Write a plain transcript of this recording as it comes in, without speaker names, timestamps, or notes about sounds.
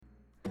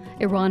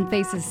Iran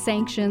faces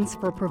sanctions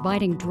for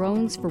providing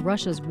drones for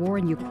Russia's war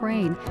in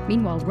Ukraine.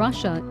 Meanwhile,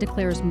 Russia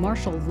declares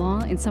martial law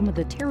in some of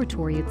the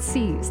territory it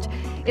seized.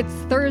 It's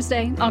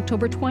Thursday,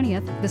 October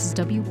 20th. This is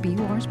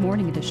WBUR's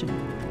Morning Edition.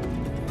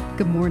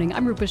 Good morning.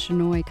 I'm Rupa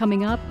Shenoy.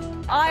 Coming up,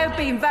 I have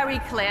been very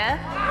clear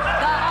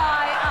that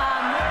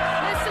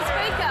Mr.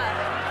 Speaker,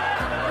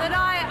 that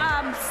I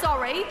am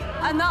sorry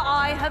and that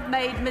I have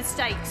made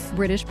mistakes.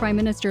 British Prime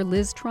Minister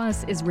Liz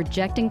Truss is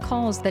rejecting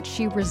calls that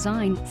she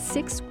resign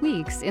 6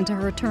 weeks into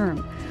her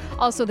term.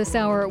 Also this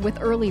hour,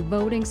 with early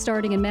voting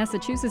starting in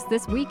Massachusetts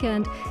this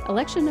weekend,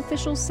 election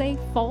officials say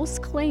false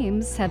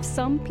claims have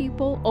some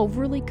people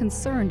overly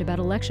concerned about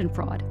election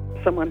fraud.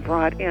 Someone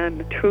brought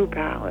in 2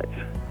 ballots.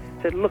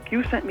 Said, look,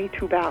 you sent me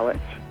 2 ballots.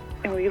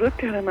 And we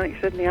looked at him and I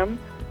said, ma'am,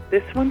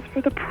 this one's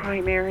for the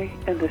primary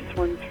and this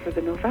one's for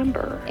the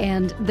November.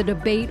 And the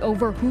debate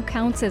over who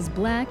counts as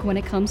black when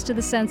it comes to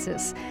the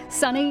census.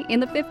 Sunny in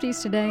the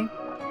 50s today.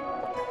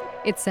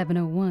 It's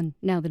 7:01.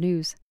 Now the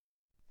news.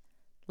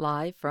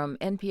 Live from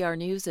NPR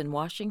News in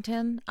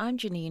Washington, I'm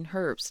Janine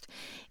Herbst.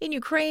 In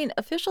Ukraine,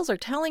 officials are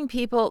telling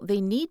people they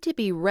need to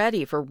be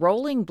ready for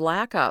rolling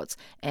blackouts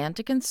and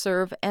to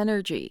conserve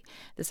energy.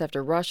 This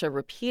after Russia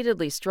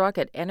repeatedly struck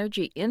at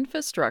energy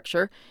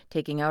infrastructure,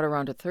 taking out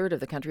around a third of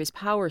the country's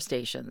power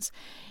stations.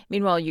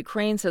 Meanwhile,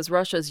 Ukraine says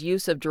Russia's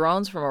use of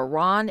drones from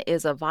Iran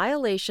is a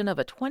violation of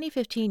a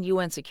 2015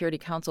 UN Security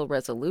Council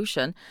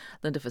resolution.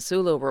 Linda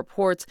Fasulo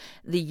reports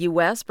the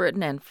U.S.,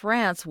 Britain, and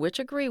France, which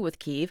agree with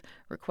Kyiv,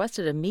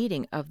 requested a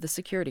meeting of the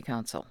Security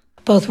Council.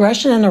 Both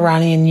Russian and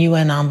Iranian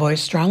UN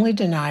envoys strongly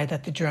deny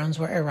that the drones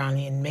were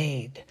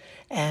Iranian-made.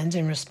 And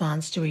in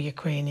response to a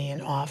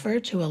Ukrainian offer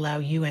to allow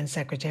UN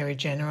Secretary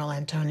General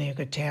Antonio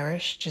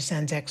Guterres to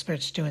send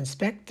experts to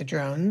inspect the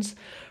drones,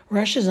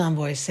 Russia's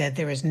envoy said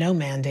there is no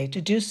mandate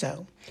to do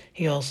so.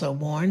 He also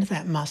warned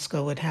that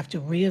Moscow would have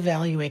to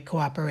reevaluate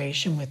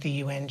cooperation with the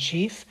UN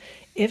chief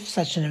if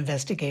such an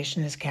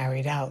investigation is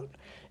carried out.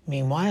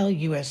 Meanwhile,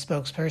 U.S.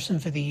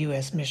 spokesperson for the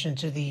U.S. mission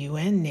to the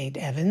UN, Nate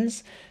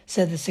Evans,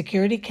 said the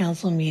Security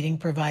Council meeting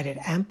provided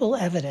ample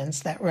evidence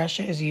that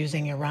Russia is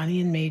using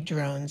Iranian-made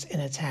drones in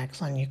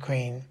attacks on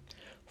Ukraine.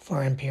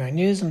 For NPR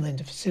News, I'm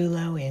Linda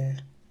Fasulo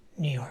in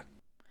New York.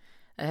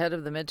 Ahead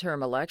of the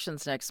midterm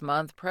elections next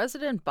month,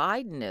 President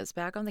Biden is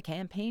back on the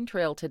campaign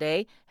trail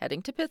today,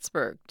 heading to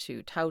Pittsburgh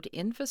to tout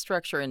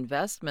infrastructure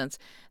investments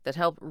that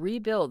help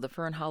rebuild the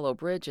Fern Hollow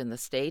Bridge in the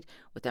state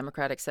with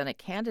Democratic Senate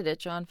candidate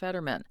John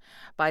Fetterman.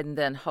 Biden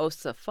then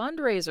hosts a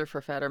fundraiser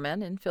for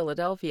Fetterman in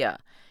Philadelphia.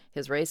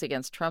 His race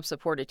against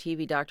Trump-supported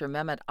TV Dr.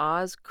 Mehmet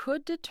Oz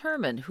could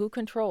determine who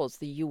controls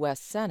the U.S.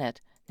 Senate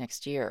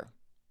next year.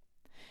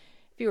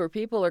 Fewer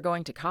people are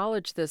going to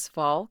college this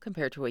fall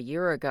compared to a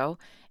year ago.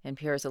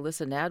 NPR's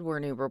Alyssa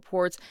Nadworny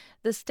reports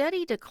the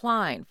steady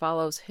decline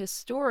follows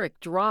historic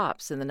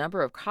drops in the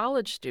number of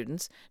college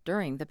students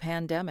during the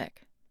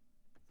pandemic.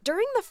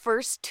 During the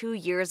first 2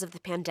 years of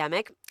the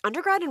pandemic,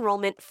 undergrad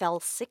enrollment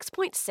fell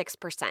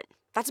 6.6%.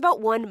 That's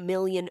about 1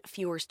 million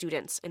fewer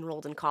students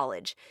enrolled in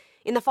college.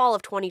 In the fall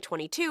of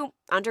 2022,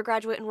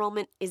 undergraduate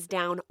enrollment is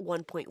down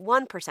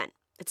 1.1%.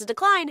 It's a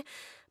decline,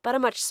 but a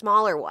much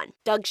smaller one.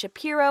 Doug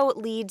Shapiro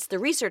leads the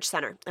research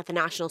center at the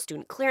National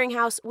Student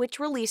Clearinghouse, which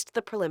released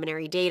the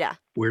preliminary data.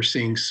 We're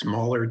seeing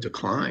smaller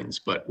declines,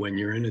 but when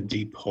you're in a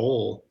deep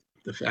hole,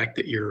 the fact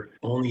that you're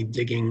only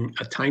digging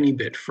a tiny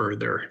bit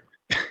further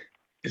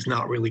is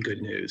not really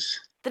good news.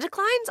 The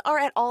declines are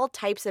at all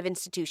types of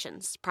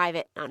institutions: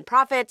 private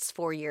nonprofits,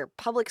 four-year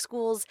public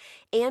schools,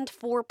 and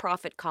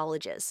for-profit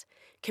colleges.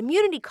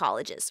 Community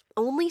colleges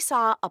only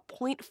saw a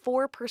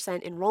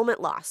 0.4% enrollment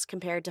loss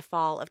compared to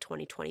fall of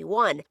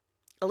 2021.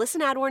 Alyssa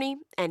Nadworny,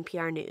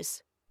 NPR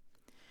News.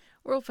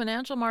 World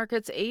financial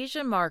markets,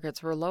 Asian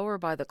markets were lower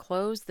by the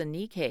close. The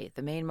Nikkei,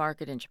 the main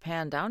market in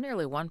Japan, down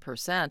nearly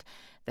 1%.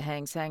 The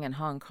Hang Seng in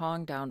Hong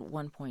Kong down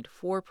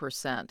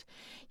 1.4%.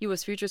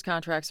 U.S. futures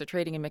contracts are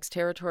trading in mixed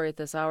territory at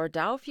this hour.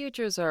 Dow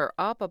futures are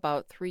up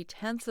about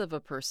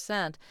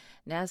 0.3%.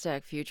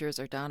 NASDAQ futures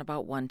are down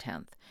about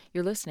 0.1%.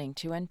 You're listening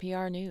to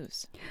NPR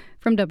News.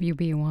 From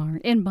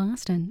WBUR in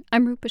Boston,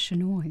 I'm Rupa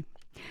Shenoy.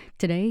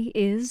 Today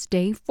is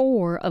day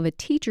 4 of a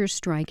teacher's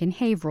strike in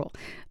Haverhill.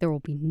 There will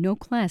be no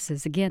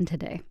classes again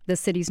today. The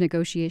city's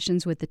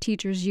negotiations with the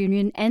teachers'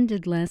 union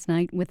ended last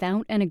night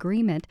without an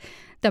agreement.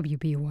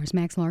 WBUR's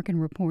Max Larkin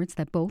reports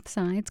that both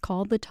sides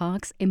called the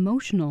talks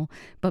emotional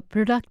but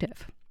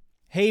productive.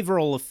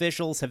 Haverhill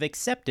officials have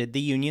accepted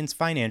the union's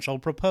financial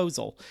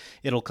proposal.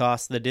 It'll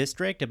cost the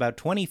district about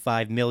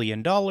 $25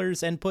 million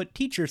and put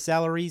teacher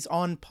salaries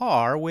on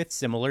par with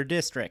similar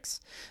districts.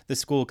 The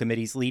school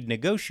committee's lead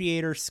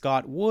negotiator,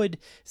 Scott Wood,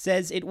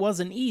 says it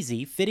wasn't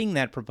easy fitting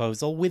that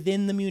proposal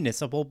within the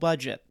municipal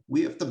budget.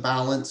 We have to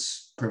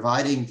balance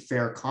providing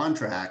fair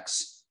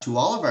contracts to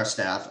all of our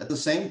staff. At the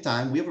same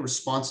time, we have a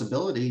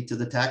responsibility to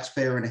the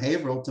taxpayer in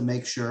Haverhill to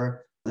make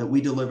sure that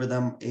we deliver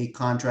them a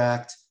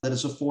contract that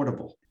is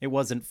affordable. It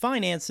wasn't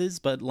finances,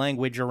 but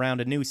language around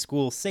a new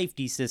school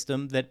safety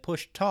system that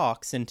pushed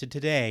talks into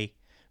today.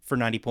 For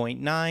 90.9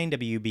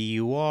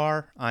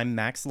 WBUR, I'm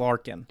Max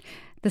Larkin.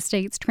 The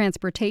state's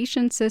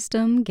transportation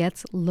system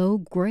gets low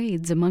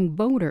grades among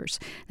voters.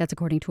 That's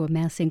according to a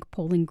MassInc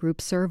polling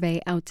group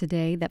survey out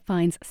today that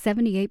finds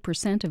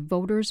 78% of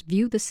voters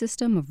view the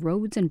system of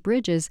roads and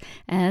bridges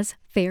as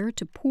fair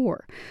to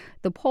poor.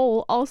 The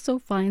poll also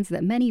finds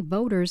that many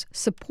voters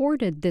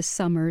supported this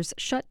summer's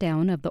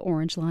shutdown of the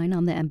Orange Line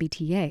on the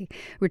MBTA.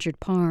 Richard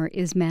Parr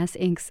is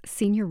MassInc's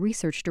senior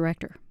research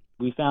director.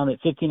 We found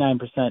that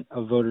 59%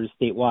 of voters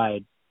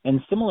statewide, and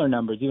similar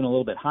numbers, even a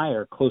little bit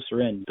higher,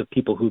 closer in, the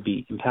people who'd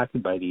be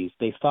impacted by these,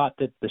 they thought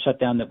that the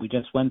shutdown that we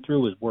just went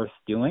through was worth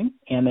doing,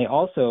 and they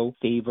also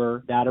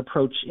favor that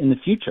approach in the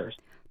future.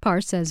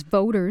 Parr says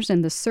voters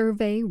in the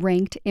survey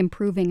ranked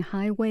improving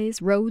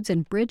highways, roads,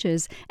 and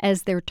bridges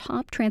as their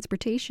top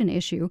transportation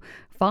issue,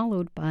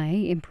 followed by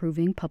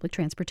improving public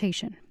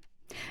transportation.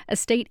 A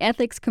state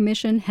ethics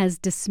commission has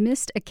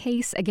dismissed a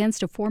case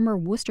against a former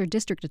Worcester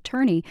district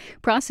attorney.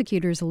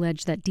 Prosecutors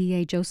allege that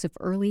DA Joseph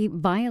Early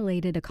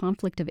violated a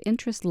conflict of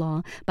interest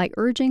law by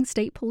urging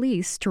state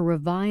police to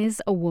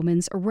revise a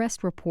woman's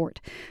arrest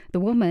report. The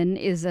woman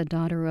is a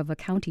daughter of a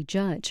county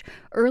judge.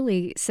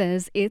 Early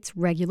says it's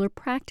regular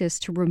practice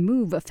to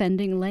remove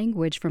offending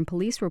language from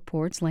police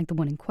reports like the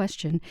one in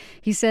question.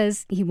 He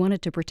says he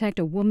wanted to protect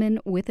a woman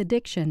with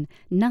addiction,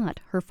 not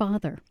her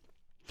father.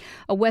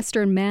 A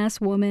Western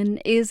Mass woman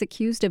is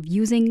accused of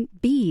using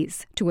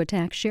bees to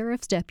attack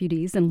sheriff's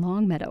deputies in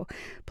Longmeadow.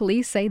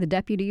 Police say the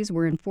deputies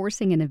were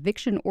enforcing an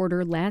eviction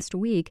order last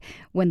week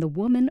when the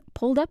woman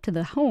pulled up to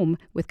the home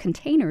with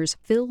containers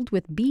filled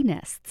with bee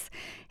nests.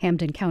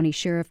 Hampden County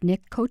Sheriff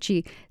Nick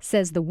Kochi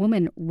says the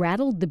woman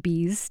rattled the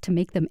bees to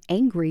make them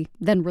angry,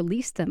 then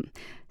released them.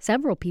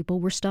 Several people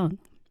were stung.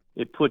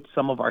 It put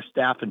some of our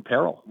staff in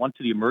peril. Went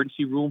to the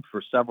emergency room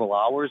for several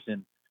hours,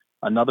 and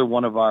another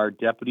one of our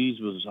deputies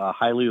was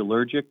highly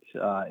allergic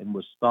and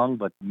was stung,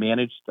 but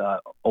managed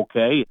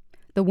okay.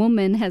 The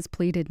woman has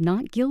pleaded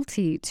not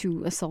guilty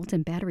to assault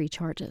and battery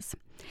charges.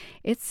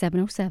 It's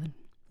 7:07.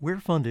 We're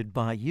funded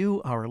by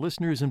you, our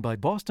listeners, and by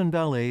Boston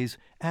Ballets,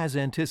 as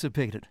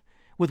anticipated,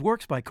 with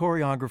works by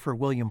choreographer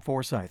William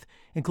Forsythe,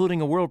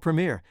 including a world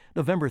premiere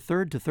November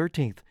 3rd to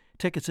 13th.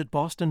 Tickets at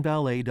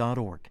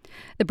bostonballet.org.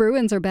 The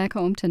Bruins are back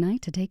home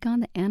tonight to take on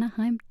the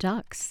Anaheim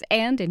Ducks.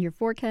 And in your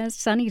forecast,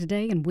 sunny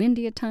today and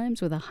windy at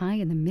times with a high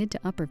in the mid to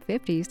upper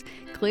 50s.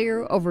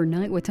 Clear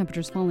overnight with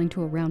temperatures falling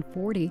to around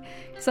 40.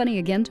 Sunny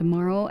again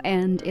tomorrow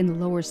and in the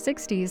lower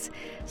 60s.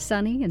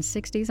 Sunny and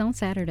 60s on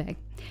Saturday.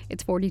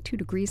 It's 42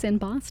 degrees in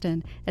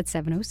Boston at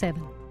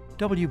 7:07.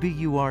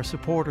 WBUR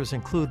supporters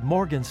include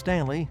Morgan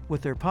Stanley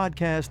with their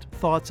podcast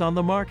Thoughts on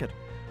the Market,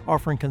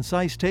 offering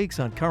concise takes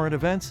on current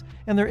events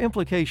and their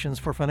implications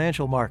for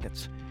financial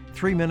markets.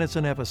 3 minutes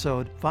an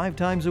episode, 5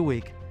 times a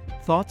week.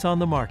 Thoughts on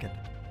the Market.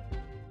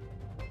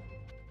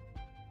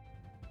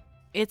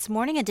 It's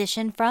Morning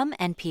Edition from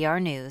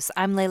NPR News.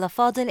 I'm Leila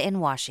Fadel in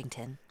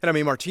Washington. And I'm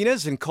A.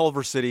 Martinez in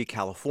Culver City,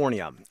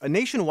 California. A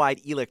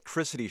nationwide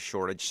electricity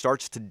shortage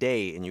starts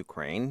today in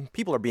Ukraine.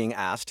 People are being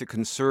asked to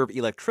conserve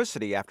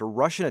electricity after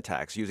Russian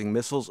attacks using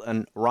missiles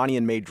and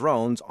Iranian-made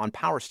drones on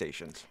power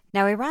stations.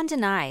 Now, Iran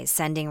denies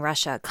sending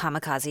Russia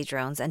kamikaze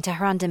drones, and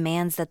Tehran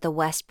demands that the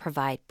West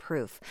provide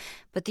proof.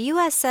 But the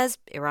U.S. says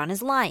Iran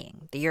is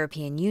lying. The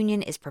European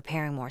Union is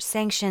preparing more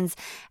sanctions,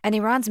 and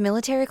Iran's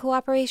military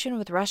cooperation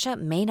with Russia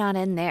may not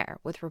end there,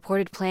 with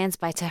reported plans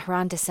by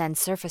Tehran to send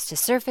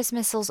surface-to-surface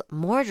missiles,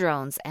 more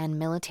drones, and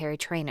military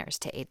trainers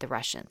to aid the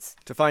Russians.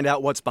 To find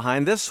out what's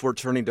behind this, we're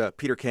turning to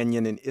Peter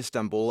Kenyon in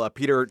Istanbul.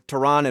 Peter,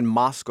 Tehran and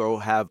Moscow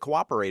have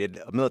cooperated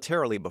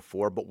militarily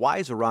before, but why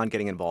is Iran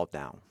getting involved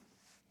now?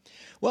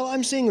 Well,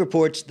 I'm seeing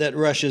reports that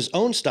Russia's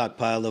own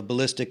stockpile of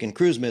ballistic and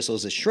cruise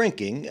missiles is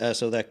shrinking,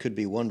 so that could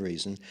be one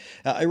reason.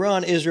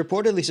 Iran is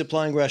reportedly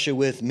supplying Russia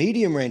with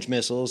medium-range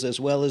missiles as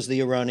well as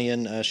the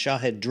Iranian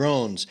Shahed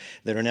drones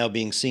that are now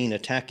being seen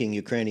attacking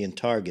Ukrainian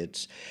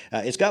targets.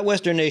 It's got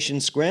Western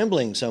nations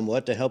scrambling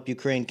somewhat to help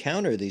Ukraine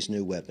counter these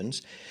new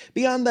weapons.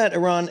 Beyond that,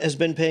 Iran has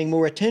been paying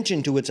more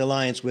attention to its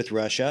alliance with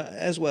Russia,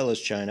 as well as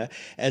China,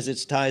 as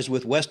its ties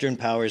with Western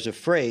powers have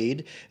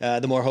frayed.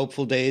 The more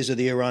hopeful days of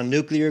the Iran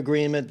nuclear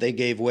agreement, they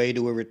gave way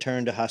to a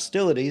return to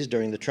hostilities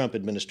during the Trump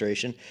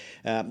administration.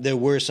 There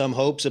were some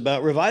hopes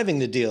about reviving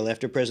the deal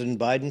after President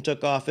Biden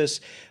took office,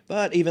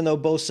 but even though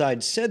both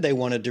sides said they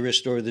wanted to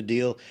restore the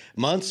deal,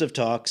 months of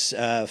talks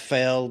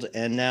failed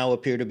and now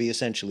appear to be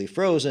essentially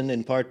frozen,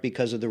 in part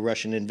because of the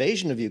Russian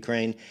invasion of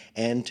Ukraine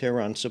and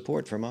Tehran's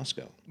support for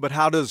Moscow. But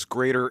how does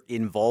greater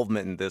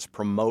involvement in this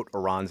promote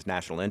Iran's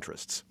national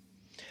interests?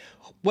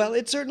 Well,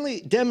 it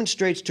certainly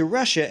demonstrates to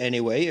Russia,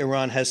 anyway,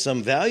 Iran has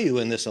some value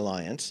in this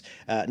alliance.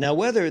 Now,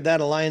 whether that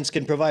alliance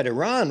can provide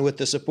Iran with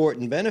the support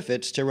and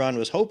benefits Tehran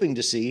was hoping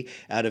to see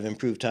out of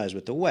improved ties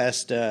with the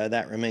West,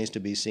 that remains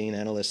to be seen.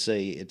 Analysts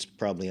say it's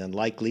probably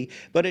unlikely,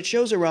 but it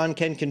shows Iran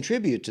can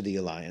contribute to the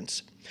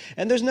alliance.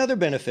 And there's another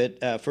benefit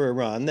for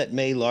Iran that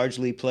may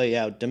largely play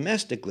out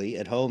domestically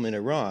at home in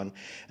Iran.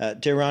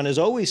 Tehran has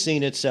always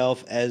seen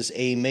itself as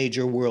a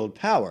major world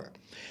power.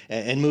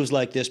 And moves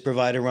like this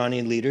provide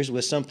Iranian leaders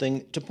with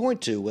something to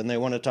point to when they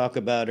want to talk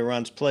about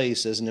Iran's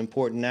place as an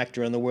important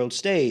actor on the world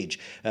stage,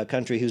 a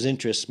country whose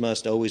interests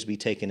must always be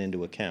taken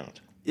into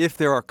account. If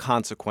there are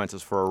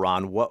consequences for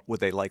Iran, what would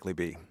they likely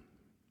be?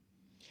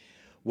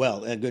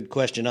 Well, a good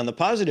question. On the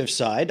positive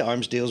side,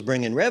 arms deals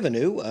bring in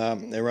revenue.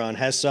 Iran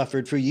has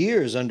suffered for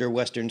years under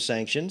Western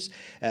sanctions,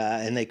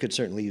 and they could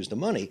certainly use the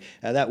money.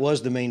 That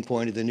was the main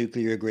point of the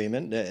nuclear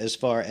agreement, as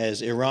far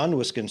as Iran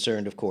was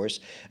concerned, of course,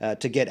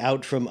 to get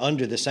out from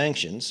under the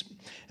sanctions.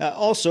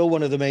 Also,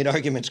 one of the main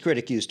arguments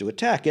critics used to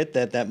attack it,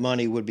 that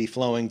money would be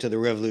flowing to the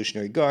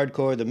Revolutionary Guard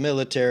Corps, the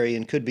military,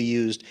 and could be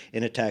used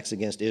in attacks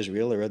against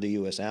Israel or other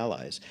U.S.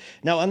 allies.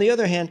 Now, on the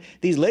other hand,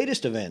 these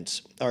latest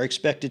events are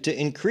expected to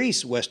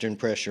increase Western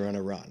pressure on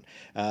Iran.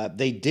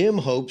 They dim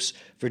hopes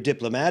for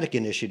diplomatic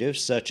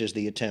initiatives, such as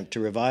the attempt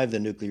to revive the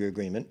nuclear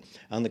agreement.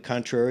 On the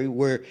contrary,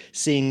 we're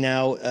seeing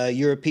now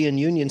European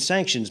Union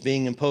sanctions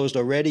being imposed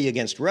already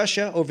against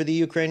Russia over the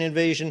Ukraine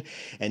invasion,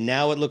 and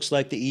now it looks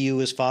like the EU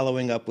is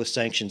following up with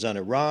sanctions on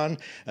Iran.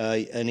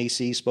 An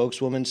EC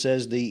spokeswoman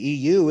says the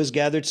EU has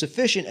gathered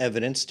sufficient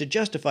evidence to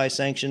justify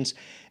sanctions,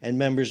 and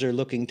members are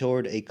looking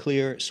toward a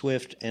clear,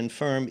 swift, and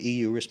firm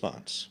EU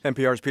response.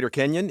 NPR's Peter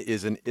Kenyon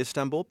is in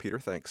Istanbul. Peter,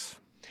 thanks.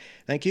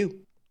 Thank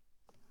you.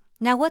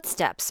 Now, what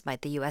steps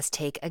might the U.S.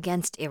 take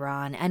against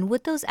Iran, and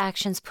would those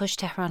actions push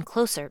Tehran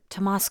closer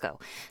to Moscow?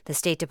 The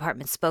State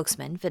Department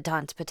spokesman,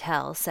 Vedant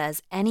Patel,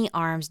 says any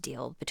arms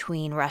deal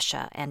between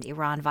Russia and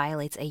Iran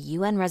violates a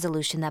UN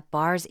resolution that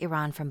bars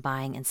Iran from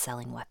buying and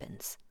selling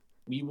weapons.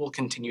 We will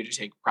continue to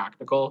take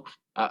practical,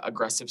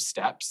 aggressive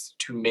steps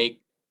to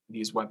make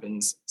these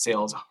weapons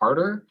sales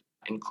harder,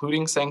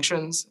 including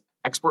sanctions,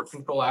 export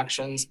control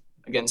actions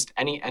against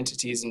any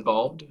entities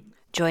involved.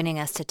 Joining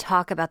us to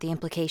talk about the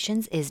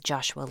implications is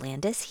Joshua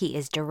Landis. He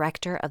is the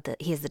director of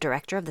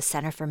the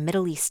Center for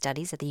Middle East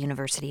Studies at the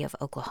University of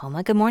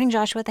Oklahoma. Good morning,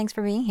 Joshua. Thanks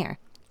for being here.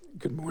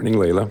 Good morning,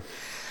 Layla.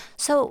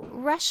 So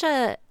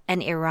Russia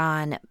and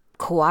Iran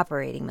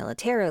cooperating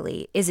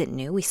militarily isn't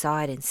new. We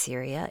saw it in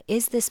Syria.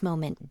 Is this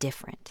moment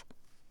different?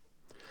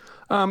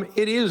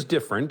 It is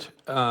different,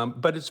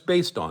 but it's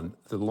based on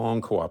the long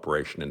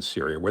cooperation in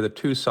Syria, where the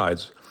two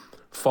sides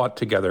fought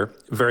together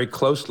very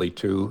closely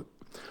to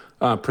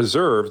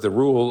preserve the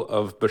rule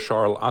of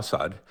Bashar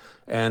al-Assad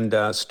and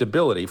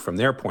stability from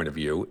their point of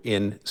view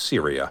in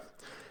Syria.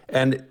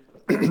 And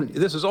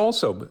this is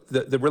also,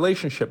 the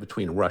relationship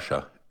between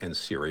Russia and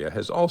Syria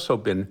has also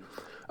been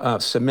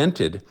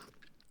cemented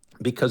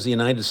because the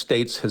United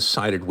States has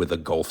sided with the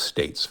Gulf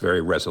states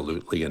very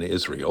resolutely in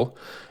Israel,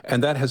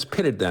 and that has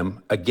pitted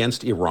them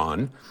against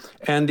Iran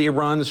and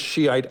Iran's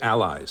Shiite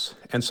allies.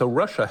 And so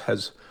Russia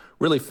has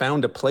really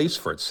found a place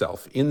for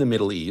itself in the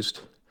Middle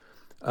East,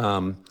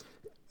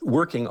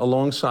 working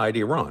alongside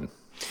Iran.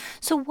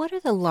 So what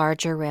are the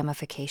larger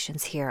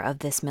ramifications here of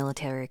this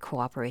military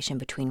cooperation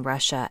between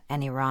Russia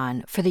and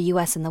Iran for the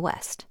U.S. and the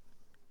West?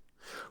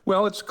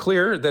 Well, it's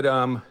clear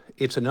that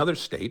it's another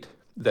state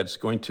that's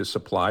going to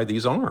supply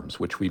these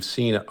arms, which we've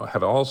seen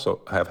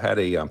have had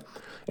an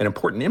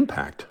important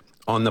impact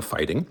on the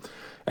fighting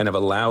and have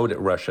allowed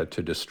Russia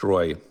to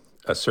destroy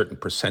a certain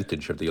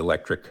percentage of the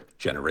electric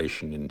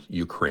generation in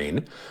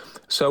Ukraine.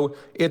 So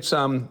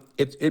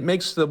it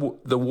makes the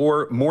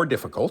war more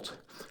difficult.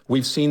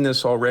 We've seen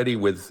this already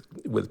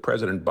with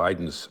President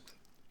Biden's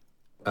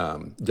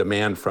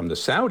demand from the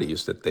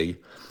Saudis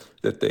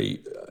that they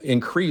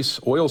increase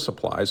oil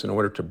supplies in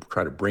order to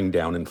try to bring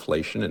down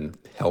inflation and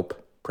help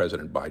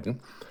President Biden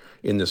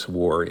in this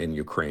war in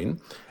Ukraine.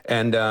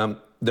 And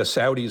the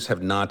Saudis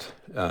have not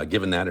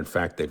given that. In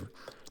fact,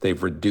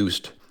 they've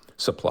reduced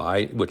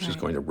supply, which is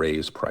going to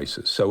raise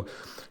prices. So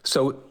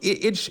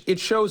it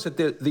shows that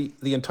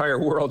the entire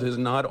world is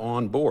not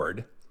on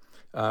board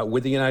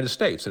with the United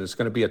States, and it's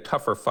going to be a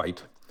tougher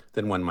fight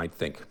than one might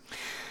think.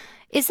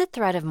 Is the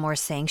threat of more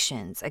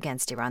sanctions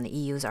against Iran? The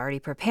EU is already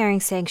preparing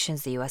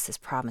sanctions. The U.S. is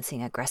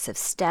promising aggressive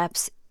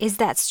steps. Is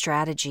that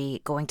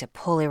strategy going to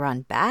pull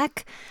Iran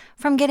back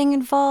from getting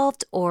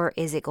involved, or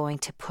is it going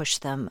to push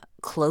them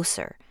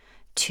closer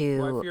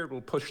to... Well, I fear it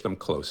will push them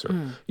closer.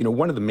 You know,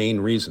 one of the main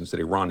reasons that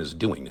Iran is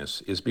doing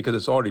this is because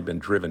it's already been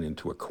driven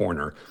into a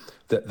corner.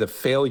 The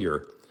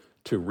failure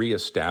to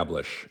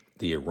reestablish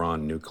the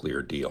Iran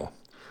nuclear deal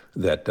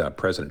that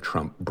President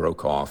Trump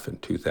broke off in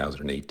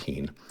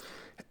 2018,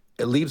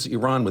 it leaves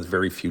Iran with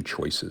very few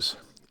choices.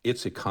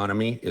 Its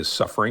economy is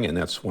suffering, and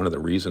that's one of the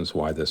reasons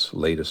why this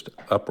latest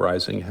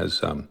uprising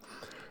has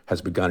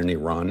begun in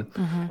Iran.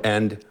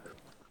 And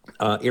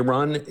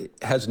Iran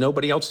has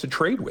nobody else to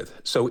trade with.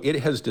 So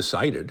it has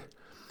decided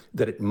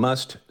that it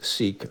must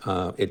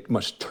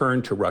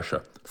turn to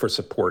Russia for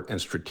support and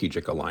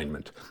strategic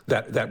alignment.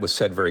 That was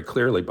said very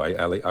clearly by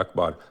Ali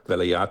Akbar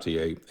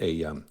Velayati,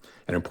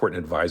 an important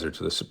advisor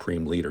to the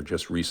supreme leader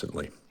just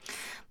recently.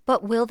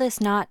 But will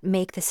this not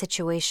make the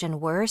situation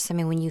worse? I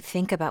mean, when you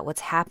think about what's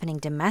happening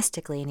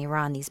domestically in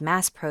Iran, these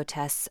mass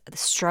protests,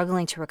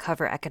 struggling to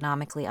recover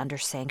economically under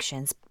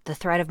sanctions, the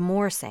threat of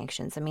more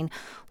sanctions, I mean,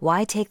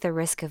 why take the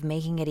risk of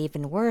making it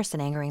even worse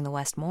and angering the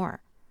West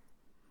more?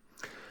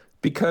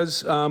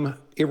 Because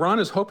Iran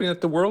is hoping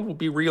that the world will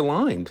be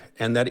realigned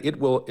and that it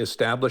will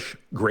establish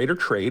greater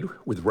trade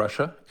with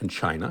Russia and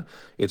China.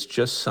 It's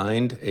just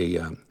signed a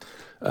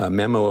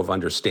memo of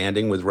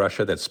understanding with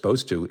Russia that's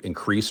supposed to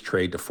increase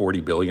trade to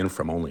 $40 billion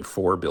from only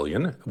 $4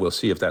 billion. We'll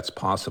see if that's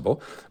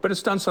possible. But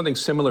it's done something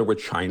similar with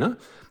China.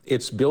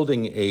 It's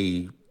building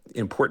a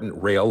important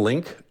rail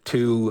link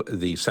to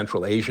the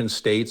Central Asian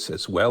states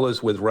as well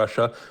as with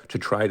Russia to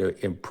try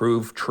to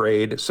improve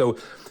trade. So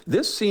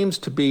this seems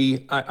to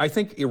be, I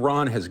think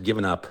Iran has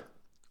given up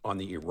on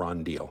the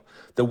Iran deal.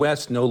 The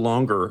West no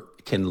longer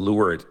can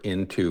lure it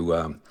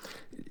into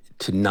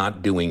to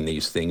not doing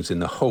these things in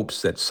the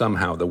hopes that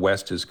somehow the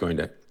West is going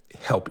to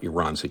help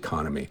Iran's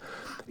economy.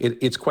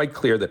 It's quite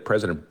clear that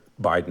President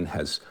Biden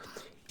has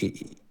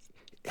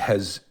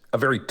a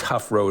very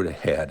tough road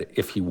ahead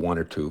if he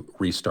wanted to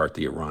restart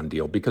the Iran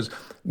deal, because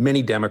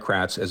many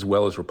Democrats as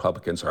well as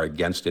Republicans are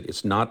against it.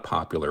 It's not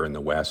popular in the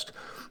West,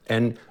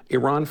 and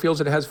Iran feels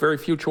it has very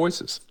few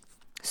choices.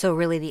 So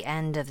really the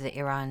end of the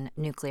Iran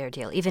nuclear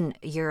deal. Even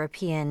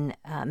European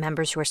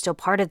members who are still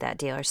part of that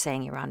deal are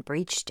saying Iran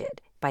breached it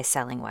by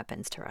selling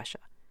weapons to Russia.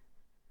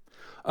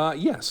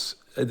 Yes,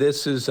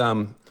 this is,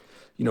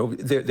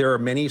 there are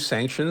many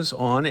sanctions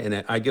on,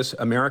 and I guess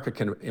America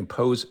can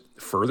impose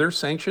further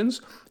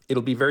sanctions.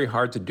 It'll be very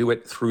hard to do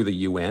it through the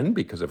UN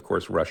because, of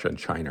course, Russia and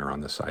China are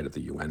on the side of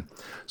the UN.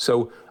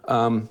 So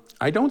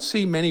I don't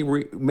see many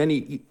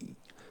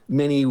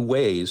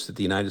ways that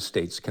the United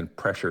States can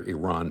pressure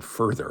Iran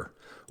further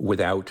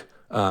without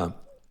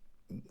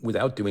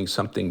doing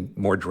something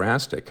more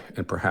drastic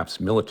and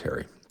perhaps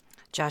military.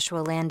 Joshua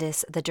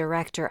Landis, the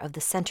director of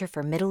the Center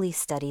for Middle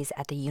East Studies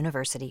at the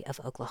University of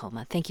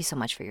Oklahoma. Thank you so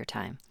much for your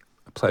time.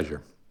 A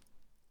pleasure.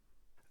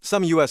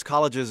 Some U.S.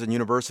 colleges and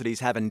universities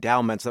have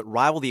endowments that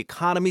rival the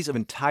economies of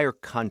entire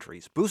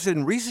countries, boosted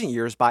in recent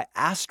years by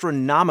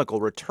astronomical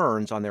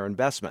returns on their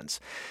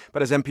investments.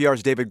 But as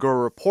NPR's David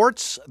Gura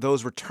reports,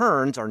 those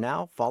returns are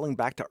now falling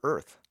back to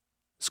earth.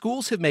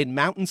 Schools have made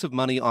mountains of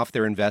money off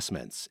their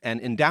investments,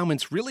 and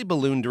endowments really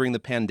ballooned during the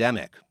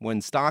pandemic when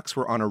stocks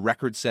were on a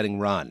record-setting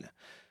run.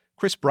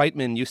 Chris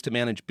Brightman used to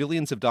manage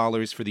billions of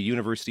dollars for the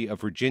University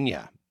of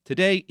Virginia.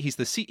 Today, he's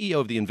the CEO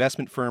of the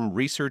investment firm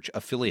Research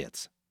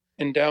Affiliates.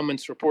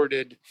 Endowments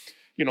reported,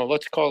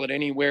 let's call it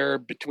anywhere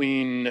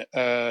between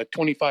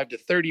 25 to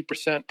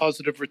 30%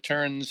 positive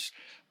returns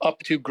up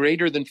to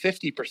greater than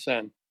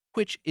 50%.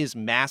 Which is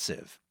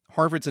massive.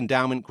 Harvard's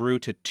endowment grew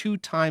to 2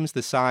 times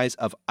the size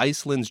of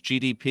Iceland's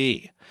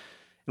GDP.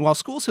 And while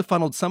schools have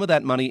funneled some of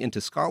that money into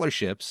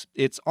scholarships,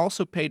 it's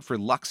also paid for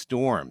luxe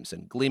dorms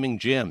and gleaming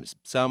gyms,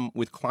 some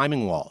with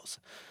climbing walls.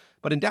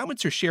 But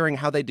endowments are sharing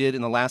how they did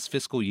in the last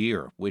fiscal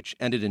year, which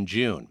ended in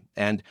June.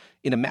 And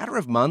in a matter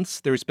of months,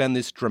 there's been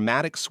this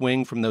dramatic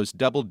swing from those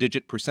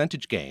double-digit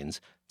percentage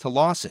gains to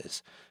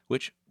losses,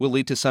 which will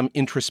lead to some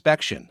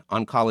introspection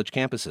on college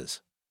campuses.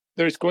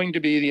 There's going to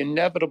be the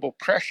inevitable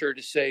pressure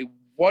to say,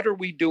 what are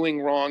we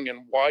doing wrong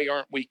and why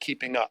aren't we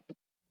keeping up?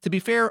 To be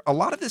fair, a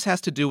lot of this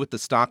has to do with the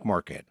stock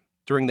market.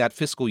 During that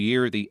fiscal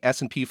year, the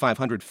S&P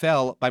 500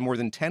 fell by more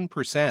than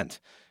 10%,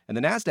 and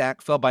the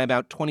Nasdaq fell by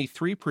about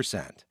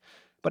 23%.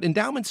 But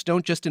endowments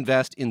don't just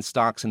invest in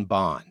stocks and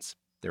bonds.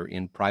 They're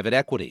in private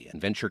equity and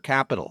venture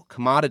capital,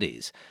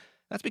 commodities.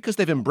 That's because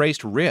they've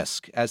embraced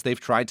risk as they've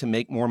tried to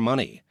make more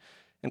money.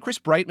 And Chris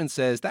Brightman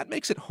says that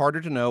makes it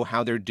harder to know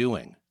how they're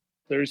doing.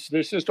 There's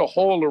just a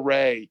whole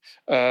array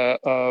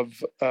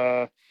of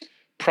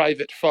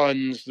private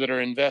funds that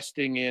are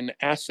investing in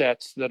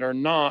assets that are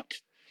not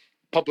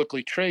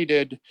publicly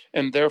traded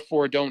and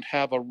therefore don't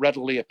have a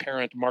readily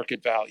apparent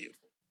market value.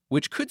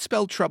 Which could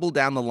spell trouble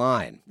down the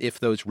line if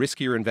those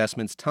riskier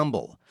investments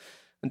tumble.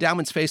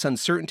 Endowments face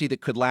uncertainty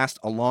that could last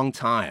a long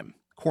time.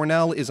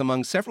 Cornell is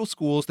among several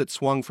schools that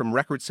swung from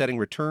record-setting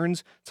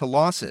returns to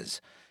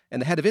losses.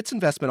 And the head of its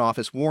investment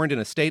office warned in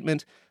a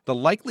statement, the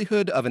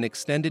likelihood of an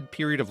extended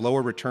period of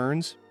lower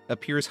returns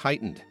appears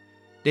heightened.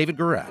 David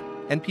Gura,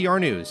 NPR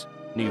News,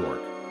 New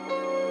York.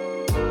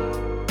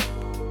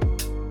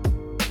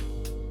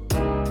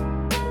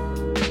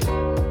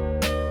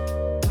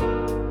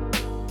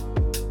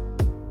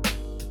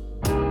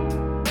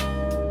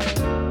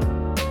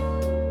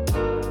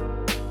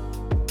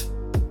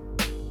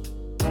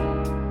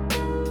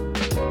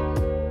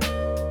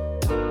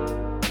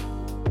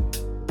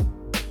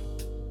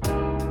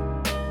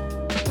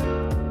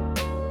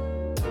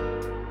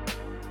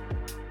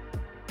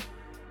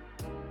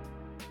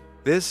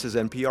 This is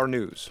NPR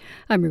News.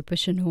 I'm Rupa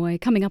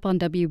Shenoy. Coming up on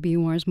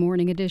WBUR's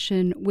Morning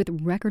Edition, with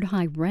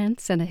record-high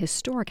rents and a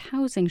historic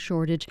housing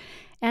shortage,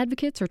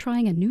 advocates are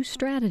trying a new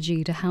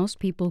strategy to house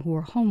people who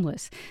are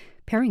homeless,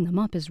 pairing them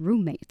up as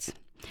roommates.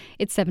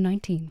 It's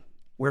 7:19.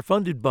 We're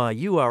funded by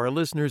you, our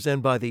listeners,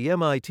 and by the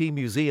MIT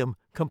Museum,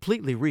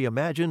 completely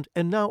reimagined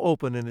and now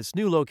open in its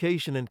new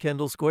location in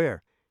Kendall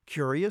Square.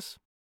 Curious?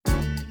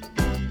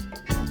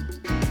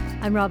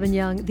 I'm Robin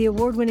Young. The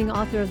award-winning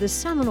author of the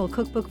seminal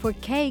cookbook for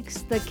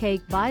cakes, The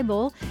Cake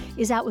Bible,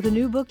 is out with a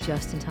new book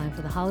just in time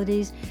for the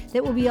holidays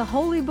that will be a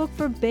holy book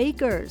for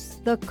bakers,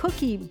 The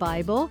Cookie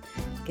Bible.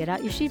 Get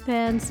out your sheet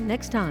pans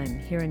next time,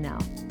 Here and Now.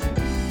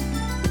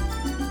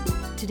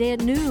 Today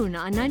at noon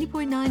on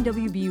 90.9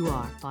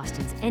 WBUR,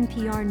 Boston's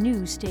NPR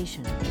news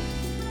station.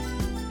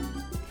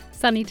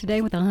 Sunny today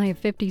with a high of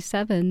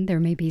 57. There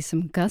may be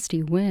some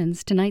gusty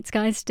winds. Tonight,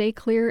 skies stay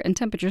clear and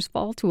temperatures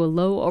fall to a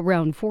low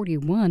around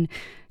 41.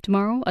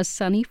 Tomorrow, a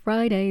sunny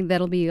Friday.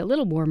 That'll be a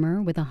little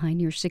warmer with a high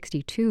near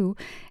 62.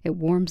 It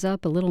warms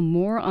up a little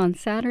more on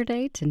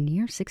Saturday to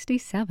near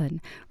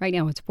 67. Right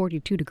now, it's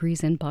 42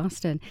 degrees in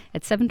Boston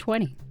at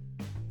 7:20.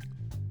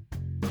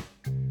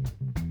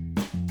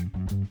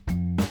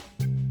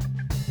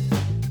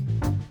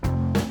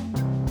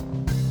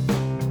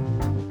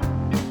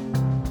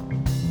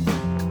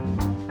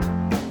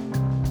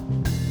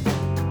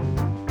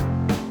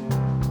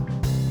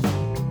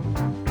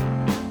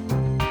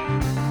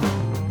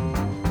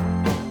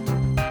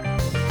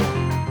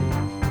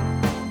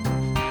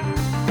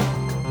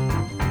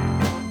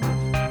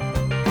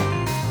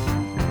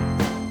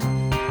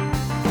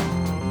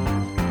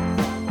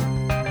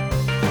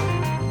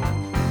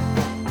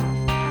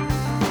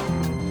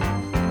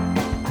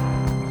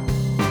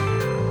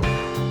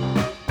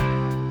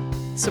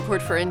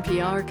 Support for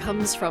NPR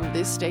comes from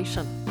this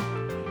station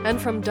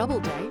and from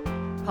Doubleday,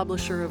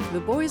 publisher of The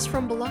Boys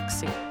from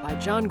Biloxi by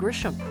John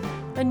Grisham,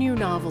 a new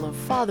novel of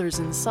fathers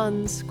and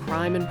sons,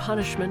 crime and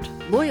punishment,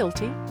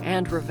 loyalty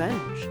and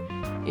revenge.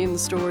 In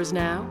stores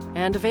now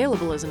and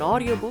available as an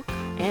audiobook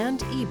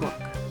and ebook.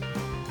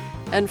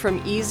 And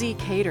from Easy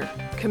Cater,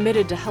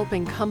 committed to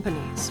helping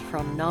companies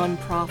from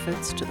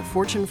nonprofits to the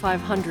Fortune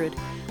 500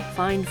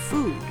 find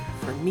food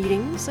for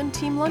meetings and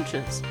team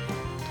lunches.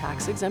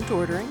 Tax-exempt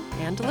ordering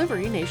and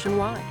delivery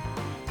nationwide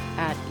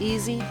at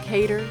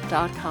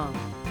easycater.com.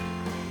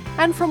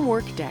 And from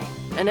Workday,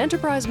 an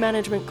enterprise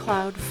management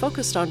cloud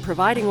focused on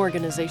providing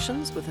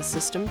organizations with a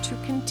system to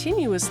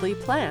continuously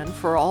plan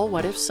for all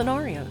what-if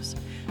scenarios.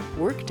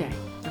 Workday,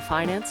 the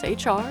finance,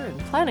 HR, and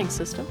planning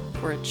system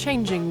for a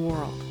changing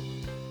world.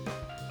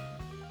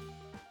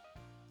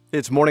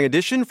 It's Morning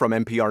Edition from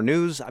NPR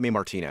News. I'm A.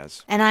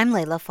 Martinez. And I'm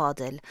Leila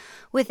Fadel.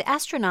 With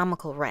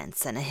astronomical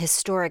rents and a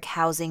historic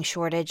housing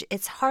shortage,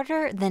 it's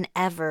harder than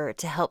ever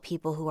to help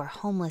people who are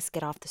homeless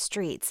get off the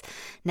streets.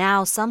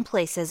 Now, some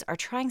places are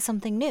trying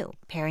something new,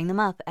 pairing them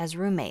up as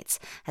roommates.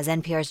 As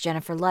NPR's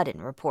Jennifer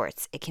Ludden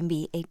reports, it can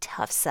be a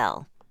tough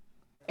sell.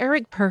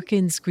 Eric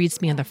Perkins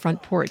greets me on the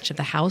front porch of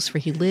the house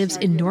where he lives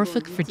in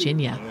Norfolk,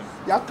 Virginia.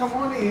 Y'all come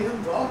on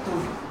in.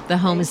 Welcome. The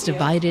home is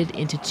divided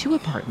into 2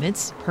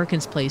 apartments.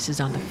 Perkins' place is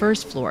on the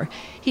first floor.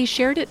 He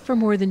shared it for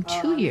more than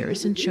 2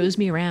 years and shows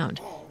me around.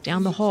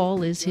 Down the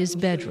hall is his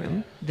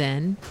bedroom.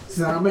 Then,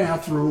 it's our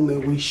bathroom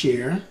that we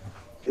share.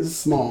 It's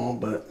small,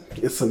 but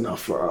it's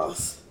enough for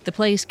us. The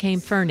place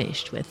came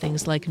furnished with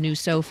things like new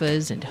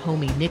sofas and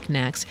homey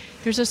knickknacks.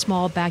 There's a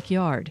small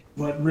backyard.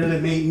 What really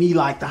made me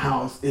like the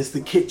house is the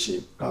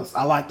kitchen, because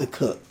I like to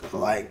cook.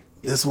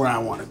 This is where I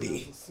want to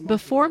be.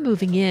 Before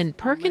moving in,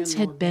 Perkins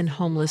had been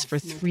homeless for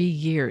 3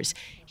 years.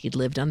 He'd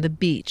lived on the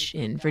beach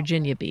in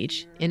Virginia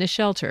Beach, in a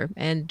shelter,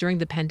 and during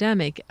the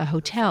pandemic, a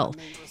hotel.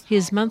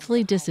 His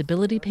monthly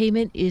disability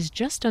payment is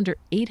just under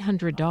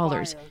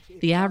 $800.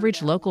 The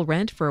average local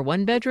rent for a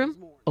one-bedroom?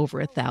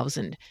 Over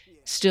 $1,000.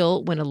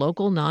 Still, when a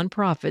local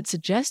nonprofit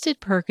suggested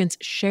Perkins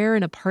share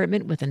an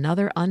apartment with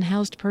another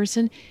unhoused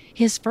person,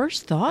 his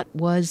first thought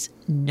was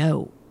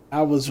no.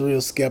 I was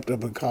real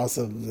skeptical because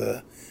of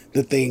the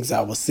things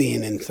I was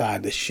seeing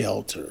inside the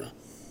shelter.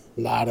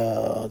 A lot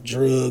of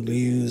drug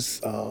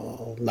use, a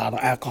lot of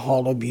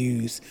alcohol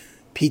abuse,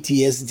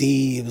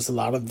 PTSD. There was a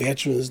lot of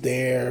veterans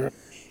there.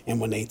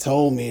 And when they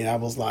told me, I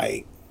was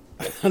like,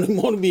 I didn't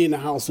want to be in the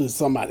house with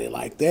somebody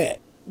like that.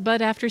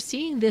 But after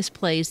seeing this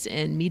place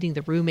and meeting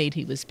the roommate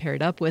he was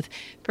paired up with,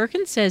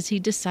 Perkins says he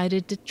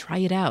decided to try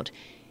it out.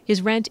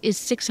 His rent is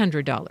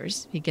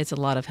 $600. He gets a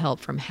lot of help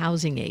from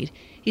housing aid.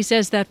 He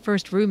says that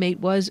first roommate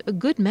was a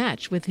good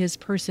match with his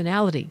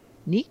personality,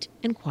 neat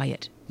and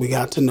quiet. We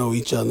got to know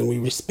each other and we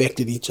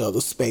respected each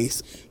other's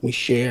space. We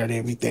shared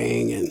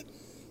everything and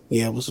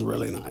it was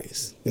really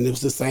nice. And it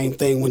was the same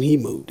thing when he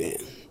moved in.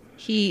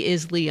 He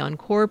is Leon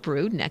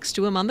Corprew, next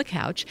to him on the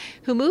couch,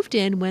 who moved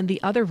in when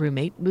the other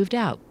roommate moved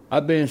out.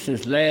 I've been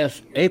since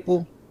last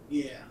April.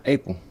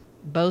 April.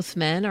 Both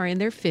men are in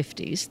their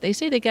 50s. They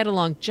say they get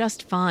along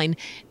just fine,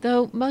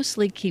 though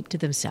mostly keep to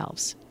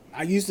themselves.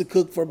 I used to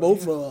cook for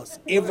both of us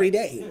every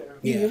day.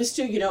 You used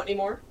to? You don't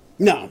anymore?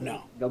 No.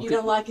 You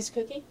don't like his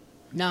cooking?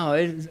 No.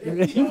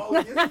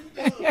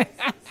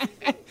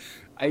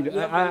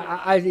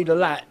 I eat a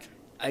lot.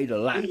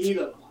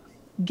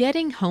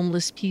 Getting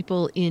homeless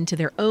people into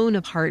their own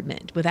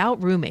apartment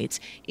without roommates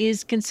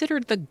is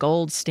considered the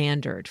gold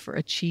standard for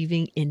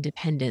achieving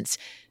independence.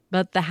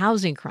 But the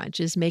housing crunch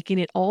is making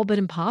it all but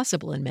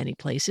impossible in many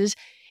places.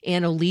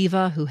 Ann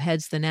Oliva, who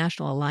heads the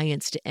National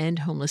Alliance to End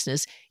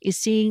Homelessness, is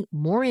seeing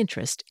more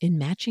interest in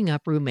matching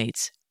up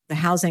roommates. The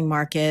housing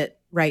market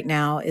right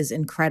now is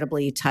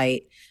incredibly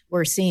tight.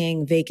 We're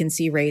seeing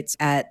vacancy rates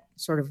at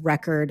sort of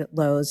record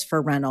lows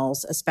for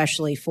rentals,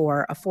 especially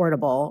for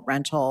affordable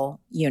rental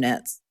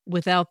units.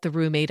 Without the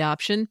roommate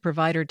option,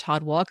 provider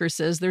Todd Walker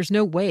says there's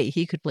no way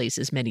he could place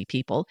as many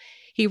people.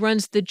 He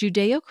runs the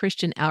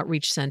Judeo-Christian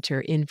Outreach Center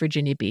in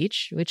Virginia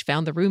Beach, which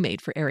found the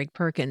roommate for Eric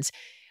Perkins.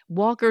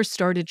 Walker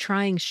started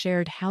trying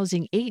shared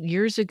housing 8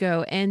 years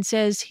ago and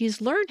says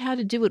he's learned how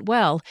to do it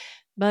well,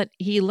 but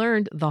he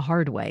learned the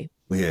hard way.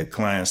 We had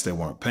clients that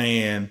weren't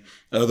paying,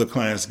 other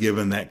clients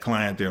giving that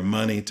client their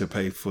money to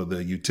pay for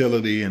the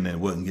utility and it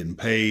wasn't getting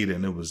paid,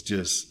 and it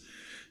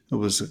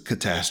was a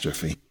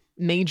catastrophe.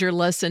 Major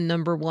lesson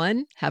number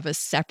 1, have a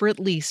separate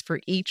lease for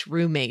each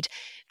roommate.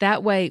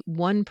 That way,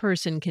 one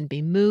person can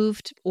be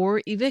moved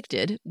or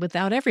evicted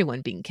without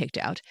everyone being kicked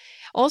out.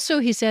 Also,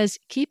 he says,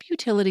 keep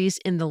utilities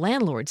in the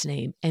landlord's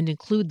name and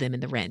include them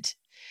in the rent.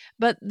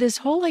 But this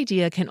whole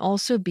idea can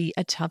also be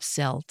a tough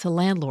sell to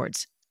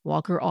landlords.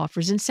 Walker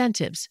offers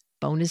incentives,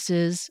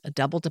 bonuses, a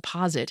double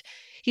deposit.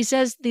 He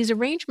says these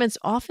arrangements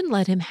often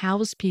let him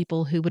house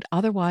people who would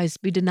otherwise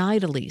be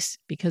denied a lease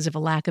because of a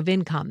lack of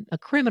income, a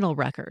criminal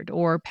record,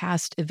 or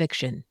past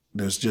eviction.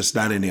 There's just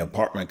not any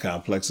apartment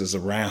complexes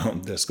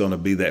around that's going to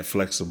be that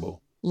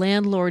flexible.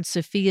 Landlord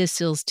Sophia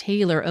Sills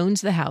Taylor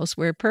owns the house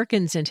where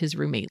Perkins and his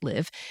roommate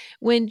live.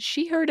 When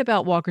she heard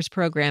about Walker's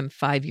program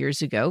 5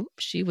 years ago,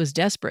 she was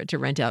desperate to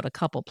rent out a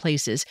couple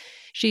places.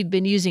 She'd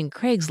been using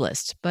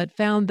Craigslist, but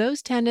found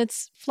those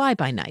tenants fly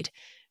by night.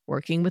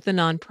 Working with the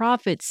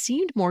nonprofit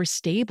seemed more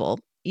stable,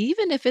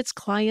 even if its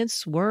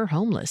clients were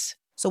homeless.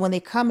 So when they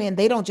come in,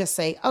 they don't just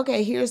say,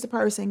 okay, here's the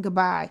person,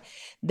 goodbye.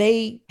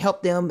 They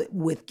help them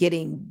with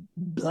getting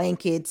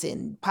blankets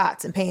and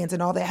pots and pans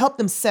and all that, help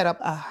them set up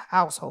a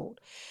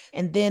household.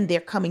 And then they're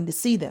coming to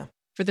see them.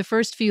 For the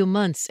first few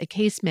months, a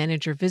case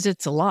manager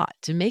visits a lot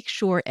to make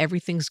sure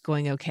everything's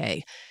going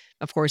okay.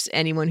 Of course,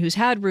 anyone who's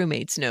had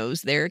roommates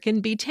knows there can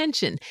be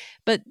tension,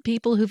 but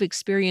people who've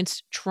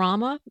experienced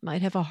trauma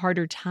might have a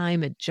harder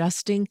time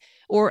adjusting,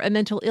 or a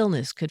mental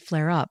illness could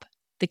flare up.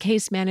 The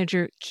case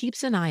manager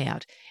keeps an eye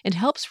out and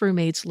helps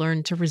roommates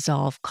learn to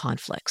resolve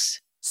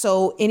conflicts.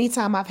 So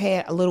anytime I've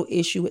had a little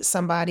issue with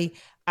somebody,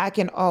 I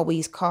can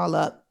always call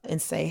up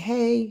and say,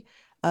 hey,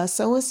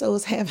 so-and-so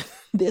is having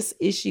this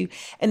issue,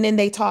 and then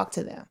they talk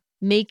to them.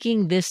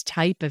 Making this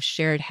type of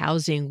shared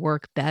housing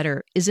work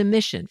better is a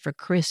mission for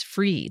Chris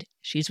Freed.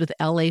 She's with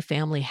LA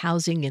Family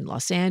Housing in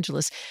Los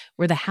Angeles,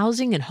 where the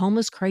housing and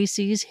homeless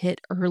crises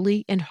hit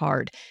early and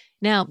hard.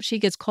 Now she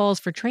gets calls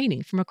for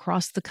training from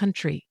across the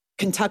country.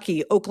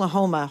 Kentucky,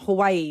 Oklahoma,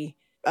 Hawaii,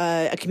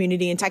 a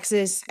community in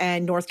Texas,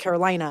 and North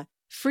Carolina.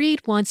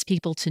 Freed wants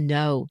people to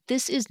know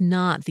this is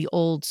not the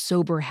old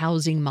sober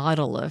housing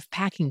model of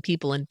packing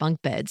people in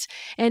bunk beds.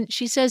 And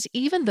she says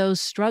even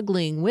those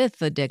struggling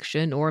with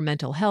addiction or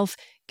mental health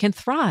can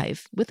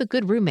thrive with a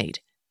good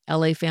roommate.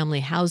 LA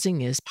Family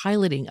Housing is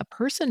piloting a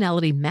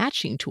personality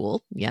matching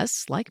tool,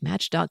 yes, like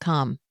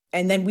Match.com.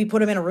 And then we put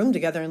them in a room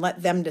together and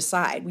let them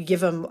decide. We give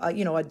them,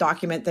 a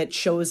document that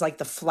shows like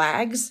the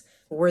flags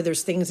where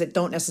there's things that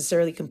don't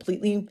necessarily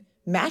completely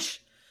mesh,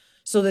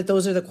 so that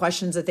those are the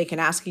questions that they can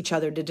ask each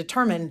other to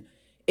determine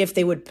if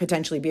they would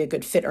potentially be a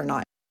good fit or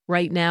not.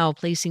 Right now,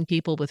 placing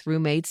people with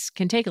roommates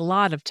can take a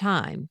lot of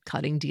time,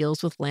 cutting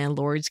deals with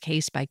landlords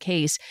case by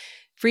case.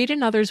 Freed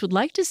and others would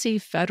like to see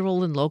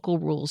federal and local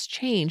rules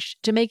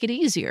changed to make it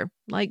easier,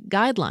 like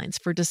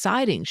guidelines for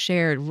deciding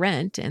shared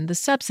rent and the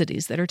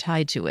subsidies that are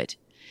tied to it.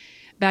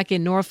 Back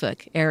in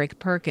Norfolk, Eric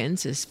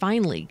Perkins has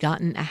finally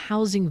gotten a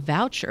housing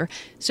voucher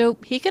so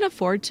he can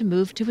afford to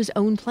move to his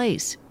own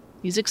place.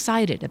 He's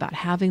excited about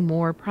having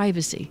more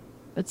privacy,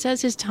 but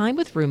says his time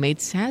with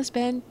roommates has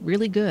been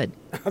really good.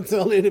 I'll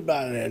tell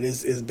anybody that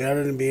it's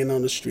better than being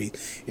on the street.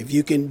 If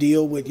you can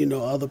deal with,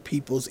 other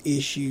people's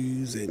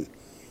issues and,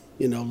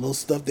 little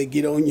stuff that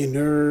get on your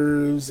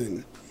nerves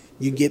and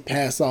you get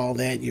past all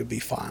that, you'll be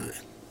fine.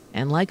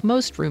 And like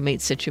most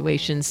roommate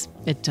situations,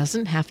 it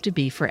doesn't have to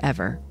be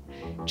forever.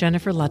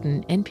 Jennifer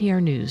Ludden,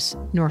 NPR News,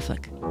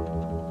 Norfolk.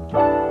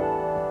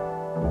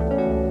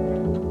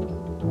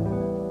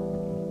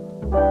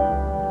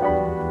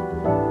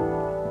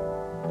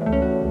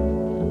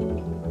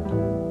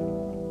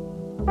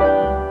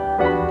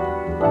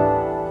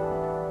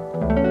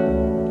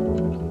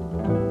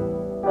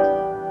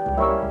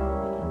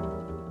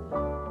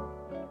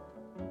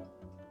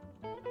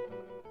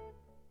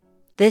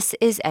 This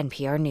is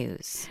NPR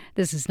News.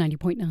 This is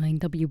 90.9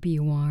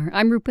 WBUR.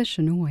 I'm Rupa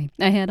Shenoy.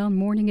 Ahead on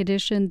Morning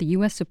Edition, the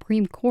U.S.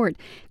 Supreme Court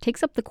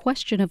takes up the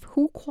question of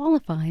who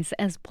qualifies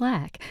as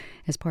Black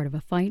as part of a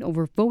fight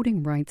over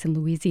voting rights in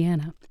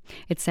Louisiana.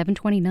 It's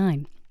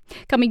 7:29.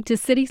 Coming to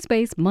City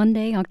Space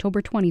Monday,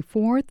 October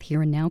 24th,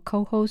 Here and Now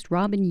co-host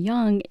Robin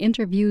Young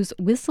interviews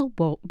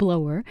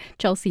whistleblower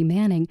Chelsea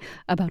Manning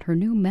about her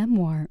new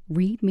memoir,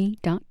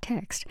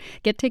 readme.text.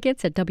 Get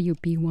tickets at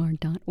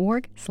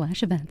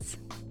wbur.org/events.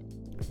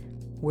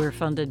 We're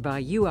funded by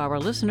you, our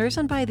listeners,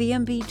 and by the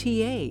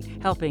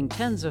MBTA, helping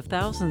tens of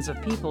thousands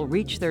of people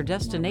reach their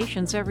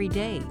destinations every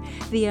day.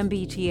 The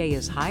MBTA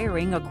is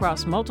hiring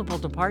across multiple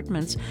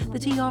departments. The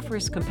T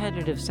offers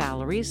competitive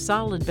salaries,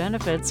 solid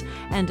benefits,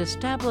 and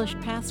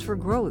established paths for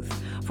growth.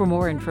 For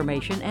more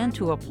information and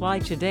to apply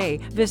today,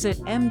 visit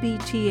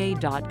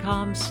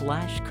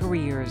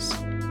mbta.com/careers.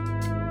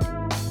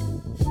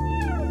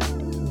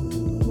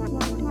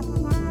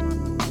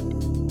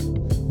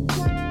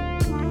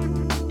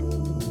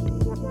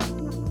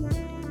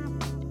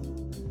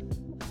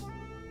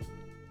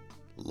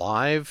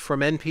 Live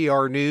from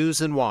NPR News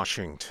in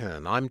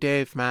Washington, I'm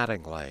Dave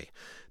Mattingly.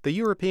 The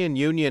European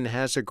Union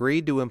has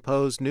agreed to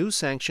impose new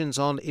sanctions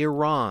on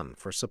Iran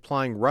for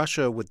supplying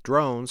Russia with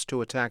drones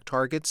to attack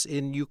targets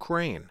in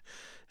Ukraine.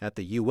 At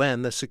the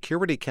UN, the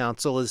Security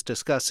Council is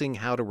discussing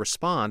how to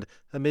respond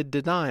amid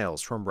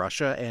denials from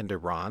Russia and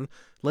Iran.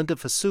 Linda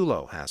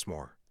Fasulo has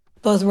more.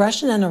 Both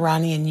Russian and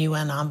Iranian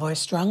UN envoys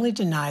strongly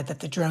denied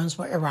that the drones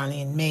were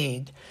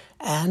Iranian-made,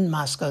 and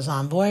Moscow's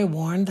envoy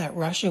warned that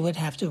Russia would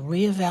have to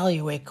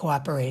reevaluate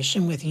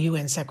cooperation with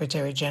UN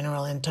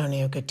Secretary-General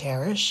Antonio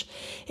Guterres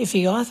if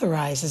he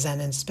authorizes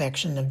an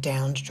inspection of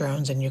downed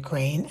drones in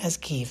Ukraine, as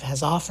Kyiv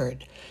has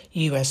offered.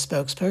 U.S.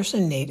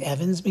 spokesperson Nate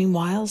Evans,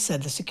 meanwhile,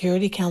 said the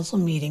Security Council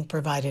meeting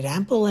provided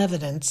ample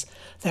evidence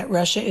that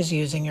Russia is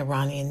using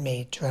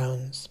Iranian-made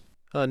drones.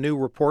 A new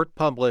report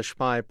published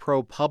by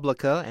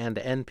ProPublica and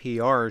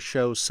NPR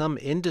shows some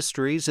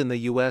industries in the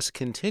U.S.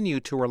 continue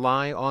to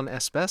rely on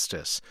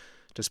asbestos.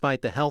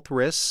 Despite the health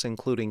risks,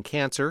 including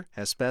cancer,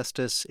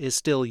 asbestos is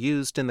still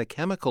used in the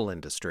chemical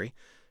industry.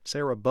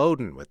 Sarah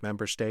Bowden with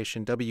member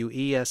station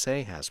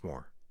WESA has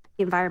more.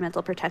 The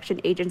Environmental Protection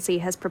Agency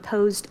has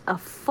proposed a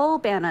full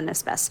ban on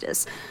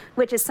asbestos,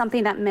 which is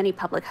something that many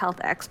public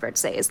health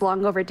experts say is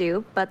long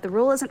overdue, but the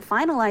rule isn't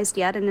finalized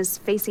yet and is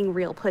facing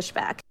real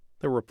pushback.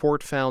 The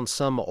report found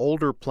some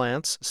older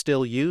plants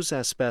still use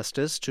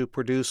asbestos to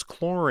produce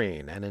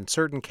chlorine, and in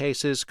certain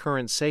cases,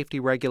 current safety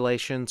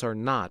regulations are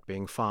not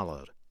being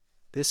followed.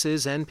 This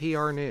is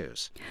NPR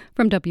News.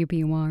 From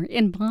WBUR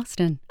in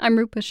Boston, I'm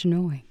Rupa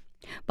Shenoy.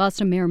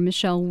 Boston Mayor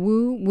Michelle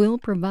Wu will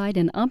provide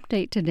an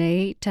update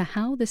today to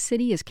how the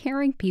city is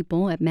caring for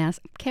people at Mass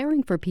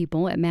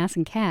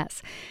and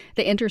Cass.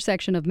 The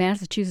intersection of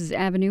Massachusetts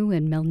Avenue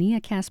and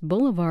Melnia Cass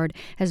Boulevard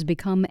has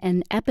become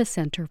an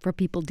epicenter for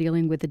people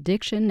dealing with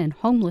addiction and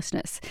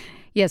homelessness.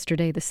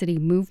 Yesterday, the city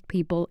moved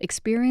people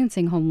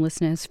experiencing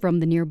homelessness from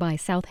the nearby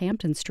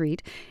Southampton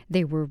Street.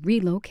 They were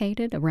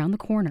relocated around the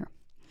corner.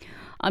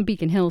 On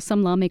Beacon Hill,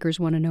 some lawmakers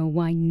want to know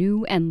why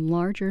new and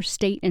larger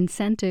state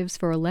incentives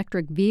for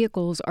electric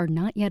vehicles are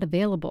not yet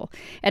available.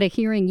 At a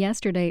hearing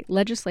yesterday,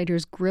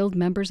 legislators grilled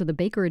members of the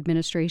Baker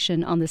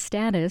administration on the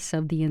status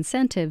of the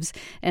incentives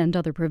and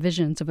other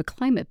provisions of a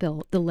climate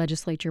bill the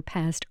legislature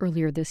passed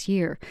earlier this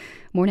year.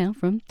 More now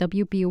from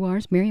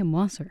WBUR's Miriam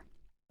Wasser.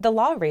 The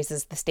law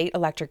raises the state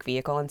electric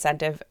vehicle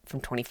incentive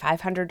from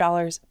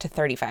 $2,500 to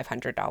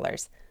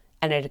 $3,500,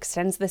 and it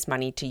extends this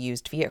money to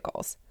used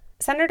vehicles.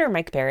 Senator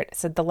Mike Barrett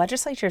said the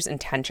legislature's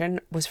intention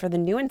was for the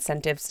new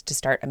incentives to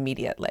start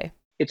immediately.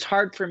 It's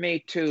hard for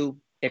me to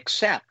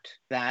accept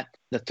that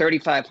the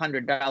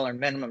 $3,500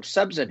 minimum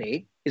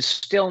subsidy is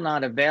still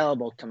not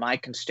available to my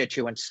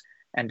constituents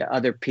and to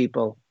other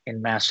people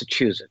in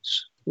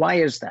Massachusetts. Why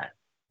is that?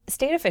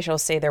 State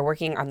officials say they're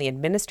working on the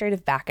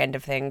administrative back end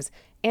of things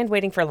and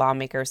waiting for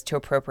lawmakers to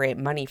appropriate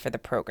money for the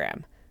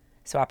program.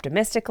 So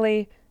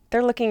optimistically,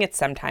 they're looking at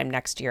sometime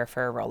next year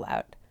for a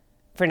rollout.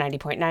 For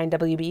 90.9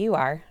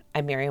 WBUR,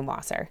 I'm Miriam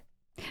Wasser.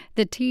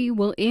 The T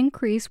will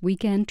increase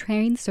weekend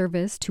train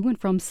service to and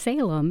from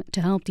Salem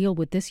to help deal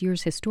with this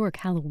year's historic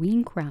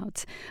Halloween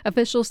crowds.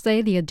 Officials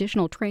say the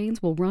additional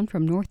trains will run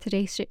from North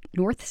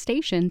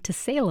Station to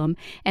Salem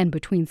and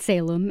between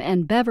Salem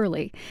and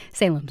Beverly.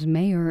 Salem's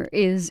mayor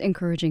is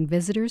encouraging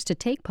visitors to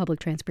take public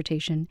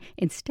transportation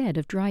instead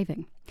of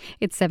driving.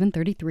 It's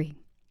 7:33.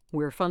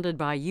 We're funded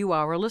by you,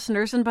 our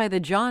listeners, and by the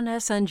John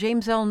S. and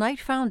James L. Knight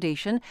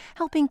Foundation,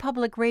 helping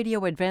public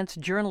radio advance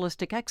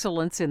journalistic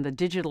excellence in the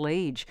digital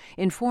age.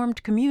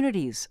 Informed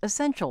communities,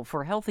 essential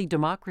for healthy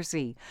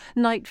democracy.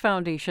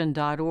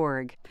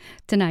 KnightFoundation.org.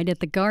 Tonight at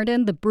the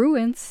Garden, the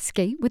Bruins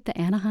skate with the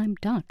Anaheim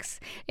Ducks.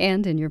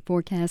 And in your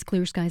forecast,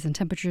 clear skies and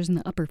temperatures in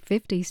the upper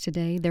 50s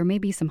today. There may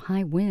be some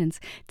high winds.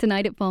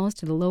 Tonight it falls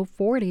to the low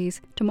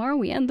 40s. Tomorrow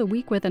we end the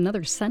week with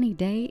another sunny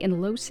day in the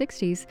low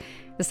 60s.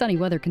 The sunny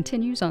weather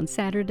continues on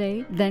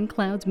Saturday, then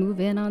clouds move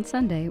in on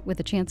Sunday with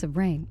a chance of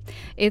rain.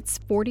 It's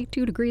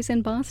 42 degrees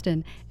in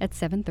Boston at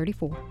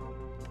 7:34.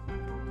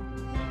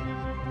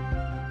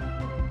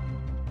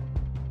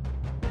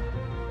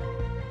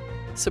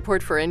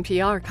 Support for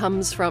NPR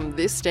comes from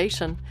this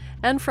station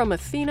and from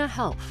Athena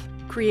Health,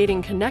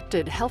 creating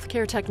connected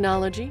healthcare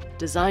technology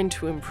designed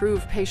to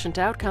improve patient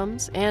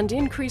outcomes and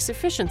increase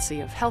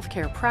efficiency of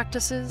healthcare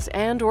practices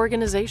and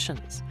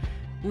organizations.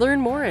 Learn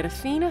more at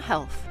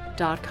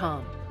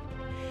athenahealth.com.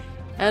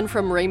 And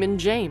from Raymond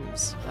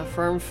James, a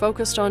firm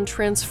focused on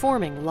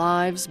transforming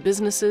lives,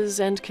 businesses,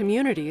 and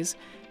communities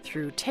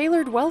through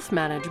tailored wealth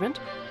management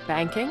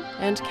banking,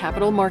 and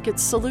capital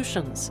markets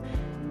solutions.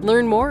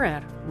 Learn more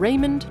at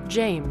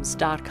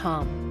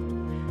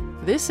raymondjames.com.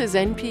 This is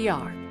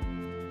NPR.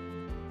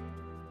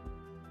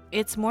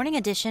 It's Morning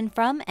Edition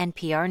from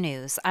NPR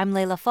News. I'm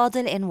Leila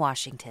Fadel in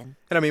Washington.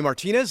 And I'm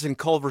Martinez in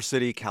Culver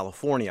City,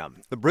 California.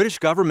 The British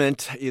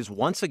government is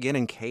once again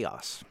in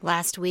chaos.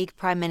 Last week,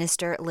 Prime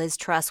Minister Liz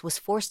Truss was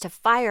forced to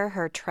fire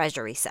her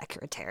Treasury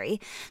Secretary.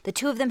 The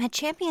two of them had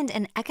championed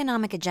an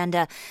economic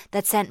agenda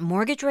that sent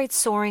mortgage rates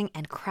soaring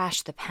and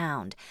crashed the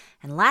pound.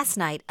 And last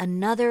night,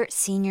 another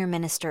senior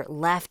minister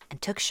left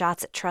and took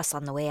shots at Truss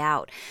on the way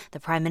out. The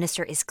Prime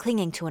Minister is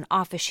clinging to an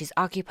office she's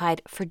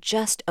occupied for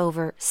just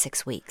over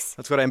 6 weeks.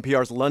 Let's go to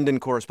NPR's London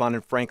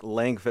correspondent Frank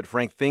Langfitt.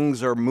 Frank,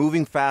 things are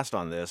moving fast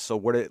on this,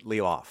 so where did it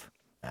leave off?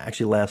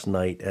 Actually, last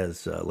night,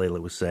 as Leila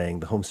was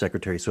saying, the Home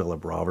Secretary, Suella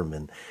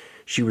Braverman,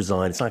 she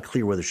resigned. It's not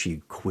clear whether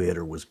she quit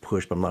or was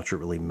pushed, but I'm not sure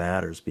it really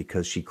matters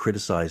because she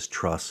criticized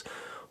Truss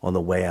on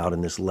the way out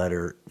in this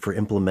letter for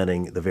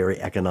implementing the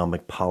very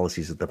economic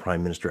policies that the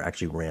Prime Minister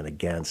actually ran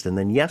against. And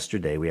then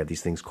yesterday, we had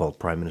these things called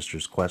Prime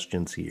Minister's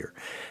Questions here.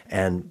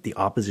 And the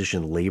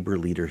opposition Labour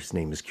leader, his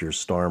name is Keir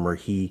Starmer,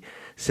 he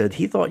said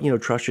he thought,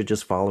 Truss should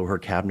just follow her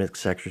cabinet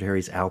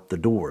secretaries out the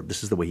door.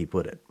 This is the way he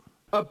put it.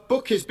 A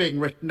book is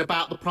being written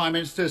about the Prime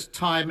Minister's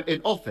time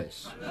in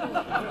office.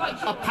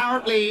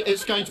 Apparently,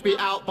 it's going to be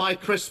out by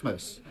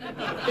Christmas.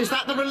 Is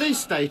that the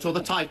release date or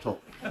the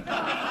title?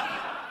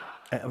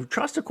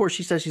 Truss, of course,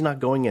 she says she's not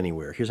going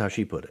anywhere. Here's how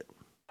she put it.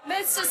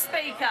 Mr.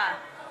 Speaker,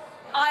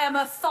 I am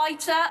a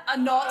fighter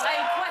and not a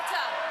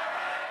quitter.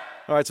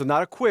 All right, so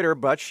not a quitter,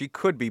 but she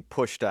could be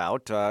pushed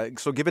out.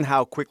 So given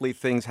how quickly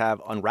things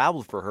have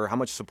unraveled for her, how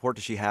much support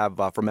does she have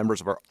from members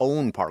of her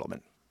own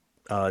parliament?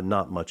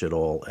 Not much at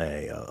all.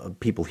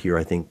 People here,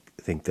 I think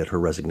that her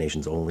resignation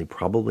is only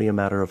probably a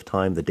matter of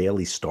time. The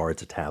Daily Star,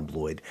 it's a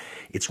tabloid.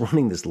 It's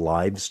running this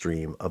live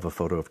stream of a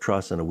photo of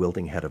Truss and a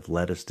wilting head of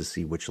lettuce to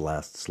see which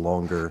lasts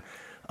longer.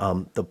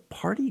 The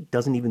party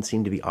doesn't even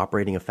seem to be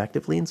operating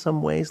effectively in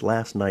some ways.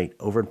 Last night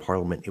over in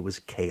Parliament, it was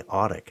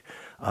chaotic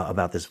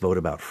about this vote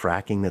about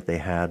fracking that they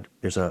had.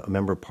 There's a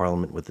member of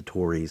Parliament with the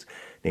Tories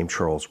named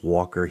Charles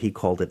Walker. He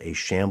called it a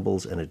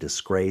shambles and a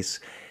disgrace.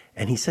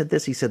 And he said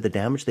this, he said, the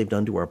damage they've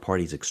done to our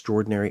party is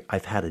extraordinary.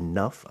 I've had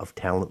enough of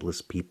talentless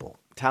people.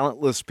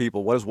 Talentless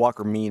people. What does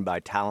Walker mean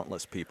by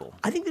talentless people?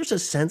 I think there's a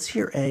sense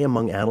here,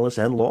 among analysts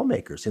and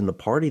lawmakers in the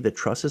party that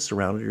Truss has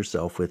surrounded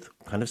herself with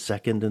kind of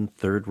second and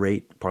third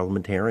rate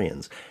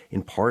parliamentarians,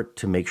 in part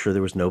to make sure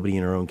there was nobody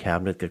in her own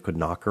cabinet that could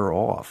knock her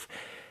off.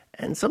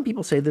 And some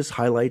people say this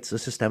highlights a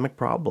systemic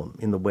problem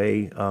in the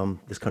way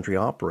this country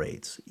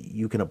operates.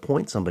 You can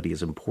appoint somebody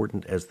as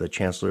important as the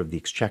Chancellor of the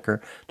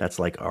Exchequer, that's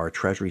like our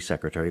Treasury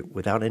Secretary,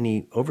 without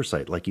any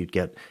oversight like you'd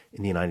get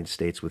in the United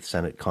States with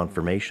Senate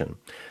confirmation.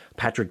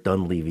 Patrick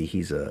Dunleavy,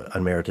 he's an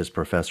emeritus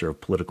professor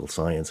of political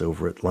science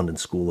over at London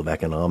School of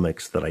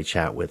Economics that I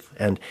chat with.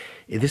 And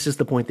this is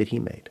the point that he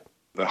made.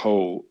 The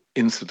whole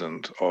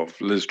incident of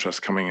Liz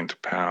Truss coming into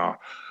power,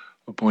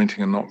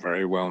 appointing a not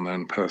very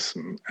well-known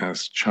person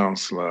as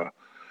Chancellor,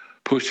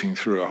 pushing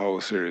through a whole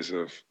series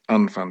of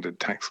unfunded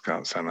tax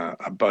cuts and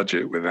a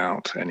budget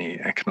without any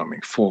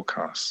economic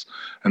forecasts,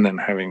 and then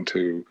having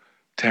to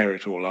tear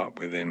it all up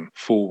within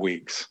 4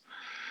 weeks.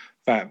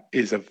 That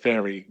is a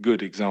very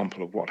good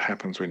example of what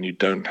happens when you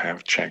don't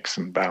have checks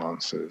and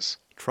balances.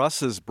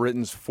 Truss is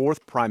Britain's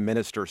fourth prime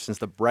minister since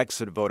the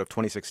Brexit vote of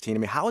 2016. I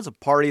mean, how has a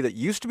party that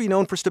used to be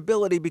known for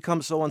stability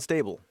become so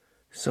unstable?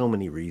 So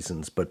many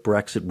reasons, but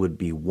Brexit would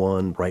be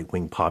one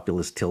right-wing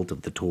populist tilt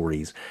of the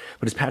Tories.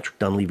 But as Patrick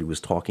Dunleavy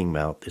was talking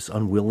about, this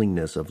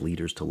unwillingness of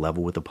leaders to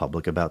level with the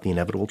public about the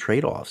inevitable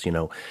trade-offs.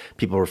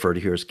 People refer to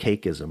here as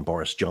cakeism.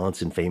 Boris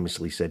Johnson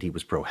famously said he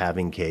was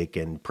pro-having cake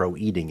and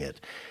pro-eating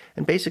it.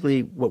 And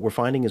basically, what we're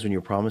finding is when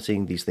you're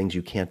promising these things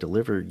you can't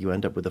deliver, you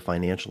end up with the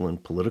financial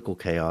and political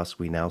chaos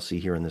we now see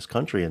here in this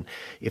country. And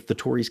if the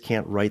Tories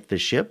can't right the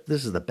ship,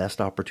 this is the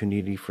best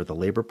opportunity for the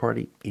Labour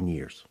Party in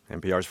years.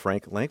 NPR's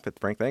Frank Langfitt.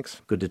 Frank,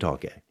 thanks. Good to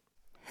talk,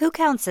 Who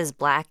counts as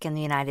black in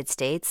the United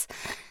States?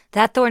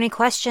 That thorny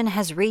question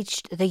has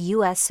reached the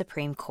U.S.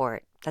 Supreme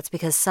Court. That's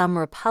because some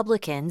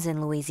Republicans in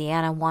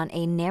Louisiana want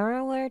a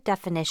narrower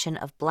definition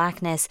of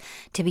blackness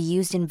to be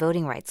used in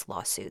voting rights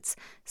lawsuits.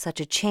 Such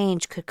a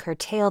change could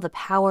curtail the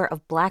power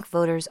of black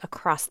voters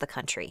across the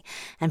country.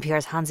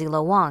 NPR's Hansi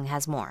Lo Wang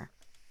has more.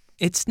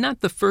 It's not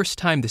the first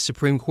time the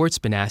Supreme Court's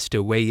been asked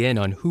to weigh in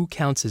on who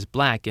counts as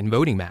black in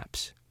voting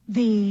maps.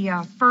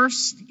 The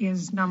first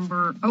is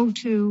number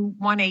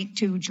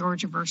 02182,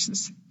 Georgia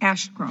versus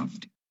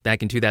Ashcroft.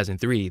 Back in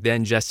 2003,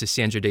 then Justice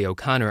Sandra Day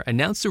O'Connor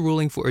announced a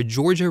ruling for a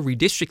Georgia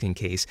redistricting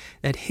case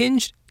that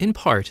hinged, in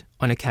part,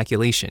 on a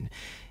calculation.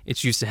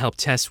 It's used to help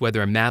test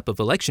whether a map of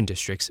election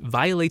districts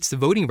violates the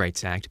Voting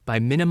Rights Act by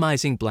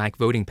minimizing black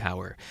voting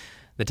power.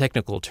 The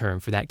technical term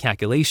for that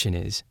calculation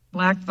is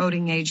black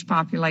voting age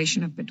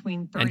population of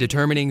between 30. And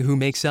determining who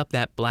makes up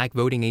that black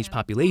voting age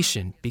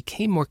population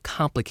became more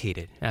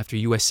complicated after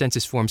U.S.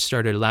 Census forms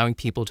started allowing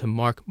people to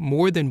mark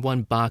more than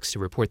one box to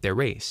report their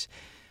race.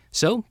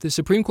 So, the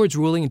Supreme Court's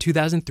ruling in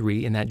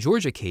 2003 in that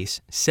Georgia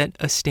case set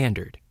a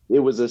standard. It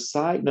was a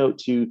side note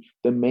to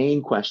the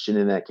main question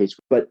in that case.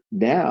 But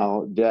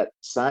now that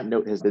side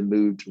note has been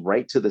moved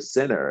right to the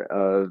center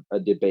of a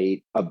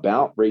debate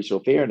about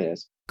racial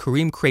fairness.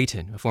 Kareem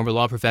Creighton, a former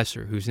law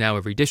professor who's now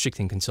a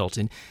redistricting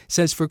consultant,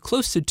 says for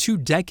close to 2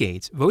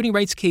 decades, voting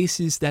rights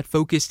cases that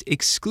focused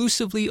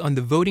exclusively on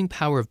the voting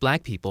power of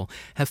black people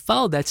have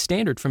followed that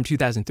standard from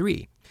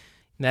 2003.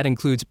 That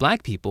includes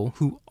black people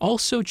who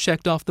also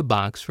checked off the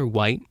box for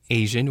white,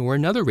 Asian, or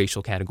another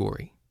racial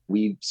category.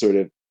 We sort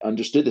of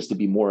understood this to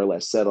be more or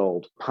less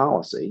settled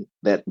policy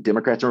that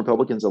Democrats and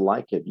Republicans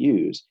alike have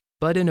used.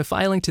 But in a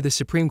filing to the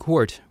Supreme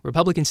Court,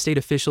 Republican state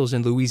officials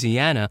in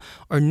Louisiana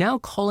are now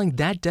calling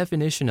that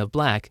definition of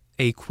black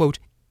a, quote,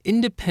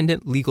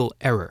 independent legal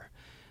error.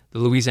 The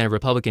Louisiana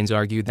Republicans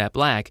argued that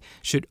black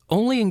should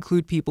only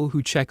include people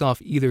who check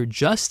off either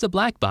just the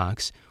black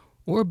box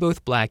or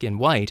both black and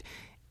white,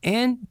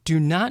 and do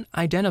not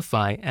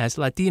identify as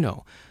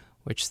Latino,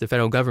 which the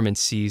federal government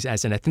sees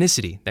as an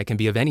ethnicity that can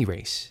be of any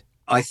race.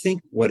 I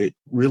think what it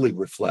really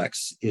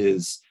reflects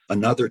is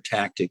another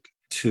tactic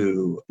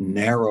to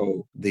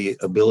narrow the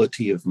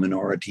ability of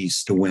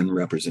minorities to win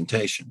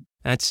representation.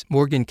 That's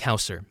Morgan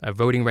Kauser, a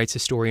voting rights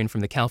historian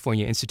from the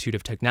California Institute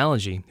of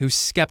Technology, who's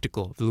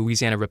skeptical of the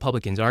Louisiana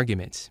Republicans'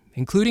 arguments,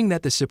 including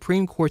that the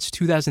Supreme Court's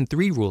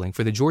 2003 ruling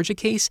for the Georgia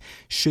case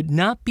should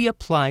not be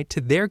applied to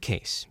their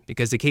case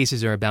because the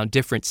cases are about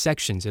different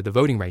sections of the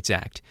Voting Rights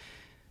Act.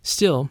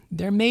 Still,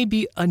 there may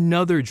be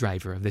another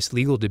driver of this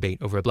legal debate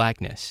over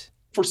blackness.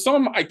 For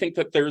some, I think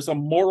that there's a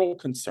moral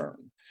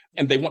concern,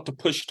 and they want to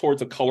push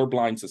towards a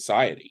colorblind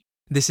society.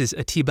 This is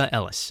Atiba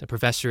Ellis, a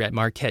professor at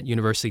Marquette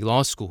University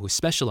Law School who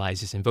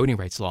specializes in voting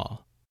rights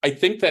law. I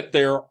think that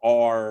there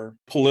are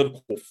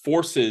political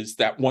forces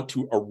that want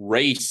to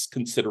erase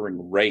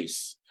considering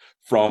race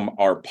from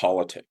our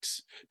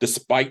politics,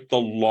 despite the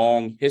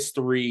long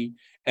history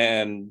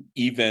and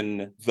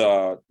even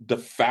the de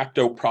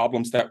facto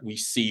problems that we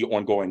see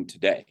ongoing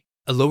today.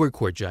 A lower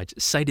court judge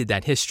cited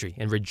that history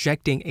in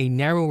rejecting a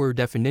narrower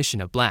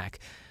definition of black.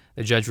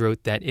 The judge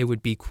wrote that it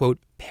would be, quote,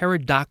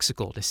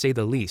 paradoxical, to say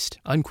the least,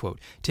 unquote,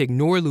 to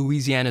ignore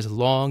Louisiana's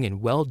long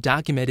and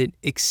well-documented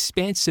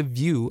expansive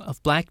view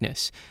of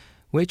blackness,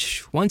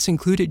 which once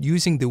included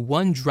using the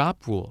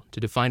one-drop rule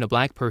to define a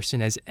black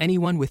person as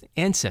anyone with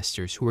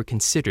ancestors who were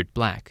considered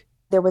black.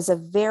 There was a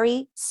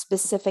very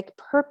specific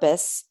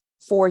purpose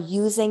for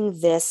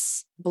using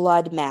this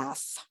blood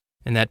math.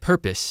 And that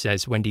purpose,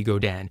 says Wendy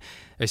Godin,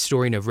 a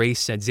historian of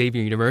race at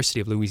Xavier University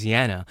of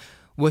Louisiana,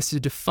 was to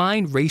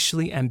define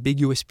racially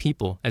ambiguous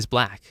people as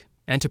black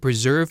and to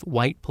preserve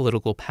white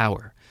political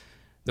power.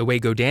 The way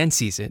Godin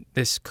sees it,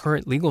 this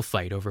current legal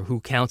fight over who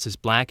counts as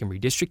black in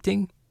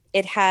redistricting,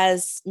 it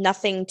has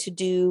nothing to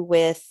do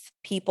with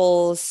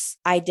people's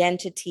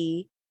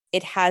identity.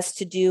 It has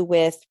to do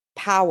with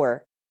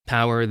power.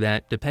 Power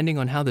that, depending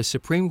on how the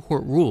Supreme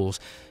Court rules,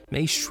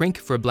 may shrink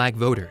for black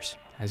voters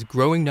as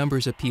growing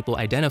numbers of people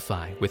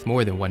identify with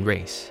more than one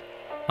race.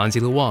 Hansi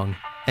Luong,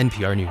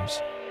 NPR News.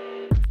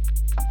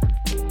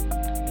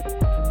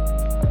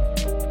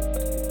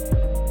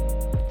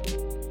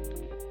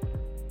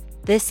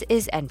 This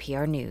is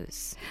NPR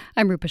News.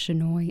 I'm Rupa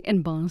Shenoy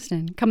in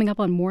Boston. Coming up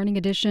on Morning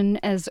Edition,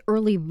 as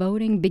early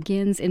voting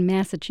begins in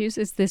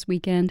Massachusetts this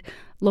weekend,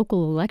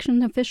 local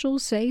election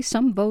officials say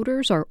some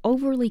voters are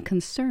overly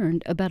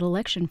concerned about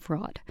election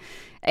fraud.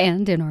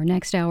 And in our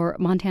next hour,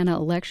 Montana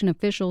election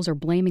officials are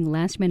blaming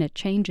last-minute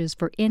changes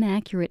for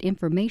inaccurate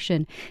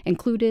information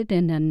included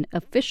in an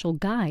official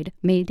guide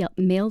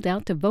mailed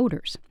out to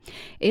voters.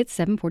 It's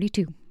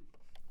 7:42.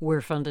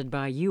 We're funded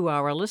by you,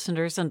 our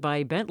listeners, and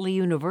by Bentley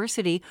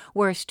University,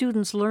 where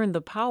students learn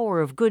the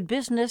power of good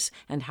business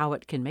and how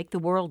it can make the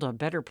world a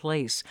better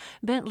place.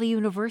 Bentley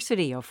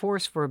University, a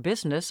force for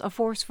business, a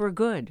force for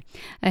good.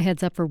 A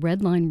heads up for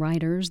Red Line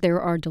riders. There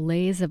are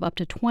delays of up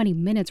to 20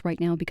 minutes right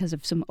now because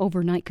of some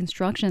overnight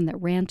construction that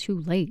ran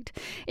too late.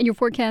 In your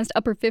forecast,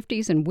 upper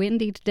 50s and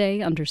windy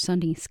today under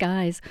sunny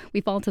skies.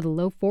 We fall to the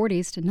low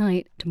 40s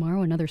tonight.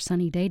 Tomorrow, another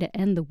sunny day to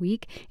end the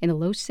week in the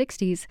low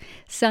 60s.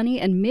 Sunny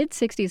and mid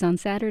 60s on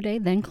Saturday,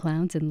 then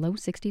clouds and low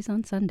 60s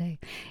on Sunday.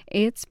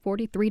 It's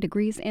 43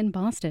 degrees in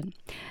Boston.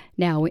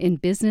 Now, in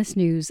business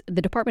news,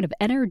 the Department of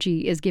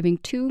Energy is giving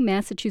 2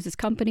 Massachusetts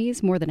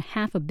companies more than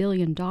 $500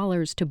 million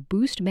to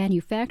boost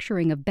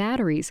manufacturing of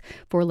batteries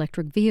for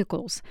electric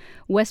vehicles.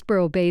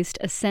 Westboro-based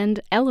Ascend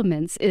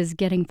Elements is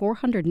getting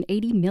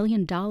 $480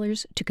 million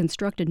to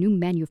construct a new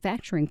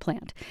manufacturing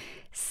plant.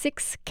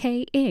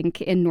 6K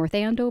Inc. in North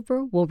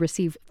Andover will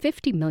receive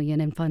 $50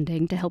 million in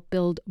funding to help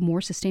build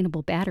more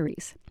sustainable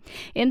batteries.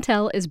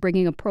 Intel is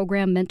bringing a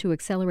program meant to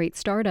accelerate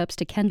startups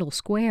to Kendall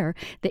Square.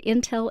 The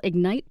Intel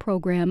Ignite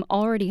program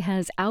already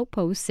has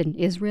outposts in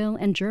Israel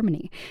and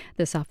Germany.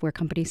 The software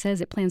company says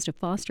it plans to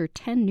foster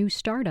 10 new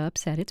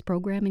startups at its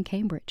program in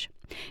Cambridge.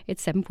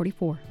 It's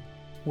 7:44.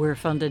 We're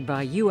funded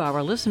by you,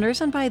 our listeners,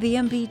 and by the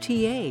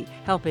MBTA,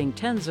 helping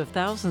tens of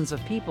thousands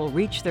of people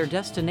reach their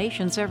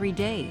destinations every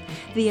day.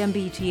 The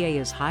MBTA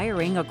is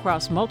hiring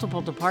across multiple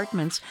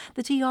departments.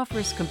 The T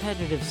offers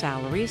competitive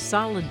salaries,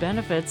 solid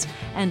benefits,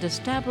 and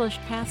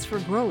established paths for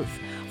growth.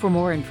 For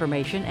more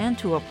information and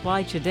to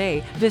apply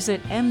today,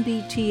 visit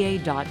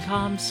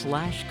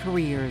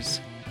mbta.com/careers.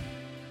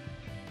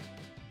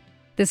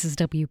 This is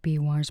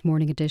WBUR's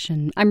Morning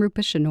Edition. I'm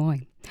Rupa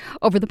Shenoy.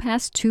 Over the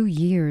past 2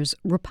 years,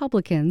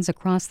 Republicans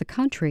across the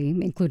country,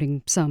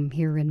 including some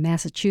here in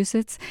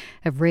Massachusetts,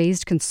 have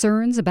raised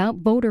concerns about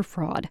voter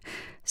fraud.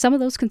 Some of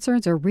those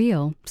concerns are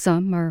real,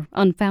 some are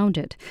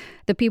unfounded.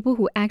 The people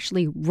who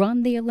actually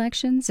run the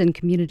elections in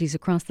communities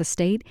across the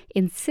state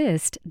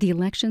insist the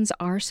elections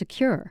are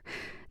secure.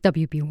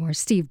 WBUR's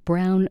Steve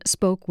Brown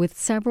spoke with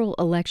several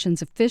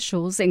elections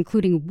officials,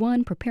 including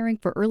one preparing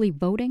for early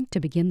voting to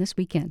begin this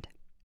weekend.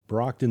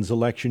 Brockton's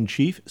election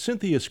chief,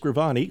 Cynthia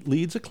Scrivani,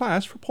 leads a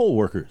class for poll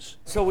workers.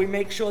 So we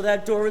make sure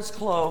that door is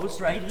closed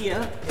right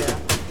here. Yeah.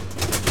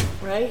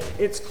 Right?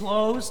 It's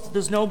closed.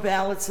 There's no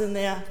ballots in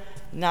there.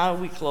 Now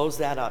we close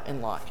that up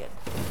and lock it.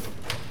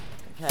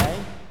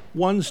 Okay?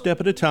 One step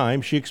at a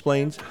time, she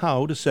explains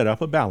how to set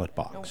up a ballot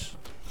box.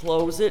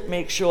 Close it,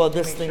 make sure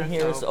this thing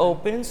here is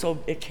open so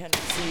it can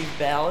receive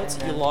ballots.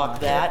 You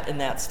lock that,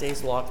 and that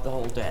stays locked the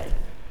whole day.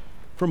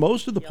 For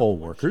most of the poll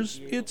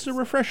workers, it's a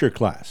refresher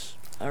class.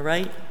 All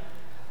right?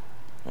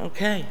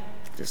 Okay.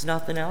 If there's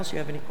nothing else, you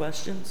have any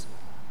questions?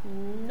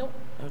 Nope.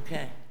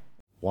 Okay.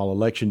 While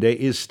Election Day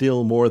is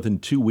still more than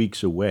 2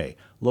 weeks away,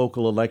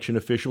 local election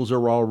officials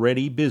are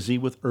already busy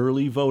with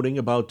early voting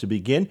about to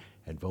begin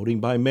and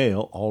voting by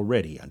mail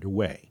already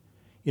underway.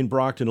 In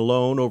Brockton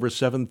alone, over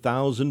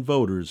 7,000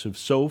 voters have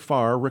so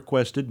far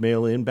requested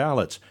mail-in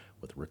ballots,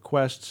 with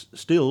requests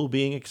still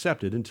being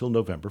accepted until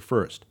November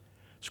 1st.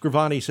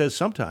 Scrivani says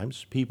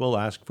sometimes people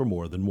ask for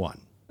more than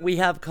one. We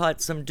have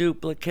caught some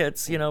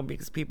duplicates,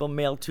 because people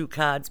mail 2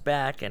 cards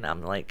back, and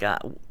I'm like, I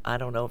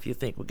don't know if you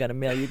think we're going to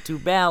mail you 2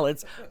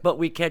 ballots, but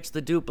we catch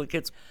the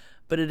duplicates.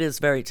 But it is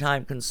very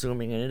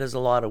time-consuming, and it is a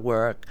lot of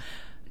work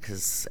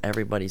because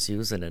everybody's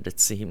using it,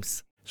 it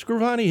seems.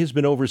 Scrivani has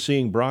been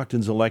overseeing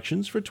Brockton's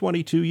elections for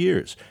 22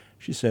 years.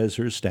 She says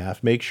her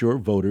staff makes sure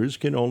voters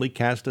can only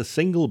cast a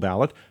single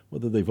ballot,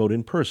 whether they vote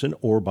in person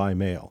or by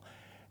mail.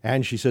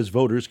 And she says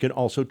voters can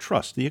also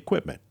trust the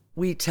equipment.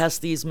 We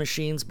test these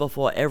machines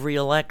before every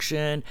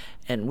election,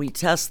 and we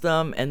test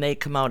them, and they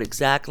come out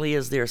exactly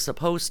as they're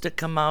supposed to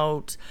come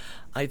out.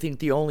 I think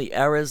the only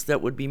errors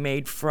that would be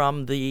made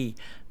from the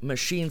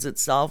machines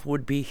itself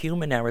would be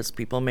human errors.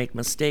 People make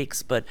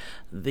mistakes, but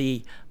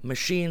the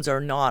machines are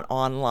not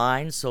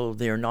online, so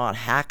they're not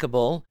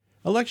hackable.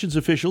 Elections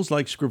officials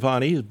like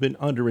Scrivani have been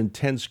under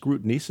intense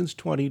scrutiny since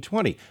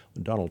 2020,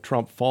 when Donald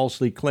Trump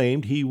falsely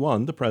claimed he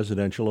won the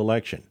presidential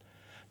election.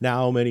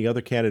 Now, many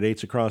other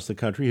candidates across the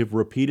country have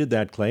repeated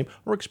that claim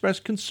or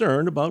expressed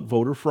concern about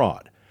voter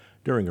fraud.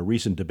 During a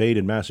recent debate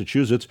in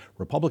Massachusetts,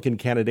 Republican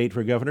candidate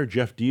for governor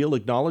Jeff Deal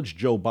acknowledged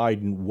Joe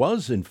Biden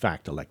was in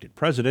fact elected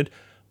president,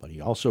 but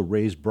he also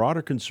raised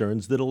broader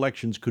concerns that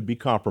elections could be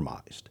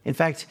compromised. In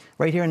fact,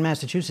 right here in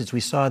Massachusetts, we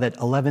saw that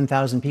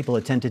 11,000 people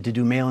attempted to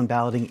do mail-in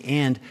balloting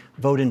and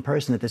vote in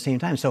person at the same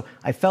time. So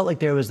I felt like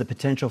there was the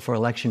potential for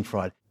election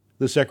fraud.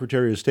 The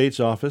Secretary of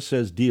State's office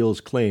says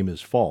Deal's claim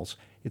is false.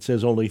 It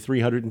says only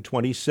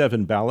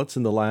 327 ballots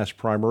in the last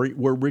primary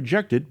were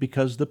rejected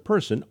because the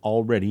person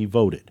already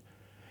voted.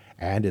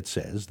 And it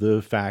says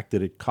the fact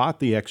that it caught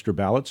the extra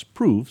ballots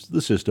proves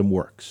the system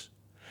works.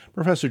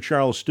 Professor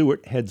Charles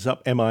Stewart heads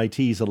up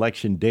MIT's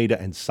Election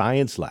Data and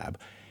Science Lab.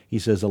 He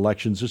says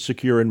elections are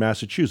secure in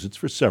Massachusetts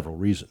for several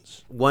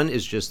reasons. One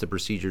is just the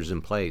procedures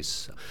in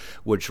place,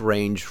 which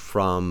range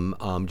from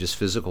just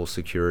physical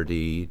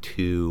security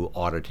to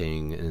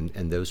auditing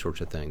and those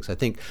sorts of things. I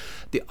think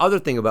the other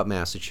thing about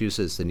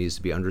Massachusetts that needs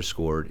to be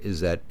underscored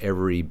is that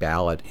every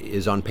ballot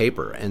is on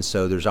paper. And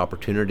so there's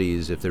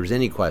opportunities, if there's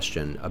any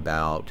question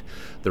about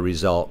the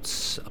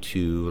results,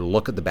 to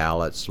look at the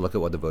ballots, look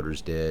at what the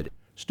voters did.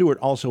 Stewart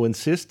also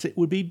insists it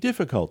would be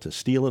difficult to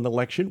steal an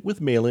election with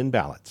mail-in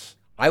ballots.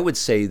 I would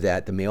say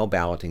that the mail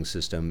balloting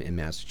system in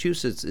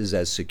Massachusetts is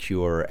as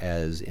secure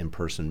as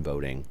in-person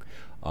voting.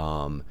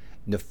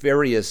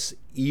 Nefarious,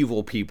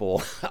 evil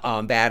people,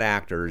 bad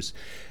actors,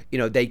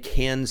 they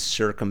can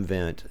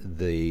circumvent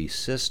the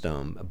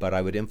system, but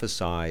I would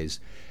emphasize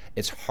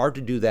it's hard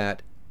to do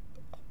that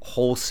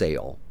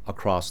wholesale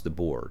across the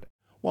board.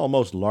 While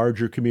most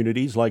larger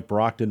communities like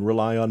Brockton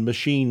rely on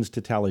machines to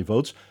tally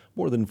votes,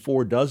 more than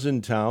 4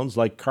 dozen towns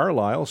like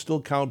Carlisle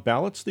still count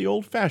ballots the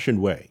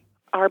old-fashioned way.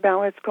 Our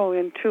ballots go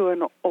into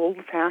an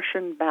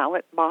old-fashioned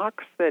ballot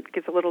box that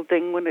gives a little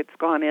ding when it's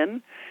gone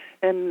in,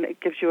 and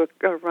it gives you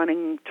a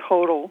running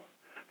total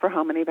for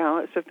how many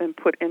ballots have been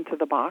put into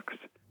the box.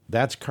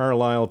 That's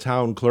Carlisle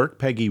Town Clerk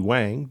Peggy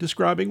Wang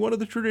describing one of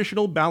the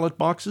traditional ballot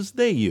boxes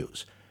they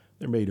use.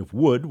 They're made of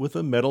wood with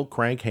a metal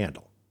crank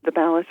handle. The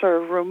ballots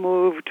are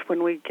removed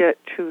when we get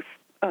to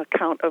a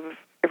count of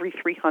every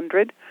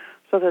 300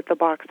 so that the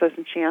box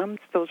doesn't jam.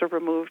 Those are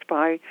removed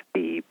by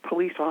the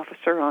police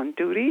officer on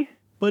duty.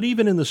 But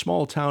even in the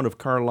small town of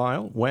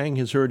Carlisle, Wang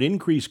has heard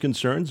increased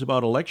concerns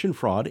about election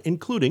fraud,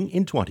 including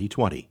in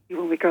 2020.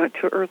 When we got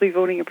to early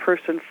voting in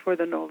person for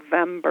the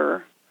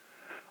November,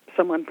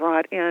 someone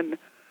brought in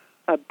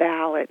a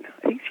ballot.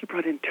 I think she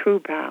brought in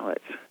 2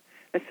 ballots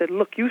and said,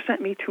 look, you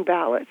sent me 2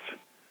 ballots.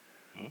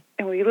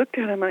 And we looked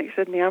at him and I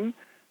said, ma'am,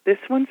 this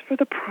one's for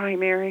the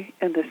primary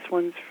and this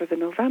one's for the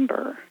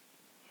November.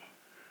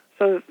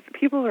 So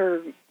people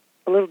are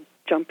a little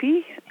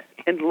jumpy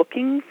and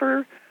looking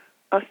for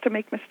us to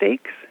make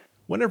mistakes.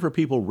 Whenever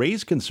people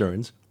raise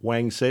concerns,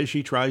 Wang says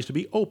she tries to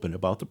be open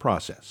about the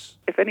process.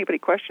 If anybody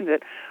questions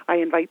it, I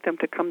invite them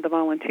to come to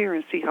volunteer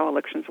and see how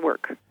elections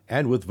work.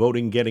 And with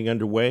voting getting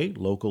underway,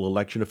 local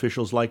election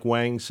officials like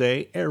Wang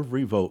say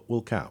every vote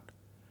will count.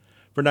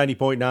 For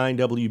 90.9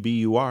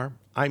 WBUR,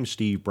 I'm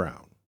Steve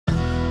Brown.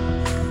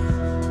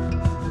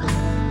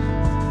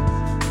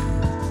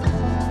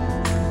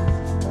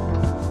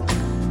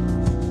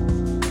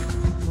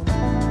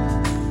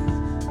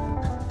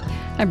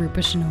 I'm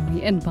Rupa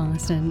Shenoy in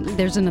Boston.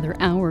 There's another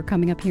hour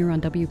coming up here on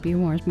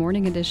WBUR's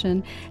Morning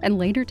Edition. And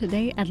later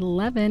today at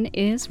 11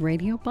 is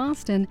Radio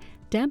Boston.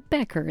 Deb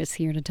Becker is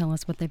here to tell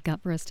us what they've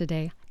got for us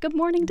today. Good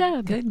morning,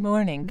 Deb. Good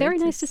morning. Very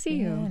nice to see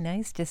you. Yeah,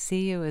 nice to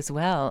see you as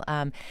well.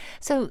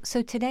 So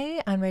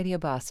today on Radio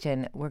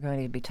Boston, we're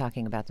going to be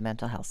talking about the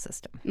mental health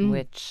system,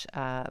 which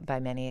by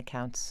many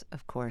accounts,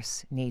 of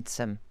course, needs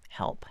some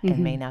help and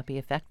may not be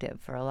effective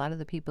for a lot of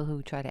the people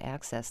who try to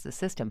access the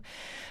system.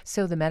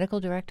 So the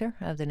medical director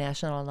of the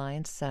National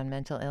Alliance on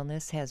Mental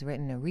Illness has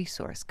written a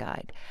resource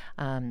guide.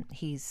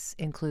 He's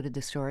included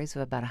the stories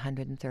of about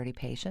 130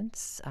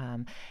 patients,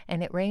 and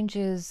it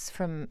ranges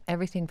from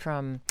everything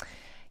from,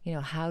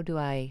 how do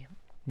I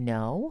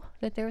know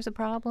that there's a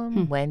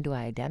problem? When do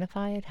I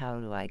identify it? How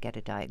do I get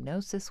a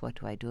diagnosis? What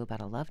do I do about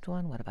a loved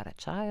one? What about a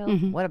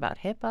child? What about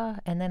HIPAA?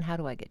 And then how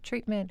do I get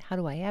treatment? How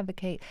do I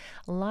advocate?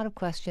 A lot of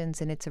questions,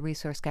 and it's a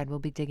resource guide. We'll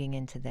be digging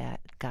into that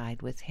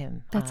guide with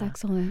him. That's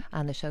excellent.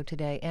 On the show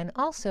today. And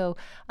also,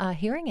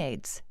 hearing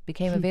aids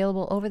became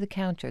available over the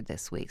counter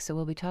this week. So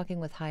we'll be talking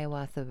with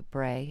Hiawatha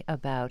Bray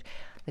about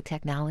the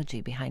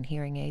technology behind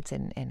hearing aids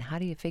and how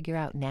do you figure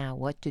out now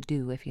what to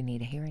do if you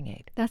need a hearing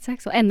aid. That's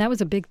excellent. And that was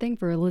a big thing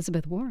for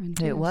Elizabeth Warren,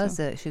 too. It was.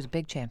 She was a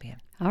big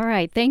champion. All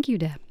right. Thank you,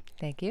 Deb.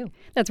 Thank you.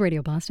 That's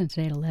Radio Boston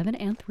today at 11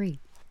 and 3.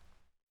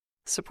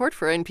 Support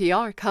for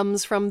NPR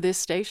comes from this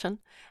station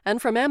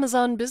and from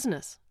Amazon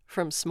Business.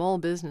 From small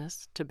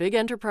business to big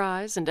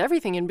enterprise and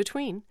everything in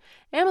between,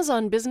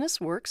 Amazon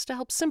Business works to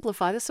help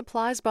simplify the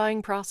supplies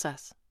buying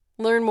process.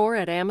 Learn more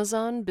at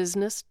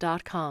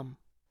amazonbusiness.com.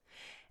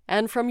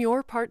 And from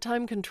Your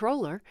Part-Time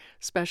Controller,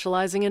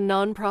 specializing in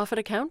nonprofit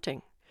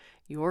accounting.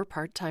 Your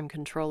Part-Time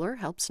Controller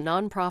helps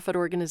nonprofit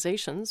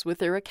organizations with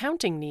their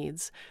accounting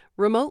needs,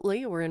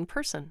 remotely or in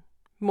person.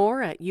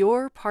 More at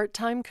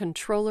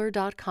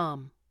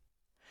yourparttimecontroller.com.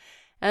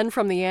 And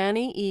from the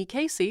Annie E.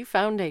 Casey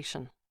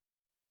Foundation.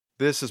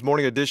 This is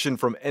Morning Edition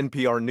from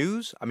NPR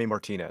News. I'm A.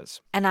 Martinez.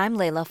 And I'm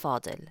Layla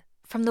Fadel.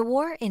 From the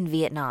war in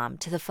Vietnam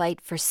to the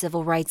fight for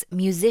civil rights,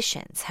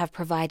 musicians have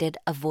provided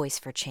a voice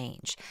for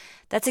change.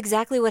 That's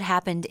exactly what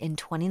happened in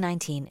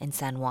 2019 in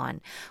San Juan,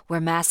 where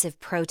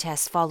massive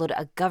protests followed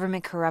a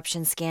government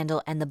corruption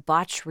scandal and the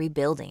botched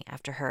rebuilding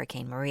after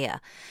Hurricane Maria.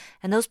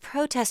 And those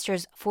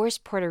protesters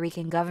forced Puerto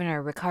Rican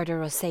Governor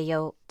Ricardo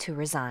Rosselló to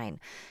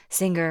resign.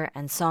 Singer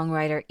and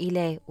songwriter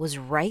Ile was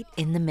right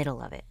in the middle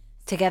of it.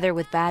 Together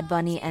with Bad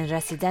Bunny and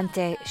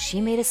Residente,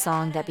 she made a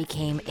song that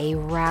became a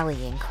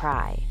rallying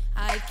cry.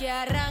 Hay que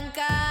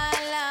arrancar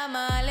la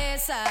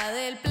maleza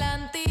del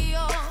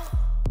plantío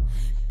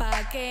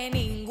pa que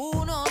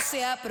ninguno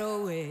se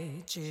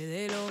aproveche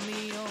de lo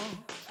mío.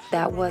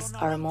 That was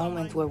our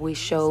moment where we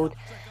showed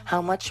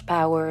how much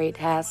power it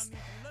has,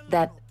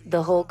 that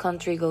the whole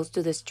country goes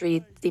to the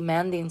street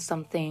demanding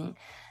something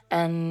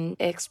and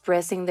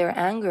expressing their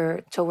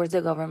anger towards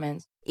the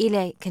government.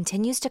 Ile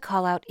continues to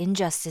call out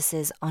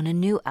injustices on a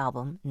new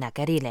album,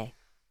 Nacarile.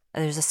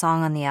 There's a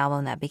song on the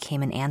album that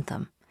became an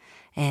anthem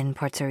in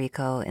Puerto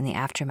Rico in the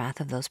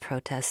aftermath of those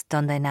protests,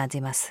 Donde Nadie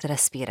Más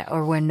Respira,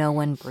 or Where No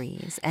One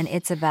Breathes. And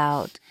it's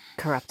about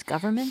corrupt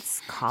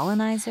governments,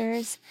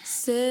 colonizers.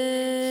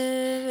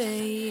 Se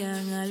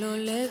veían a lo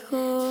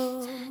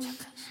lejos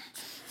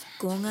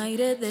con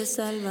aire de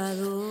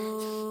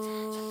Salvador.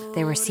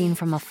 They were seen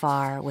from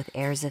afar with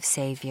airs of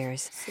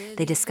saviors.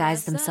 They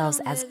disguised themselves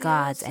as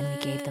gods and we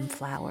gave them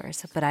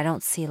flowers. But I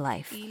don't see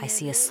life. I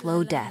see a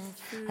slow death,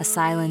 a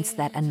silence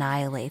that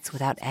annihilates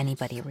without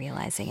anybody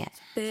realizing it.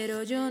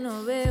 Pero yo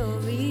no veo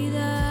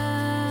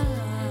vida.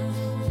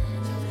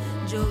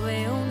 Yo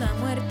veo una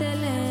muerte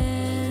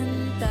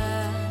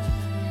lenta.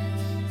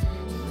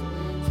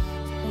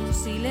 Un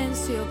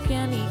silencio que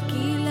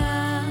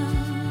aniquila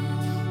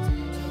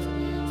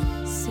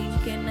sin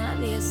que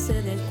nadie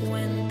se dé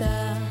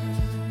cuenta.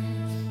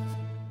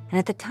 And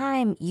at the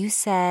time, you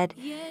said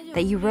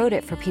that you wrote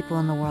it for people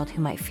in the world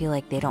who might feel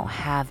like they don't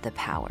have the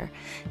power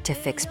to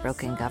fix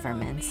broken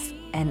governments.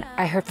 And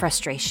I heard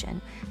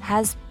frustration.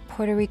 Has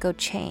Puerto Rico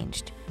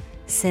changed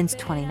since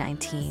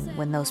 2019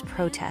 when those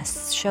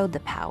protests showed the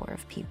power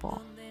of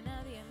people?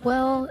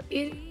 Well,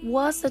 it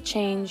was a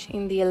change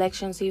in the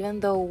elections, even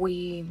though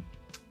we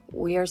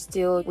are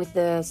still with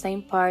the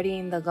same party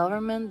in the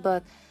government,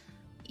 but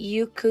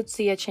you could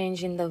see a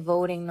change in the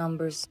voting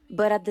numbers.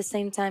 But at the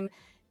same time,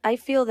 I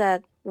feel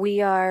that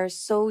we are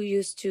so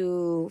used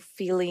to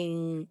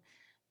feeling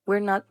we're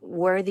not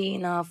worthy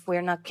enough,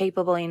 we're not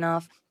capable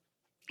enough.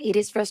 It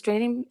is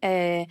frustrating,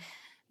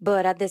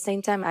 but at the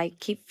same time, I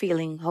keep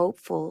feeling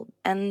hopeful.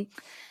 And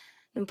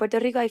in Puerto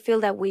Rico, I feel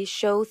that we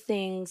show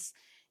things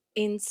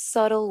in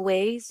subtle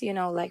ways,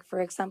 like for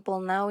example,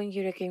 now in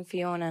Hurricane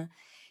Fiona,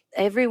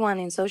 everyone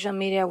in social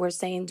media were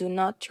saying, do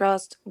not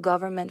trust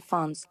government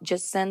funds.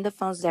 Just send the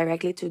funds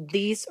directly to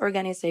these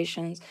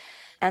organizations.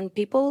 And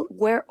people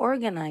were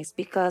organized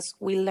because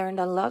we learned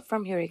a lot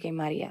from Hurricane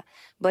Maria.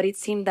 But it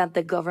seemed that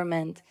the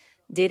government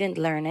didn't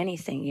learn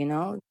anything.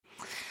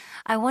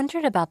 I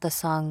wondered about the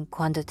song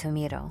Cuando Te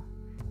Miro.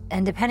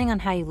 And depending on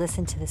how you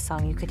listen to the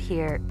song, you could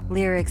hear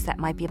lyrics that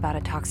might be about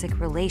a toxic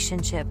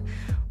relationship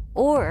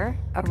or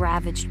a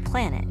ravaged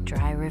planet,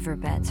 dry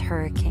riverbeds,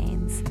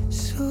 hurricanes.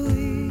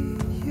 Soy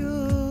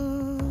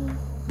yo,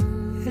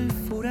 el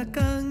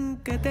furacán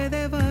que te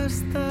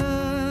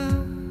devasta.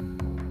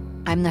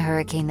 I'm the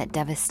hurricane that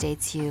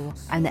devastates you.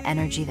 I'm the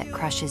energy that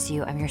crushes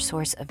you. I'm your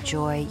source of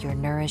joy, your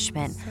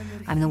nourishment.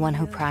 I'm the one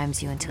who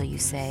primes you until you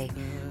say,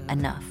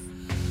 enough.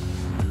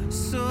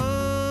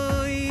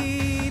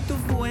 Soy tu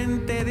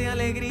fuente de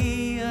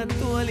alegría,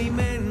 tu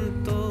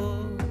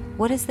alimento.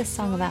 What is this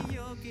song about?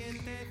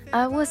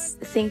 I was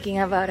thinking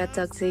about a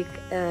toxic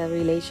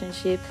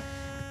relationship,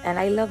 and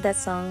I love that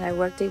song. I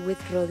worked it with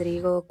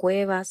Rodrigo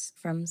Cuevas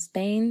from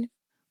Spain.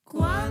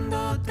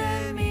 Cuando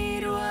te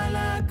miro a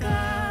la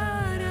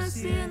cara,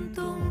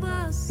 siento un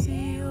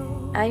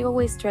vacío. I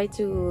always try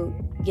to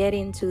get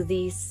into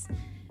these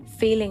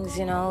feelings,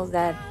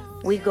 that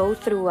we go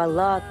through a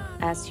lot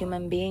as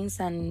human beings,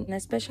 and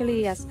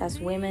especially as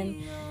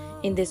women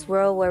in this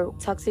world where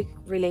toxic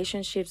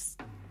relationships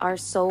are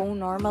so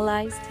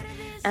normalized.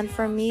 And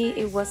for me,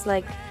 it was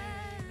like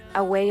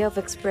a way of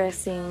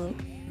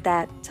expressing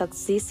that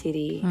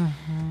toxicity,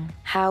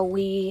 how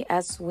we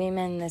as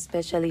women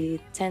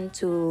especially tend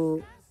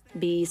to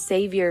be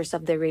saviors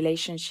of the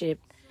relationship,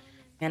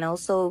 and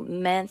also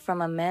men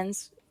from a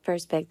man's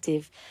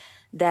perspective,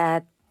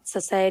 that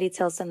society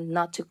tells them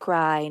not to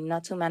cry,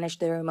 not to manage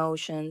their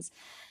emotions,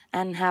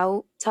 and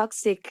how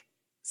toxic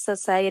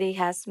society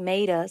has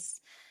made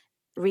us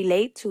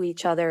relate to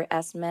each other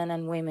as men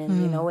and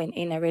women,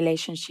 in a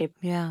relationship.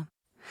 Yeah.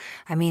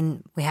 I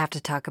mean, we have to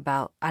talk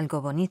about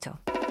algo bonito.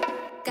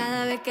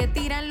 Cada vez que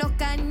tiran los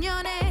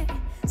cañones,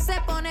 se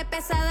pone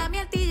pesada mi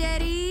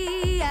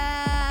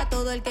artillería.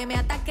 Todo el que me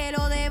ataque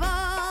lo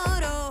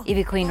devoro.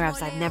 Ivy Queen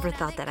Rubs, I've never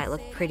thought that I look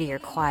pretty or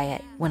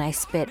quiet. When I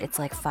spit, it's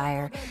like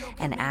fire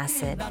and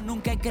acid.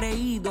 Nunca he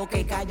creído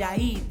que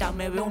calladita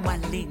me veo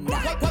más linda.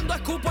 Cuando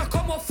escupo es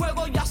como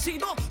fuego y así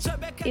no se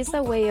ve que. It's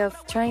a way of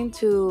trying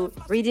to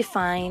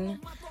redefine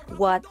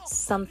what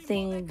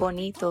something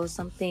bonito,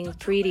 something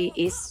pretty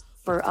is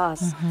for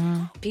us.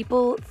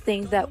 People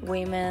think that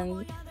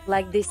women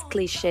like these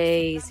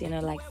cliches,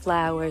 like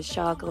flowers,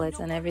 chocolates,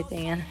 and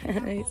everything. And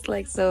it's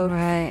like so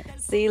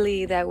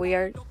silly that we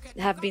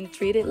have been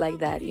treated like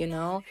that,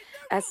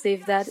 as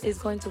if that is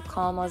going to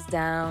calm us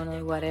down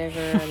or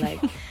whatever.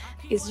 Like,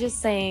 it's just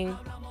saying,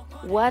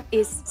 what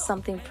is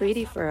something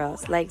pretty for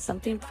us? Like,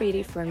 something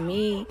pretty for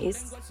me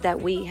is that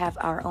we have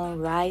our own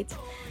right,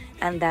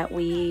 and that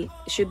we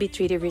should be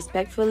treated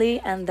respectfully,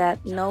 and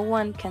that no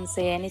one can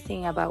say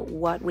anything about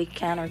what we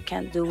can or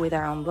can't do with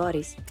our own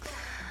bodies.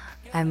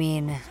 I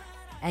mean,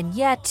 and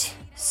yet,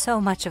 so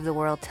much of the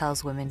world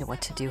tells women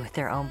what to do with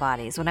their own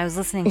bodies. When I was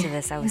listening to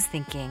this, I was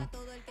thinking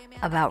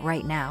about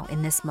right now,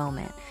 in this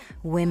moment,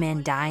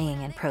 women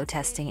dying and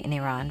protesting in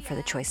Iran for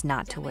the choice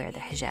not to wear the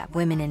hijab.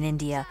 Women in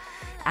India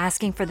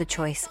asking for the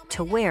choice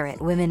to wear it.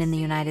 Women in the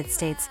United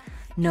States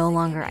no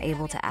longer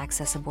able to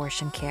access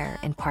abortion care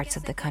in parts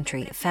of the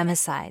country.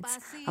 Femicides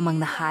among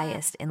the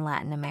highest in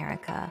Latin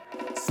America.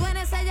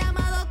 Suena ese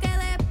llamado que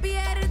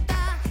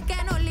despierta, que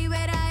nos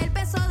libera el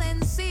peso de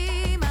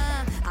encima.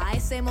 A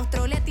ese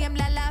monstruo le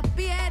tiemblan las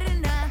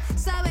piernas,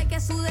 sabe que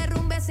su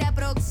derrumbe se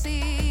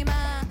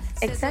aproxima.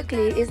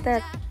 Exactly, is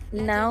that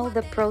now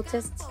the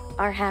protests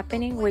are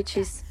happening, which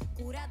is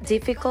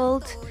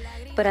difficult,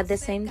 but at the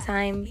same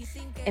time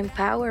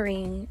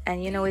empowering,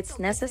 and it's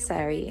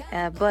necessary.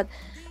 But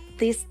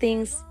these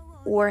things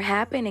were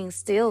happening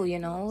still,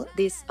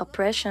 this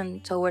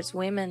oppression towards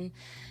women,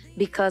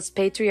 because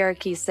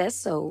patriarchy says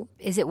so.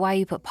 Is it why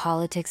you put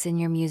politics in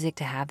your music,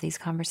 to have these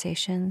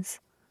conversations?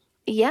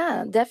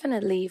 Yeah,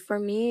 definitely. For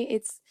me,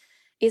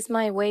 it's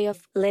my way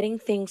of letting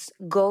things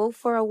go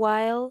for a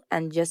while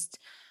and just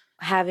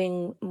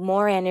having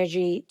more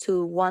energy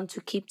to want to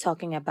keep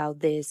talking about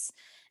this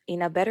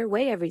in a better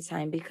way every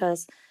time,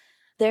 because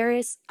there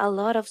is a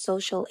lot of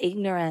social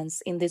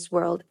ignorance in this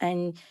world,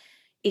 and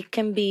it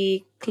can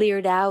be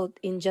cleared out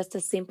in just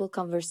a simple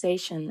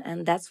conversation.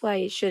 And that's why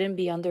it shouldn't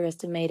be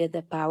underestimated,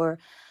 the power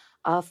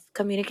of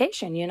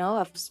communication,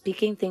 of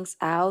speaking things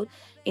out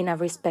in a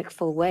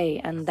respectful way.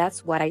 And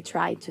that's what I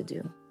try to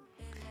do.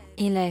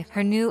 Ile,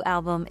 her new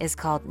album is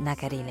called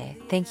Nakarile.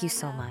 Thank you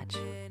so much.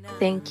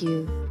 Thank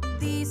you.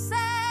 Dice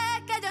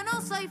que yo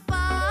no soy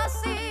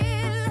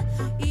fácil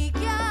y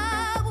que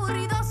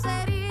aburrido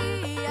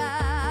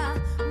sería.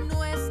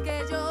 No es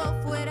que yo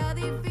fuera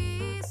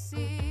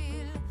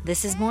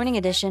This is Morning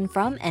Edition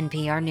from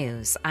NPR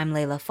News. I'm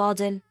Layla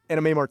Faldin. And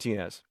I'm A.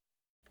 Martinez.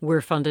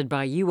 We're funded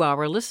by you,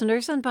 our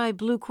listeners, and by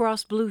Blue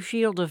Cross Blue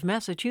Shield of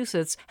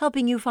Massachusetts,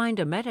 helping you find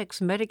a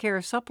Medex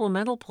Medicare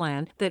supplemental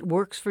plan that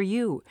works for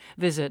you.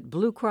 Visit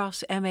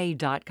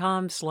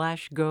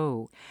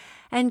bluecrossma.com/go.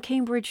 And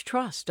Cambridge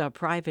Trust, a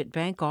private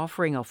bank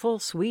offering a full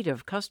suite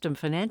of custom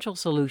financial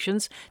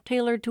solutions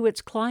tailored to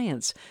its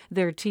clients.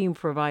 Their team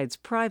provides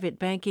private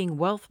banking,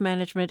 wealth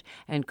management,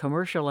 and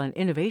commercial and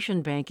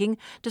innovation banking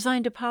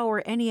designed to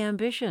power any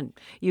ambition.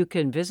 You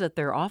can visit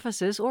their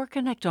offices or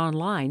connect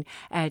online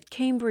at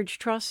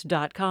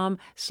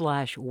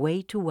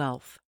cambridgetrust.com/way to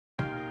wealth.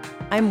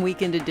 I'm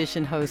Weekend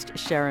Edition host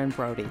Sharon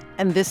Brody,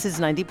 and this is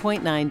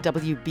 90.9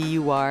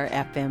 WBUR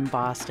FM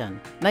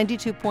Boston,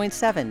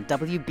 92.7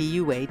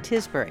 WBUA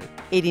Tisbury,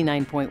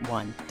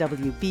 89.1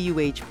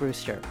 WBUH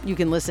Brewster. You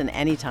can listen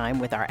anytime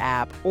with our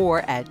app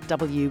or at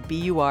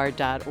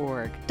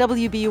WBUR.org.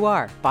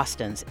 WBUR,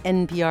 Boston's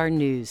NPR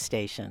news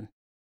station.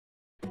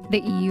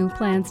 The EU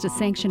plans to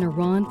sanction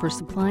Iran for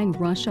supplying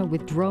Russia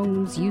with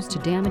drones used to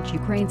damage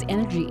Ukraine's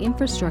energy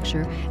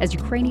infrastructure as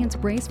Ukrainians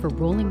brace for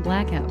rolling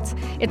blackouts.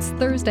 It's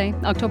Thursday,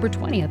 October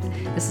 20th.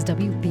 This is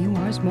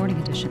WBUR's Morning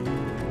Edition.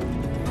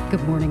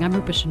 Good morning, I'm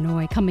Rupa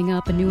Shenoy. Coming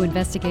up, a new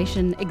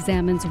investigation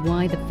examines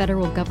why the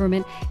federal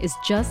government is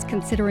just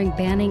considering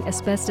banning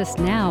asbestos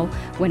now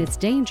when its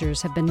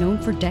dangers have been known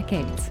for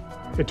decades.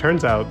 It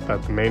turns out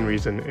that the main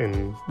reason,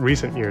 in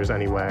recent years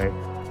anyway,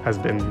 has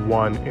been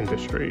one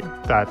industry.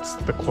 That's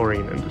the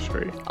chlorine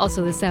industry.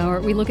 Also this hour,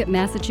 we look at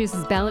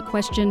Massachusetts ballot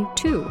question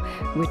 2,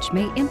 which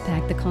may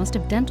impact the cost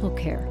of dental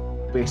care.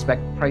 We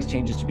expect price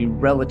changes to be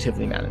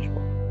relatively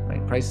manageable.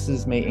 Right?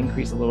 Prices may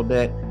increase a little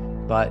bit,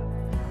 but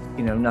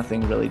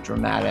nothing really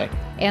dramatic.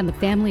 And the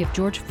family of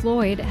George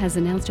Floyd has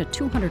announced a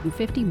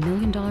 $250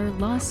 million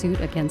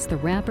lawsuit against the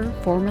rapper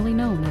formerly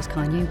known as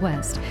Kanye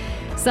West.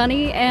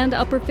 Sunny and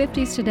upper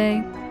 50s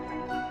today.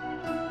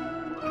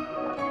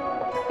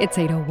 It's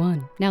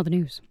 8:01. Now the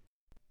news.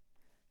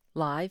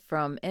 Live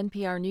from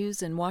NPR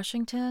News in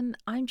Washington,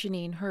 I'm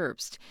Janine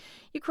Herbst.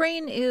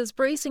 Ukraine is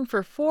bracing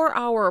for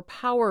 4-hour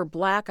power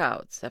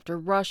blackouts after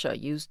Russia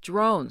used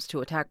drones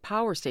to attack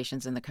power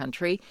stations in the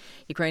country.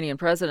 Ukrainian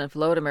President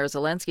Volodymyr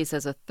Zelensky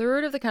says a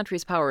third of the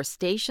country's power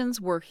stations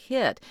were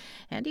hit,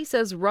 and he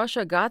says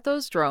Russia got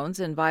those drones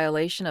in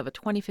violation of a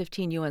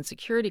 2015 UN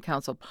Security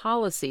Council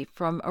policy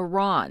from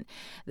Iran.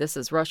 This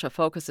as Russia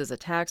focuses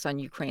attacks on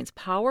Ukraine's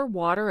power,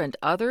 water, and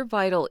other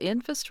vital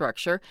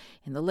infrastructure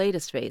in the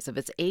latest phase of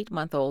its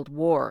 8-month-old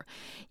war.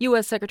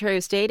 U.S. Secretary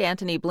of State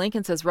Antony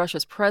Blinken says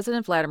Russia's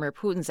President Vladimir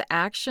Putin's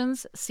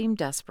actions seem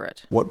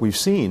desperate. What we've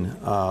seen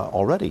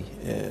already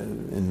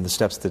in the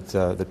steps that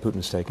Putin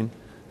has taken,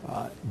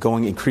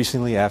 going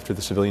increasingly after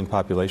the civilian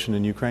population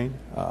in Ukraine,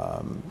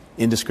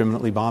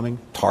 indiscriminately bombing,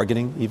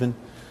 targeting even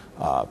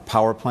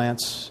power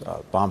plants,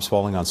 bombs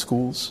falling on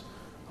schools,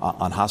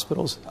 on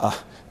hospitals,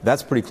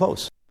 that's pretty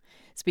close.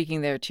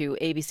 Speaking there to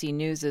ABC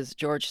News'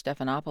 George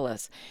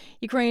Stephanopoulos.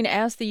 Ukraine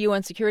asked the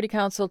UN Security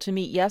Council to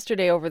meet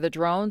yesterday over the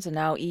drones, and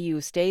now EU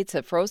states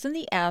have frozen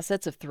the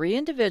assets of 3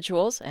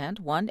 individuals and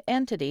 1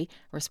 entity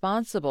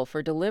responsible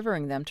for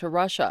delivering them to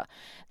Russia.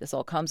 This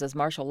all comes as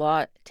martial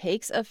law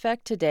takes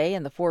effect today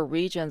in the 4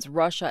 regions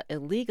Russia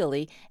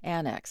illegally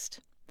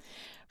annexed.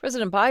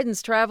 President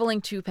Biden's traveling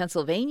to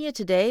Pennsylvania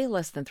today,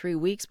 less than 3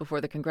 weeks before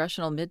the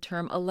congressional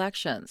midterm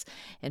elections.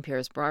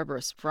 NPR's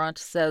Barbara Sprunt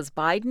says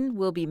Biden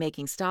will be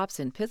making stops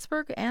in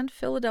Pittsburgh and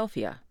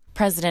Philadelphia.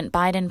 President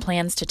Biden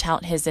plans to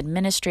tout his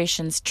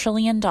administration's $1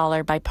 trillion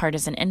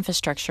bipartisan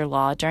infrastructure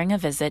law during a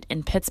visit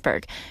in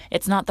Pittsburgh.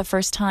 It's not the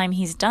first time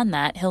he's done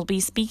that. He'll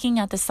be speaking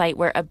at the site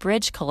where a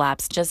bridge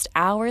collapsed just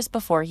hours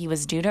before he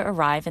was due to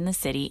arrive in the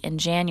city in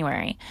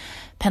January.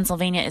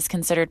 Pennsylvania is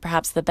considered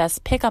perhaps the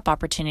best pickup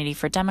opportunity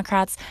for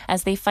Democrats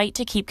as they fight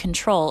to keep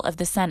control of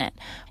the Senate.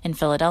 In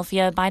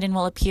Philadelphia, Biden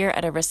will appear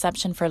at a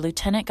reception for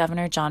Lieutenant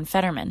Governor John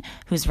Fetterman,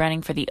 who's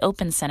running for the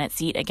open Senate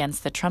seat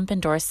against the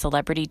Trump-endorsed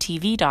celebrity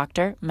TV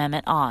doctor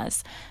Mehmet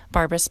Oz.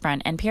 Barbara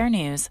Sprunt, NPR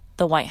News,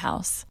 the White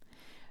House.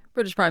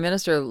 British Prime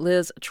Minister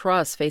Liz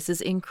Truss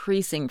faces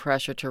increasing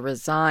pressure to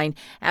resign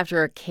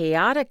after a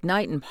chaotic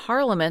night in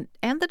Parliament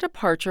and the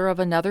departure of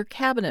another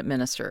cabinet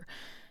minister.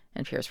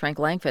 NPR's Frank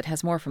Langfitt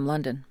has more from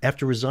London.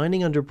 After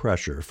resigning under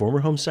pressure, former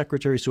Home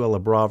Secretary Suella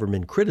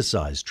Braverman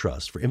criticized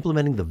Truss for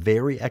implementing the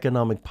very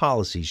economic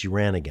policy she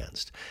ran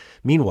against.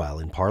 Meanwhile,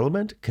 in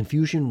Parliament,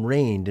 confusion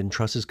reigned in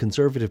Truss's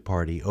Conservative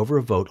Party over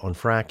a vote on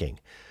fracking.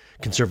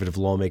 Conservative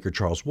lawmaker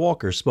Charles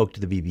Walker spoke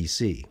to the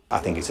BBC. I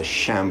think it's a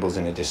shambles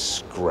and a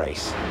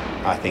disgrace.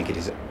 I think it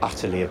is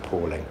utterly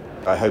appalling.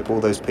 I hope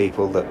all those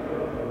people that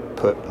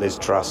put Liz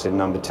Truss in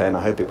number 10,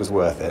 I hope it was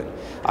worth it.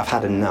 I've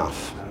had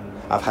enough.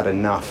 I've had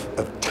enough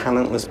of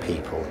talentless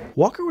people.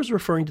 Walker was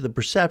referring to the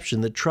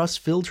perception that Truss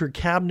filled her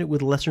cabinet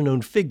with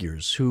lesser-known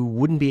figures who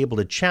wouldn't be able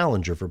to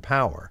challenge her for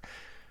power.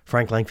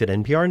 Frank Langfitt,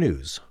 NPR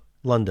News,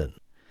 London.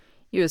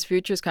 U.S.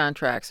 futures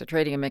contracts are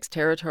trading in mixed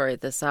territory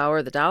at this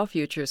hour. The Dow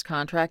futures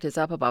contract is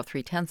up about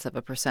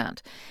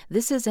 0.3%.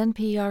 This is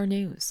NPR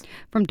News.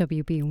 From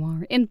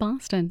WBUR in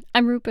Boston,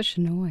 I'm Rupa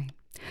Shenoy.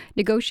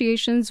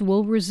 Negotiations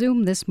will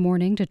resume this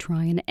morning to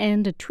try and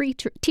end a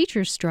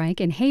teachers'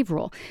 strike in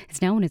Haverhill.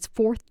 It's now in its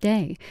fourth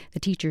day. The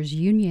teachers'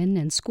 union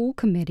and school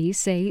committee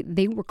say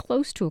they were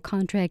close to a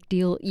contract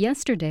deal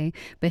yesterday,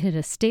 but hit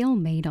a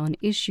stalemate on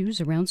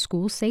issues around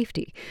school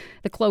safety.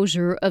 The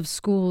closure of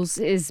schools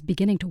is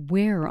beginning to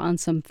wear on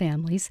some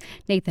families.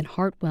 Nathan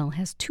Hartwell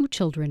has 2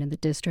 children in the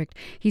district.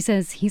 He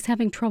says he's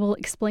having trouble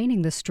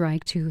explaining the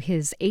strike to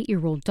his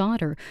 8-year-old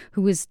daughter,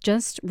 who is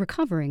just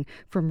recovering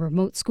from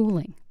remote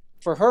schooling.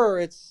 For her,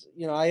 it's,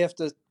 I have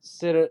to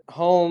sit at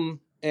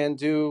home and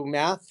do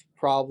math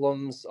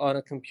problems on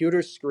a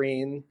computer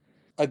screen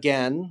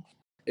again.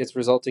 It's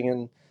resulting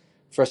in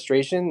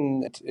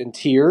frustration and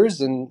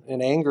tears and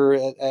anger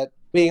at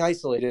being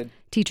isolated.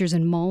 Teachers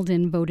in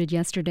Malden voted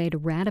yesterday to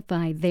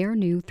ratify their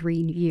new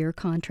 3-year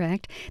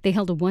contract. They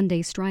held a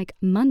 1-day strike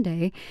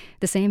Monday,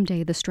 the same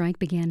day the strike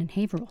began in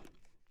Haverhill.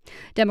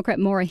 Democrat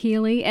Maura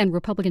Healey and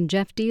Republican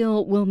Jeff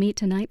Deal will meet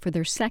tonight for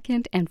their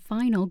second and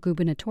final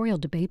gubernatorial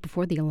debate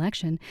before the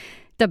election.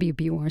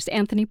 WBUR's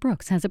Anthony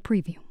Brooks has a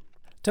preview.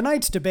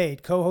 Tonight's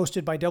debate,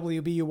 co-hosted by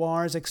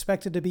WBUR, is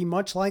expected to be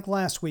much like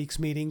last week's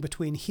meeting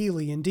between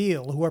Healey and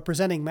Deal, who are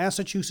presenting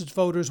Massachusetts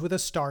voters with a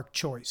stark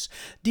choice.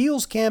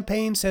 Deal's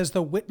campaign says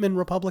the Whitman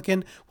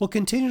Republican will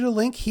continue to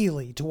link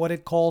Healey to what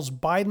it calls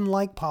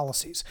Biden-like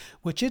policies,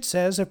 which it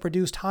says have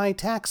produced high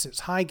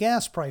taxes, high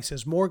gas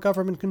prices, more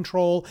government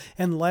control,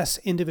 and less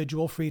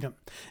individual freedom.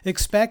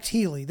 Expect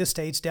Healey, the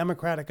state's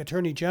Democratic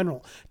Attorney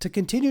General, to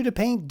continue to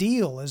paint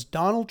Deal as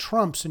Donald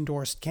Trump's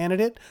endorsed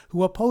candidate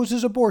who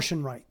opposes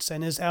abortion rights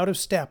and is out of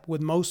step with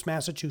most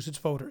Massachusetts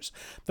voters.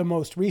 The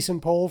most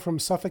recent poll from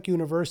Suffolk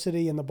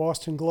University and the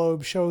Boston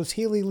Globe shows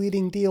Healey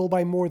leading Deal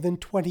by more than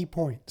 20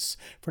 points.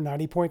 For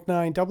 90.9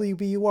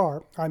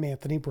 WBUR, I'm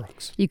Anthony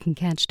Brooks. You can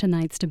catch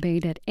tonight's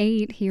debate at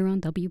 8 here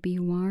on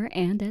WBUR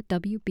and at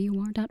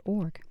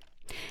WBUR.org.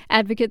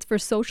 Advocates for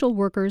social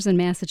workers in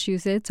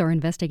Massachusetts are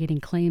investigating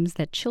claims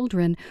that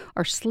children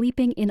are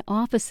sleeping in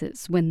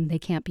offices when they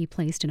can't be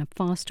placed in a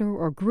foster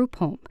or group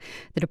home.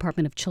 The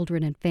Department of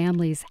Children and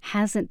Families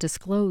hasn't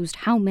disclosed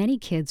how many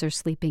kids are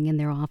sleeping in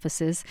their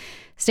offices.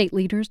 State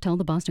leaders tell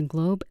the Boston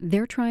Globe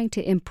they're trying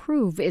to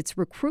improve its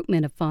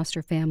recruitment of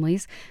foster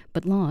families,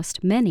 but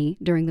lost many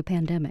during the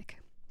pandemic.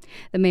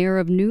 The mayor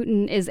of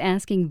Newton is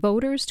asking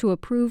voters to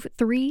approve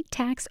 3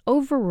 tax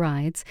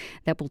overrides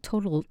that will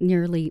total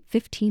nearly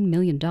 $15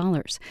 million.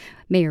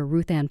 Mayor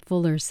Ruth Ann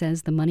Fuller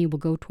says the money will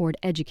go toward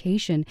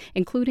education,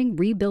 including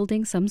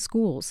rebuilding some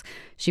schools.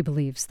 She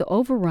believes the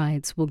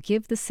overrides will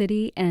give the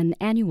city an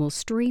annual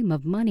stream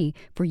of money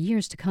for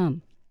years to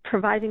come.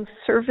 Providing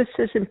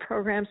services and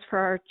programs for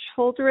our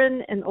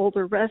children and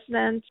older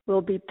residents. We'll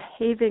be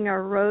paving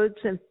our roads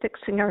and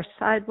fixing our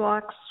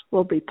sidewalks.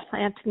 We'll be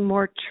planting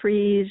more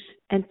trees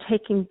and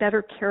taking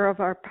better care of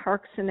our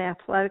parks and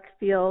athletic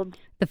fields.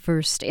 The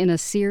first in a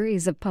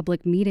series of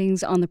public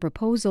meetings on the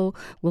proposal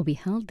will be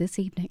held this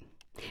evening.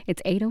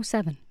 It's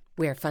 8:07.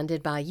 We're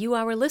funded by you,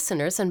 our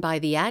listeners, and by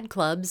the Ad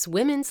Club's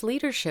Women's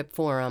Leadership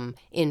Forum,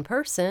 in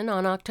person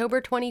on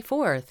October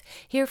 24th.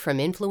 Hear from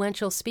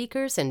influential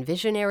speakers and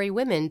visionary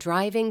women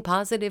driving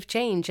positive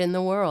change in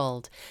the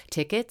world.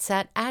 Tickets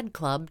at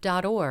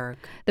adclub.org.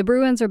 The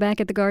Bruins are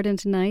back at the Garden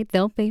tonight.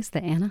 They'll face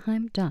the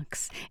Anaheim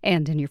Ducks.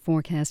 And in your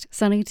forecast,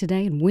 sunny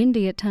today and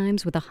windy at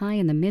times with a high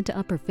in the mid to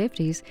upper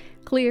 50s.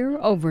 Clear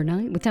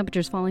overnight with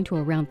temperatures falling to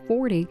around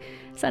 40.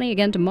 Sunny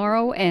again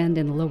tomorrow and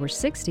in the lower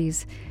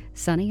 60s.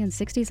 Sunny and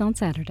 60s on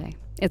Saturday.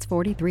 It's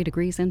 43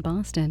 degrees in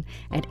Boston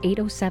at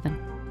 8:07.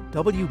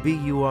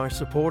 WBUR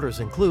supporters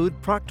include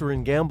Procter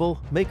 & Gamble,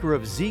 maker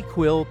of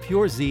Z-Quil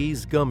Pure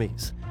Z's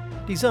gummies.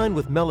 Designed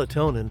with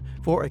melatonin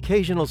for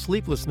occasional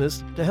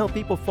sleeplessness to help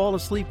people fall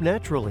asleep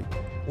naturally.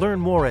 Learn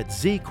more at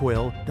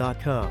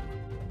zquil.com.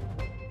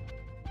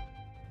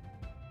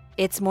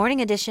 It's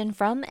Morning Edition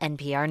from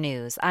NPR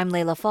News. I'm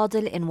Leila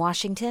Fadel in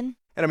Washington.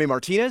 And I'm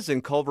Martinez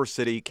in Culver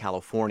City,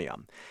 California.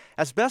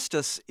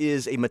 Asbestos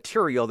is a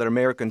material that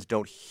Americans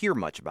don't hear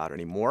much about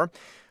anymore,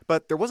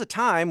 but there was a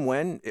time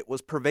when it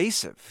was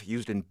pervasive,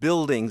 used in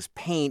buildings,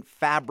 paint,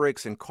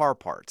 fabrics, and car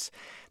parts.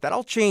 That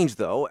all changed,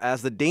 though,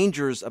 as the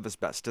dangers of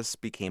asbestos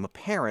became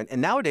apparent,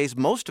 and nowadays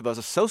most of us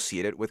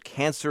associate it with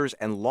cancers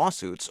and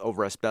lawsuits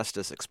over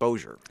asbestos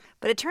exposure.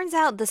 But it turns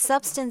out the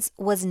substance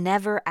was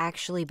never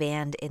actually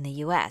banned in the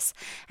U.S.,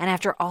 and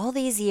after all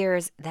these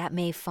years, that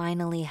may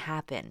finally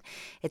happen.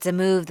 It's a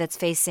move that's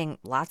facing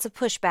lots of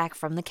pushback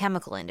from the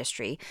chemical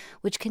industry,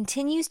 which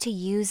continues to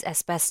use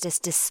asbestos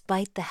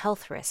despite the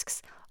health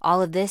risks. All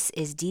of this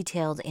is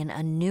detailed in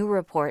a new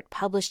report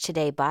published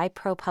today by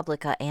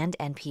ProPublica and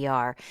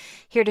NPR.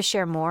 Here to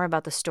share more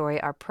about the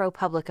story are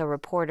ProPublica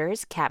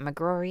reporters Kat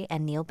McGrory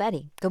and Neil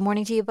Betty. Good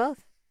morning to you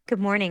both. Good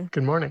morning.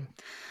 Good morning.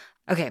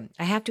 Okay,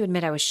 I have to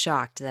admit I was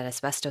shocked that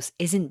asbestos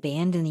isn't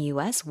banned in the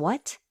U.S.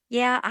 What?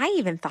 Yeah, I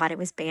even thought it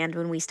was banned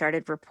when we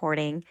started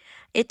reporting.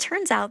 It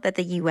turns out that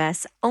the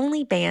US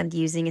only banned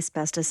using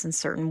asbestos in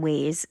certain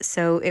ways,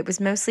 so it was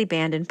mostly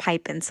banned in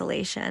pipe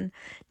insulation.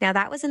 Now,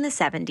 that was in the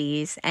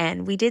 70s,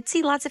 and we did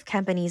see lots of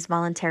companies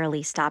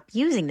voluntarily stop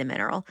using the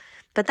mineral,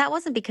 but that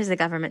wasn't because the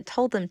government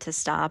told them to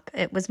stop.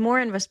 It was more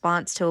in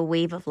response to a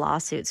wave of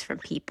lawsuits from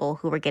people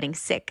who were getting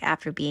sick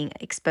after being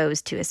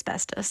exposed to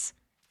asbestos.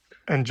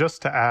 And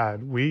just to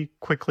add, we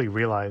quickly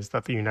realized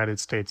that the United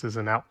States is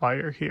an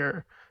outlier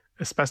here.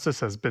 Asbestos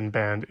has been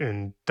banned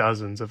in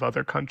dozens of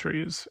other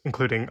countries,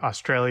 including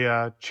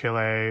Australia,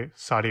 Chile,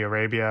 Saudi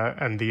Arabia,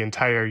 and the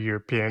entire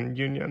European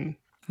Union.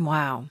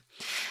 Wow.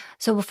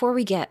 So before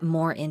we get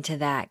more into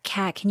that,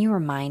 Kat, can you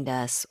remind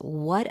us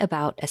what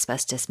about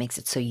asbestos makes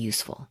it so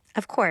useful?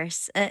 Of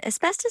course,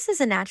 asbestos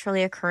is a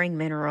naturally occurring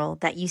mineral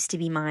that used to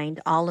be mined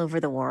all over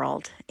the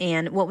world.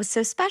 And what was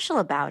so special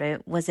about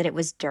it was that it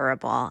was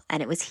durable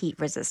and it was heat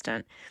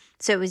resistant.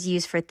 So it was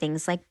used for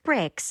things like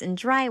bricks and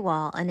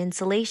drywall and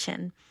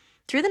insulation.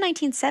 Through the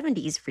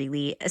 1970s,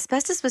 really,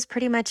 asbestos was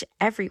pretty much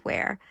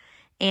everywhere.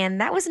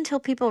 And that was until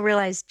people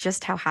realized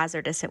just how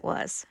hazardous it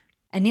was.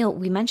 And Neil,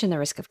 we mentioned the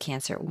risk of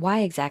cancer.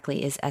 Why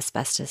exactly is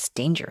asbestos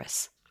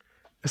dangerous?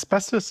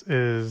 Asbestos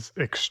is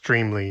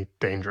extremely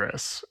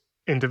dangerous.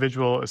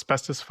 Individual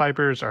asbestos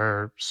fibers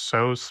are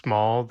so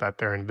small that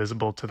they're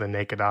invisible to the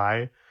naked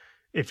eye.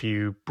 If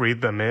you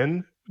breathe them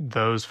in,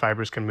 those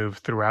fibers can move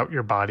throughout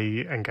your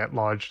body and get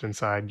lodged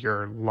inside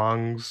your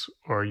lungs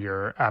or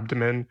your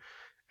abdomen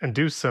and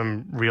do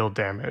some real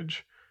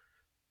damage.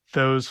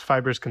 Those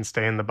fibers can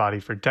stay in the body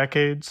for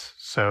decades,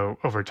 so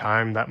over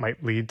time that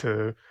might lead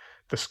to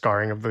the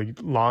scarring of the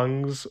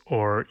lungs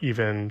or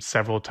even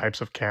several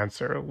types of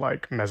cancer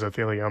like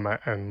mesothelioma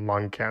and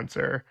lung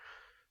cancer.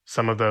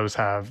 Some of those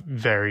have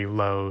very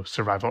low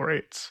survival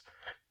rates.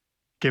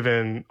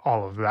 Given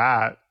all of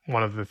that,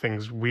 one of the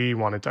things we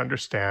wanted to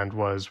understand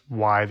was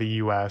why the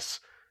US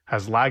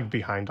has lagged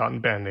behind on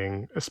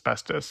banning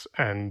asbestos.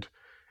 And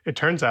it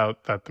turns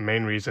out that the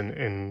main reason,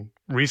 in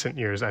recent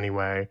years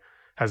anyway,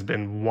 has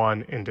been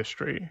one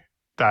industry.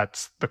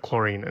 That's the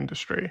chlorine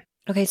industry.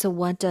 Okay, so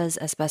what does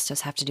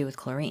asbestos have to do with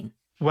chlorine?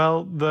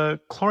 Well, the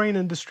chlorine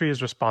industry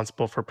is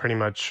responsible for pretty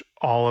much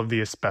all of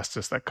the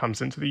asbestos that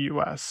comes into the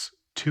US.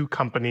 2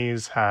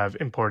 companies have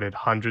imported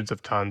hundreds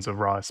of tons of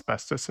raw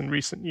asbestos in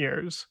recent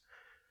years.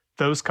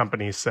 Those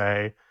companies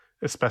say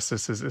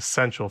asbestos is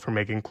essential for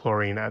making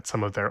chlorine at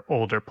some of their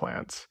older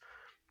plants.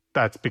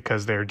 That's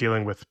because they're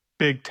dealing with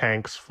big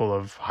tanks full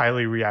of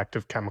highly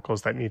reactive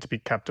chemicals that need to be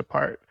kept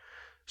apart.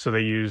 So they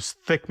use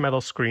thick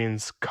metal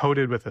screens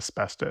coated with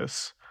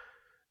asbestos.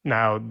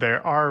 Now,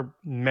 there are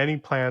many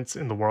plants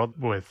in the world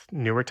with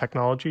newer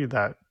technology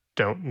that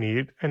don't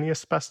need any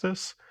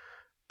asbestos,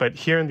 but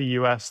here in the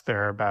US,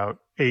 there are about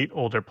 8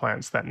 older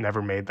plants that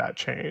never made that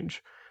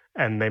change,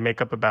 and they make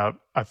up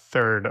about a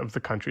third of the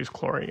country's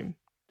chlorine.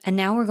 And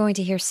now we're going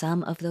to hear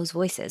some of those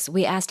voices.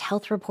 We asked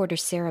health reporter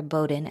Sarah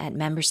Bowden at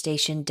member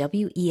station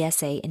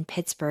WESA in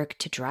Pittsburgh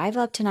to drive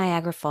up to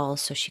Niagara Falls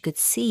so she could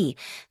see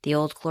the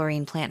old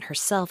chlorine plant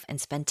herself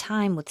and spend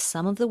time with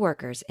some of the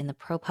workers in the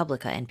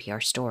ProPublica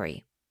NPR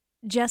story.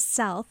 Just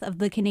south of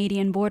the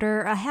Canadian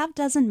border, a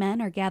half-dozen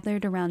men are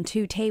gathered around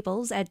 2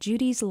 tables at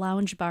Judy's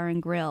Lounge Bar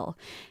and Grill.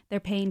 They're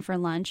paying for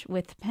lunch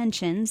with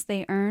pensions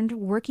they earned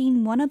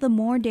working one of the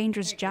more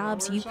dangerous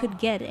jobs you could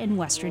get in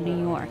Western New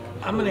York.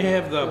 I'm going to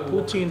have the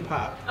poutine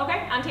pop.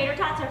 Okay, on tater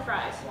tots or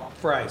fries?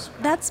 Fries.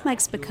 That's Mike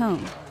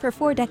Spicone. For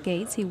 4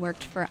 decades, he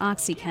worked for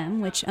OxyChem,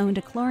 which owned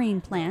a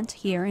chlorine plant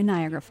here in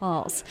Niagara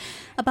Falls.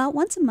 About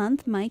once a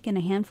month, Mike and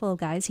a handful of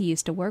guys he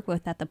used to work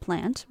with at the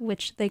plant,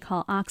 which they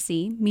call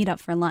Oxy, meet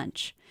up for lunch.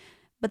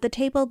 But the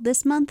table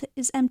this month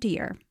is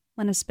emptier.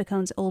 One of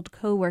Spicone's old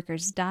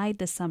co-workers died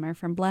this summer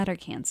from bladder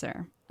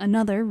cancer.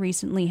 Another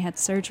recently had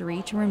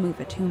surgery to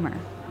remove a tumor.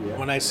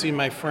 When I see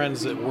my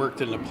friends that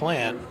worked in the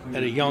plant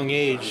at a young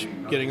age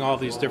getting all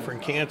these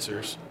different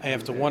cancers, I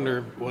have to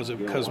wonder, was it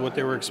because of what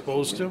they were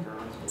exposed to?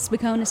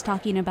 Spicone is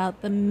talking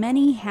about the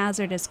many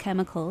hazardous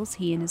chemicals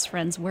he and his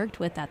friends worked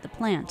with at the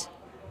plant.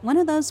 One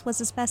of those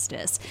was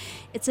asbestos.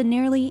 It's a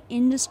nearly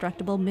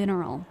indestructible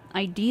mineral,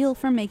 ideal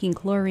for making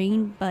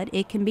chlorine, but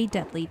it can be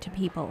deadly to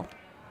people.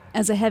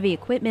 As a heavy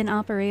equipment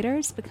operator,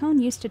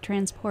 Spicone used to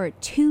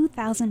transport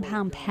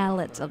 2,000-pound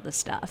pallets of the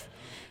stuff.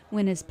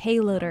 When his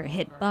payloader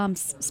hit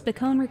bumps,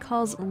 Spicone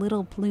recalls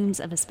little plumes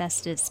of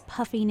asbestos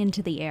puffing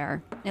into the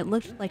air. It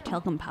looked like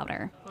talcum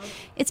powder.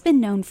 It's been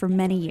known for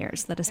many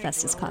years that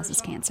asbestos causes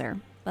cancer,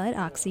 but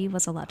Oxy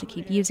was allowed to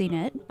keep using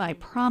it by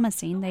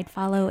promising they'd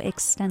follow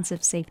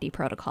extensive safety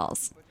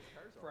protocols.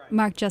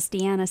 Mark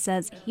Justiana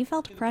says he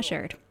felt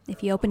pressured.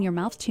 If you open your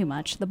mouth too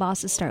much, the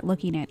bosses start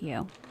looking at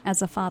you.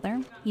 As a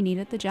father, he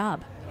needed the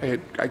job. I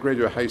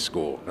graduated high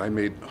school, and I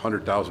made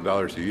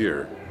 $100,000 a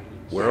year.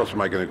 Where else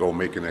am I going to go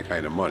making that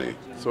kind of money?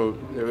 So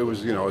it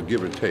was, a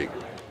give and take.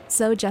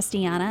 So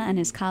Justiana and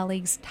his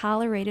colleagues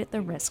tolerated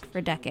the risk for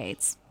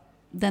decades.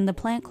 Then the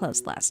plant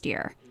closed last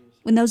year.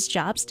 When those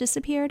jobs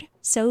disappeared,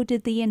 so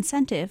did the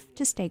incentive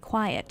to stay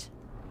quiet.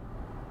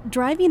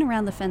 Driving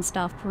around the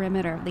fenced-off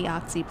perimeter of the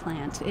Oxy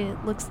plant,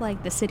 it looks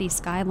like the city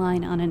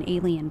skyline on an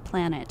alien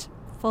planet,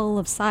 full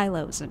of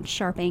silos and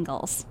sharp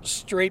angles.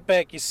 Straight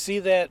back, you see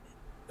that?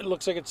 It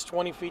looks like it's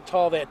 20 feet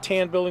tall, that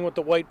tan building with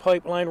the white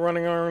pipeline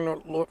running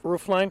around the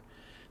roof line.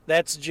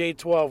 That's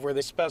J12, where the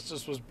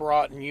asbestos was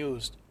brought and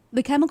used.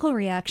 The chemical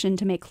reaction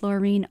to make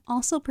chlorine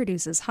also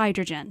produces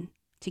hydrogen.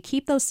 To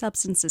keep those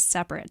substances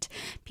separate,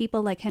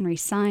 people like Henry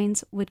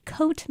Sines would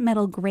coat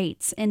metal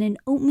grates in an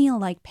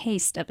oatmeal-like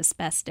paste of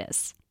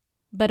asbestos.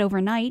 But